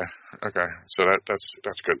 Okay. So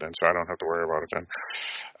that's good then, so I don't have to worry about it then.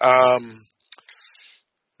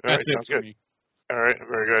 That's it sounds for good. me. All right,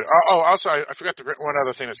 very good. Oh, also, I forgot one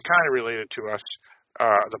other thing that's kind of related to us,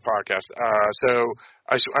 the podcast. So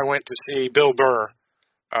I went to see Bill Burr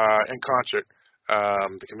in concert,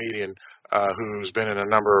 the comedian who's been in a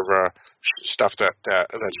number of stuff that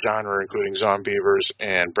genre, including Zombievers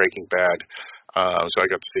and Breaking Bad. So I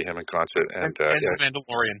got to see him in concert. And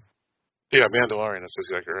Mandalorian. Yeah, Mandalorian. That's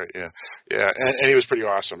exactly right. Yeah, and he was pretty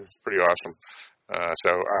awesome. So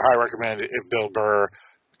I highly recommend it. If Bill Burr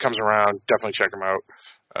comes around, definitely check him out.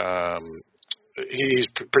 He's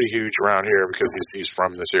pretty huge around here because he's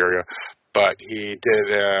from this area. But he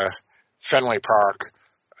did Fenway Park,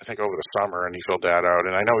 I think, over the summer, and he filled that out.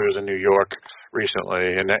 And I know he was in New York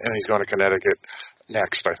recently, and he's going to Connecticut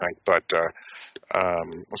next, I think. But I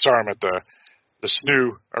saw him at the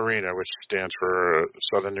SNU Arena, which stands for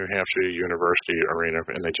Southern New Hampshire University Arena,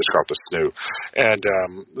 and they just call it the SNU. And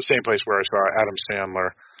the same place where I saw Adam Sandler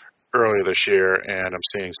earlier this year, and I'm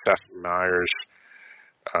seeing Seth Meyers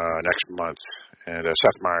next month. And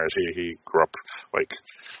Seth Meyers, he grew up,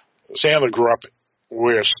 Sandler grew up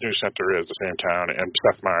where SNU Center is, the same town, and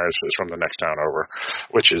Seth Meyers is from the next town over,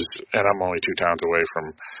 and I'm only 2 towns away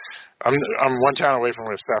from, I'm 1 town away from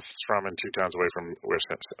where Seth's from and 2 towns away from where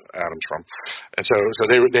Adam's from. And so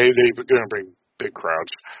they're going to bring big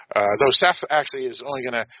crowds. Though Seth actually is only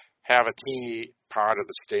going to have a teeny part of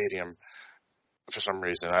the stadium for some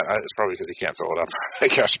reason. It's probably because he can't fill it up, I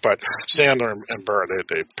guess. But Sandler and Burr,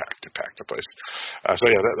 they packed the place. So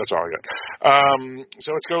yeah, that's all I got.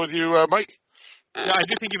 So let's go with you, Mike. Yeah, I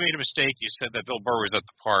do think you made a mistake. You said that Bill Burr was at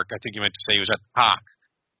the park. I think you meant to say he was at the park.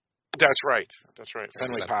 That's right.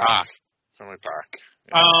 Fenway Park. Fenway Park.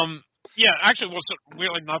 Yeah. Yeah, actually,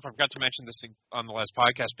 weirdly enough, I forgot to mention this thing on the last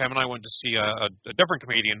podcast. Pam and I went to see a different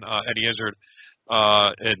comedian, Eddie Izzard,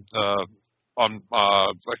 on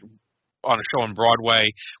a show on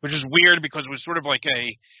Broadway, which is weird because it was sort of like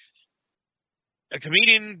a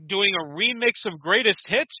comedian doing a remix of greatest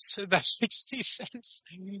hits. If that makes any sense.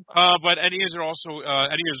 But Eddie Izzard also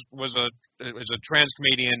was a trans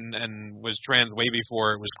comedian and was trans way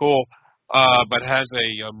before it was cool. But has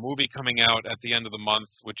a movie coming out at the end of the month,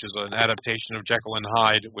 which is an adaptation of Jekyll and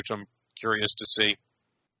Hyde, which I'm curious to see.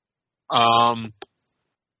 But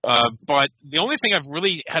the only thing I've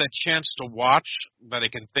really had a chance to watch that I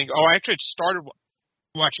can think. Oh, I actually started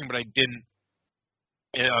watching, but I didn't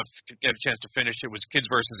get a chance to finish it. Was Kids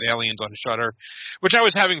vs. Aliens on Shudder, which I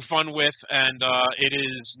was having fun with, and it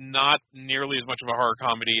is not nearly as much of a horror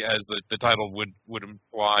comedy as the title would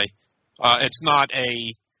imply. It's not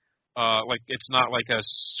a it's not like a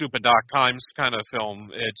Super Doc Times kind of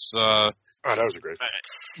film. It's that was a great film.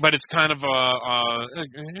 But it's kind of I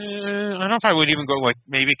don't know if I would even go like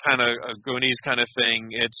maybe kind of a Goonies kind of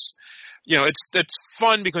thing. It's it's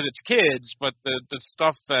fun because it's kids, but the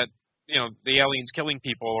stuff that the aliens killing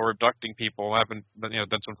people or abducting people haven't.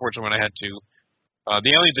 That's unfortunate when I had to.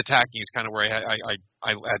 The aliens attacking is kind of where I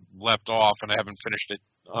had left off, and I haven't finished it.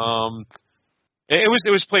 It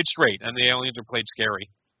was played straight, and the aliens are played scary.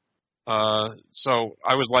 So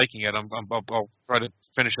I was liking it. I'll try to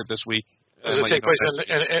finish it this week. Does it take place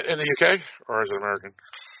in the UK or is it American?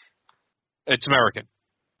 It's American.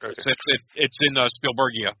 Okay. It's in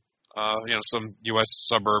Spielbergia, some U.S.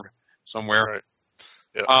 suburb somewhere. Right.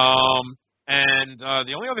 Yeah. And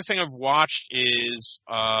the only other thing I've watched is,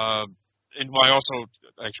 I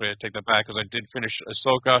take that back because I did finish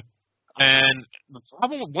Ahsoka. And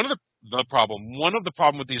one of the problem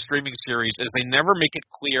with these streaming series is they never make it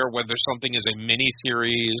clear whether something is a mini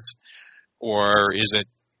series or is it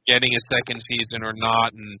getting a second season or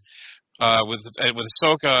not. And with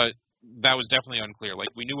Ahsoka, that was definitely unclear. Like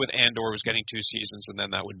we knew with Andor was getting 2 seasons, and then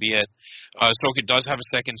that would be it. Ahsoka does have a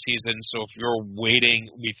second season, so if you're waiting,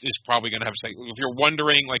 it's probably going to have a second. If you're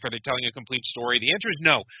wondering, like, are they telling a complete story? The answer is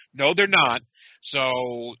no. No, they're not. So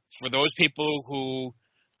for those people who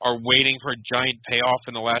are waiting for a giant payoff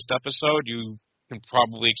in the last episode, you can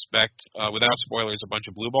probably expect, without spoilers, a bunch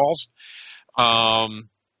of blue balls.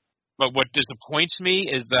 But what disappoints me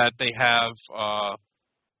is that they have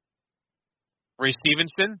Ray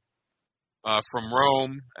Stevenson from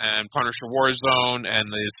Rome and Punisher Warzone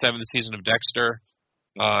and the 7th season of Dexter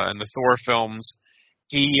and the Thor films.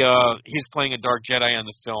 He's playing a Dark Jedi on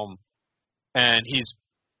the film, and he's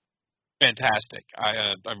fantastic.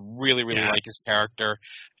 I really like his character,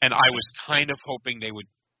 and I was kind of hoping they would.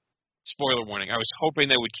 Spoiler warning: I was hoping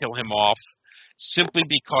they would kill him off, simply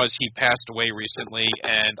because he passed away recently,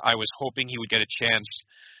 and I was hoping he would get a chance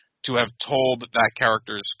to have told that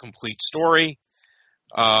character's complete story,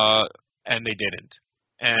 and they didn't.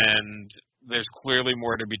 And there's clearly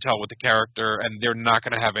more to be told with the character, and they're not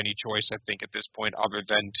going to have any choice, I think, at this point, other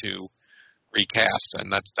than to recast,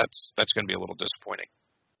 and that's going to be a little disappointing.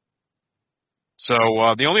 So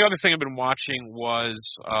the only other thing I've been watching was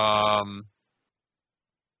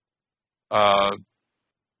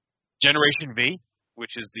Generation V,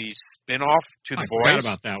 which is the spin-off to The Boys. I forgot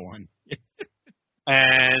about that one.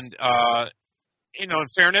 And, in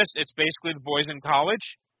fairness, it's basically The Boys in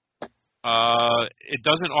college. It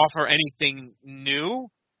doesn't offer anything new,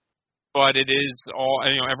 but it is all,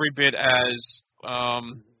 every bit as,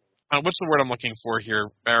 what's the word I'm looking for here,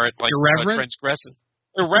 Barrett? Like transgressive.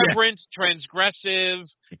 Irreverent, transgressive,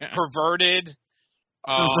 perverted.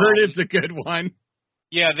 Perverted's a good one.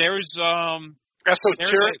 Yeah, there's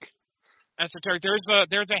esoteric. Esoteric.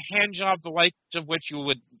 There's a hand job the likes of which you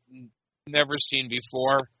would never seen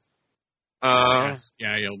before.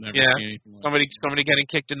 Yeah, you'll never see anything like somebody getting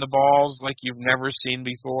kicked in the balls like you've never seen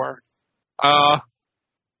before.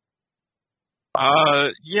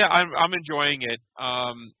 Yeah, I'm enjoying it.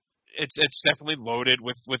 It's definitely loaded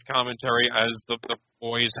with commentary, as the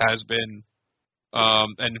Boys has been,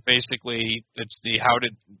 and basically it's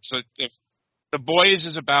if The Boys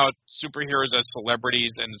is about superheroes as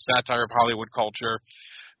celebrities and satire of Hollywood culture.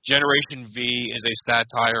 Generation V is a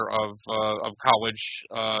satire of college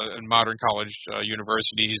and modern college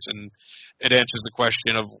universities, and it answers the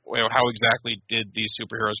question of how exactly did these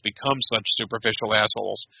superheroes become such superficial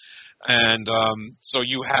assholes. And so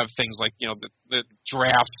you have things like the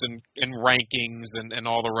drafts and rankings and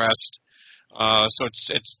all the rest. So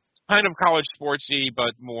it's kind of college sportsy,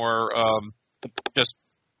 but more just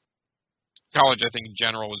college, I think, in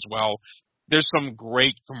general as well. There's some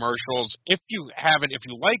great commercials. If you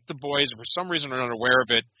like The Boys, and for some reason are not aware of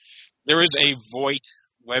it, there is a Voight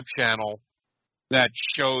web channel that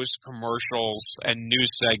shows commercials and news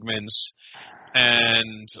segments,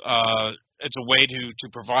 and it's a way to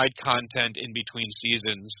provide content in between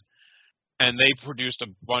seasons. And they produced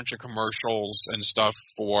a bunch of commercials and stuff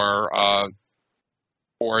for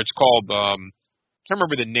it's called I can't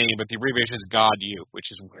remember the name, but the abbreviation is GodU,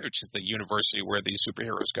 which is the university where these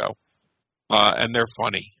superheroes go. And they're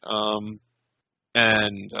funny,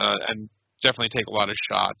 and definitely take a lot of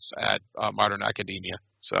shots at modern academia.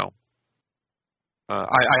 So,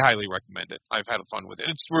 I highly recommend it. I've had fun with it.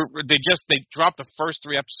 They dropped the first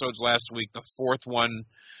 3 episodes last week. The 4th one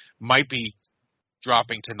might be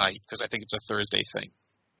dropping tonight because I think it's a Thursday thing.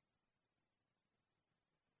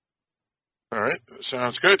 All right,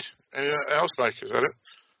 sounds good. Anything else, Mike? Is that it?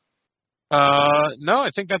 No, I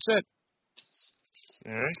think that's it.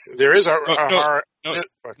 All right. There is no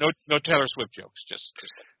Taylor Swift jokes. Just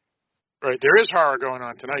right. There is horror going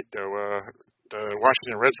on tonight, though. The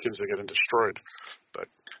Washington Redskins are getting destroyed, but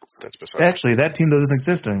that's besides. Actually, that team doesn't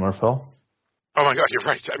exist anymore, Phil. Oh my God, you're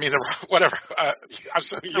right. I mean, whatever. I'm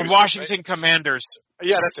so the Washington Commanders.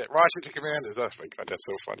 Yeah, that's it. Washington Commanders. Oh my God, that's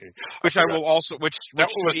so funny. Which I will also. Which that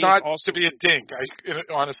was not to be a dink.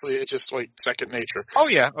 Honestly, it's just like second nature. Oh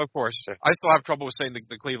yeah, of course. Yeah. I still have trouble with saying the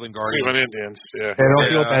Cleveland Guardians. Cleveland Indians. Yeah. I don't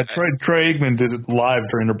feel bad. Troy Aikman did it live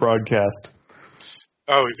during the broadcast.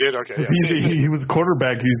 Oh, he did. Okay. Yeah. He was a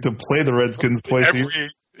quarterback. He used to play the Redskins twice a year.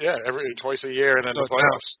 Yeah, twice a year, and then the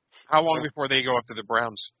playoffs. How long before they go up to the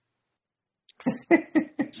Browns? I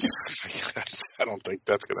don't think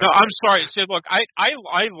that's gonna. No, I'm sorry. So look, I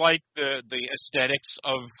like the aesthetics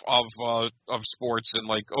of sports and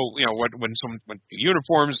like when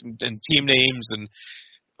uniforms and team names and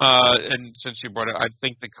since you brought it, I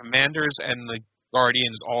think the Commanders and the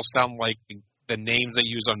Guardians all sound like the names they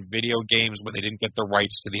use on video games when they didn't get the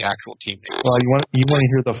rights to the actual team names. Well, you want to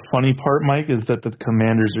hear the funny part, Mike, is that the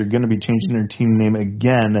Commanders are going to be changing their team name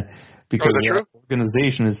again because the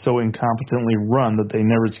organization is so incompetently run that they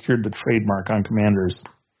never secured the trademark on Commanders.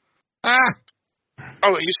 Ah!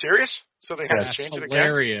 Oh, are you serious? So they have to change it again?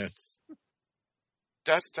 Hilarious.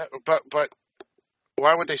 But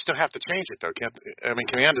why would they still have to change it though?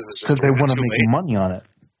 Commanders is just because they want to make money on it.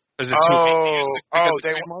 Is it too late?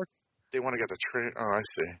 They want to get the trade. Oh, I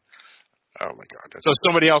see. Oh my God. So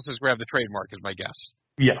somebody else has grabbed the trademark, is my guess.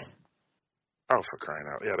 Yeah. Oh, for crying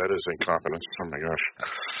out! Yeah, that is incompetence. Oh my gosh.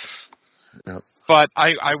 Yeah. But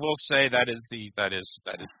I will say that is fun.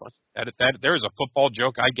 That there is a football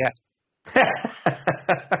joke I get.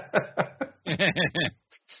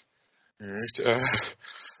 Let's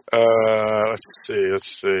see.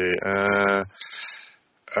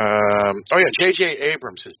 Oh yeah, J.J.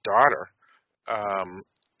 Abrams, his daughter,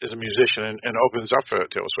 is a musician and opens up for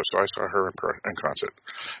Taylor Swift. So I saw her in concert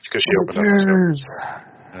because she opened up.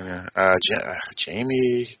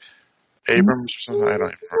 Jamie Abrams or something. I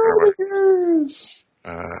don't even remember.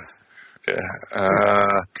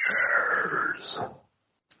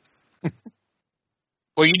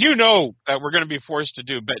 Well, you do know that we're going to be forced to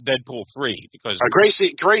do Deadpool 3 because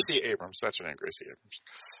Gracie Abrams. That's her name, Gracie Abrams.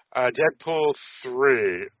 Deadpool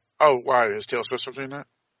 3. Oh, why is Taylor Swift doing that?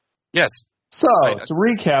 Yes. So, to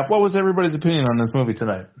recap, what was everybody's opinion on this movie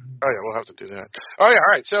tonight? Oh, yeah, we'll have to do that. Oh, yeah,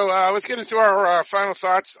 all right. So let's get into our final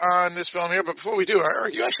thoughts on this film here. But before we do,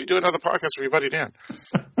 you actually do another podcast with your buddy Dan.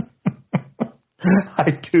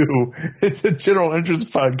 I do. It's a general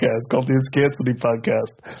interest podcast called the Askancity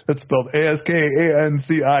Podcast. That's spelled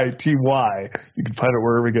Askancity. You can find it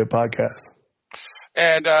wherever you get podcasts.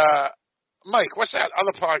 And, Mike, what's that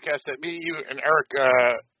other podcast that me, you, and Eric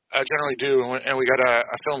generally do? And we got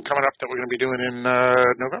a film coming up that we're going to be doing in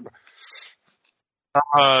November.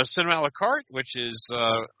 Cinema a la carte, which is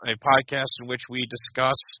a podcast in which we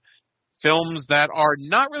discuss films that are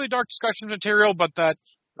not really dark discussion material, but that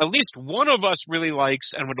at least one of us really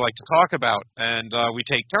likes and would like to talk about. And we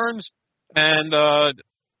take turns, and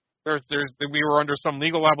we were under some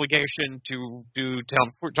legal obligation to do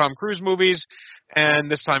Tom Cruise movies, and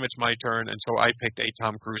this time it's my turn, and so I picked a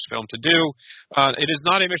Tom Cruise film to do. It is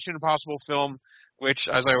not a Mission Impossible film, which,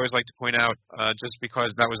 as I always like to point out, just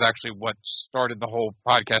because that was actually what started the whole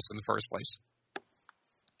podcast in the first place.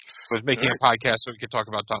 Was making a podcast so we could talk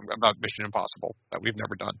about Mission Impossible that we've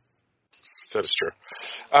never done. That is true.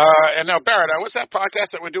 And now, Barrett, what's that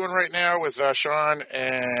podcast that we're doing right now with Sean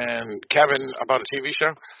and Kevin about a TV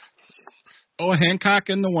show? Oh, Hancock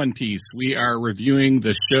and the One Piece. We are reviewing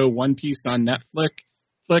the show One Piece on Netflix.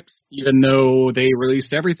 Even though they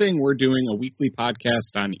released everything, we're doing a weekly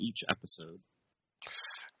podcast on each episode.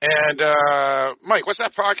 And, Mike, what's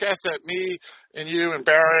that podcast that me and you and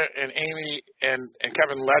Barrett and Amy and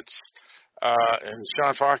Kevin Letts and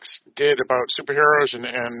Sean Fox did about superheroes and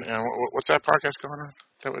what's that podcast going on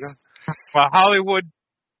that we're doing? Not Hollywood.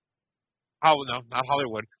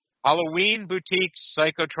 Halloween Boutique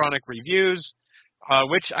Psychotronic Reviews,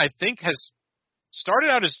 which I think has started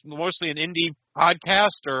out as mostly an indie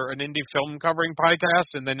podcast or an indie film covering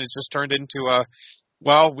podcast, and then it just turned into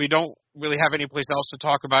we don't really have any place else to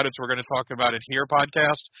talk about it, so we're going to talk about it here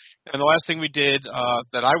podcast. And the last thing we did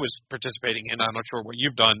that I was participating in, I'm not sure what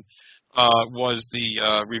you've done, was the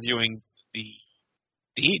reviewing the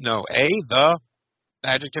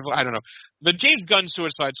adjective. I don't know. The James Gunn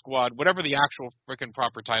Suicide Squad, whatever the actual freaking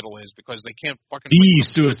proper title is, because they can't fucking. The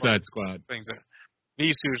Suicide Squad. Things that,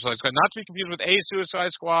 the Suicide Squad, not to be confused with a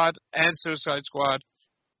Suicide Squad and Suicide Squad,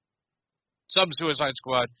 Sub-Suicide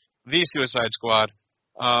Squad, the Suicide Squad,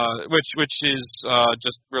 which is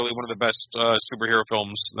just really one of the best superhero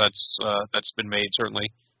films that's been made,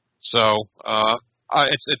 certainly. So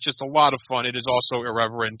it's just a lot of fun. It is also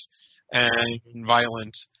irreverent and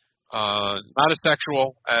violent, not as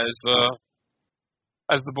sexual as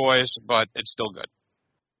the boys, but it's still good.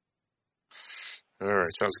 All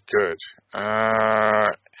right, sounds good.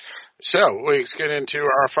 So let's get into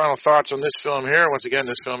our final thoughts on this film here. Once again,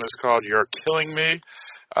 this film is called You're Killing Me,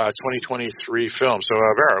 2023 film. So,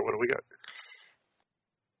 Barrett, what do we got?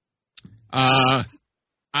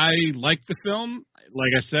 I like the film.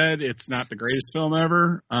 Like I said, it's not the greatest film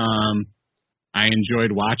ever. I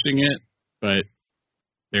enjoyed watching it, but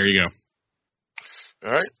there you go.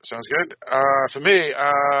 All right, sounds good. For me,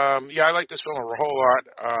 I like this film a whole lot.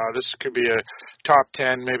 This could be a top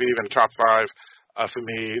 10, maybe even a top 5 for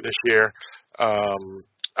me this year.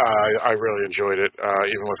 I really enjoyed it,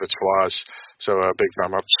 even with its flaws. So a big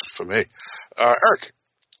thumb up for me. Eric?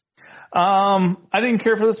 I didn't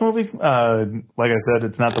care for this movie. Like I said,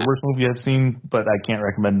 it's not the worst movie I've seen, but I can't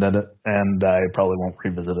recommend it, and I probably won't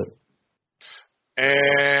revisit it.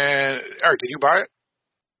 And Eric, did you buy it?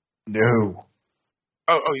 No.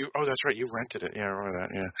 Oh, that's right. You rented it. Yeah, I remember that.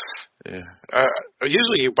 Yeah.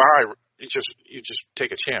 Usually you buy. You just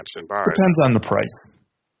take a chance and buy. Depends on the price.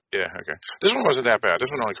 Yeah. Okay. This one wasn't that bad. This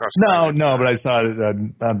one only cost. No, but I saw it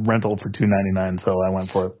on rental for $2.99, so I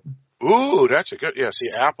went for it. Ooh, that's a good. Yeah. See,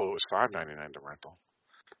 Apple was $5.99 to rental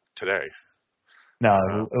today.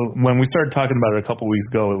 No, when we started talking about it a couple weeks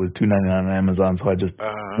ago, it was $2.99 on Amazon, so I just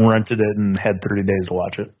rented it and had 30 days to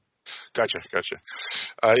watch it. Gotcha.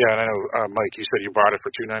 Yeah, and I know, Mike, you said you bought it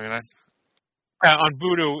for $2.99. On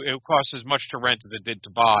Vudu, it costs as much to rent as it did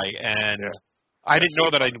to buy, and I didn't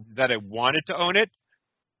know that I wanted to own it.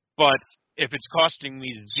 But if it's costing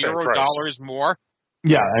me $0 more,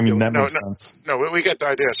 yeah, I mean that makes sense. No, we get the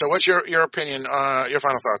idea. So, what's your opinion? Your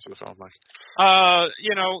final thoughts on the film, Mike? I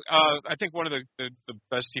think one of the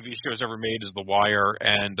best TV shows ever made is The Wire,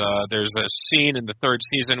 and there's a scene in the 3rd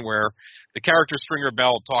season where the character Stringer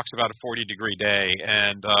Bell talks about a 40-degree day,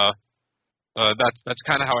 and that's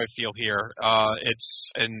kind of how I feel here.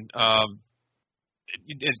 It's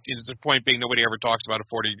the point being nobody ever talks about a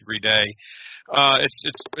 40-degree day.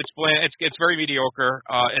 It's bland. It's very mediocre.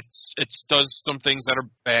 It does some things that are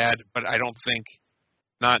bad, but I don't think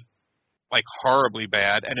not like horribly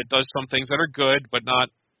bad, and it does some things that are good, but not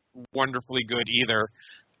wonderfully good either.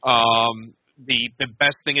 The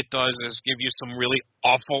best thing it does is give you some really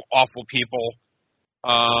awful people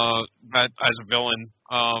that as a villain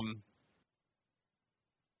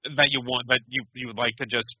that you want, that you would like to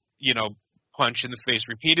just punch in the face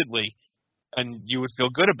repeatedly, and you would feel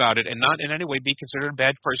good about it, and not in any way be considered a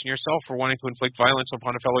bad person yourself for wanting to inflict violence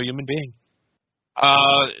upon a fellow human being.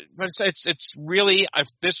 But it's really, if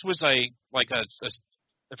this was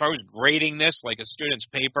if I was grading this like a student's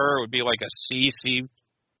paper, it would be like a C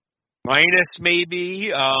minus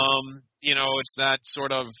maybe. It's that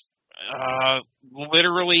sort of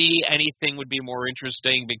literally anything would be more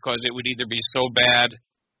interesting because it would either be so bad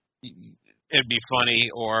it'd be funny,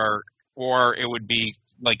 or it would be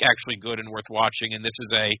like actually good and worth watching. And this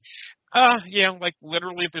is like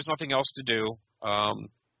literally if there's nothing else to do,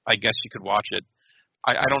 I guess you could watch it.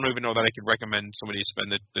 I don't even know that I could recommend somebody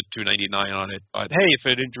spend the $2.99 on it, but hey, if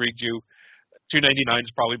it intrigued you, $2.99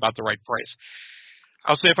 is probably about the right price.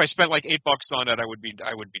 I'll say if I spent like $8 on it, I would be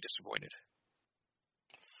disappointed.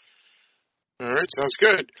 All right, sounds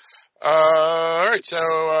good. All right, so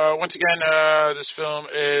once again, this film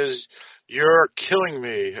is You're Killing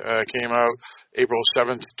Me. Came out April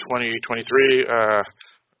 7th, 2023.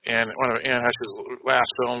 And one of Anne Heche's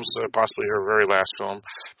last films, possibly her very last film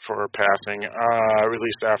for passing,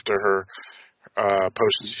 released after her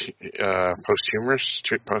posthumous,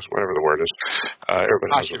 whatever the word is. Everybody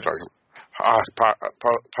knows what I'm talking about.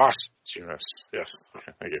 Posthumous, yes.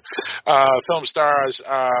 Okay, thank you. Film stars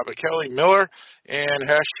McKaley Miller, Anne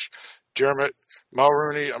Heche, Dermot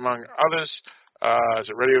Mulroney, among others. Is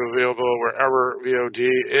it ready available wherever VOD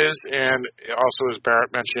is? And also, as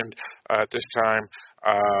Barrett mentioned, at this time,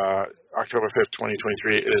 October 5th,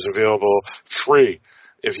 2023, it is available free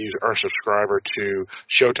if you are a subscriber to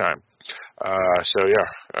Showtime.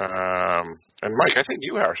 And Mike, I think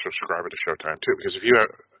you are a subscriber to Showtime too, because if you have,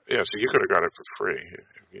 so you could have got it for free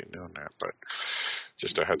if you had known that, but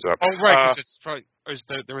just a heads up. Oh, right, because it's probably, was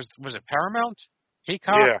it Paramount?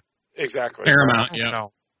 Peacock? Yeah, exactly. Paramount, yeah.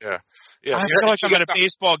 No. Yeah. I feel like I'm at a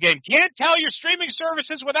baseball game. Can't tell your streaming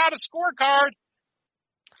services without a scorecard.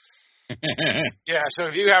 Yeah, so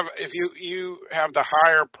if you have the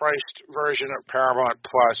higher priced version of Paramount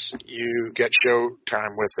Plus, you get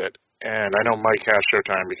Showtime with it. And I know Mike has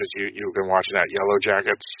Showtime because you've been watching that Yellow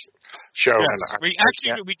Jackets show. Yes,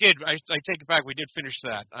 and we did. I take it back. We did finish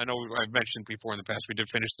that. I know I've mentioned before in the past. We did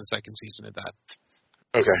finish the second season of that.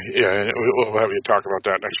 Okay, yeah, we'll have you talk about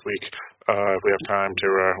that next week if we have time to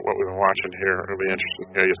what we've been watching here. It'll be interesting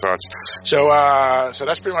to hear your thoughts. So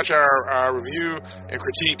that's pretty much our review and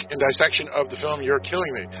critique and dissection of the film You're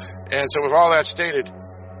Killing Me. And so with all that stated,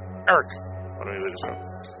 Eric, why don't you lead us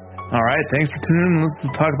out? All right, thanks for tuning in.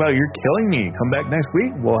 Let's talk about You're Killing Me. Come back next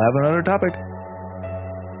week. We'll have another topic.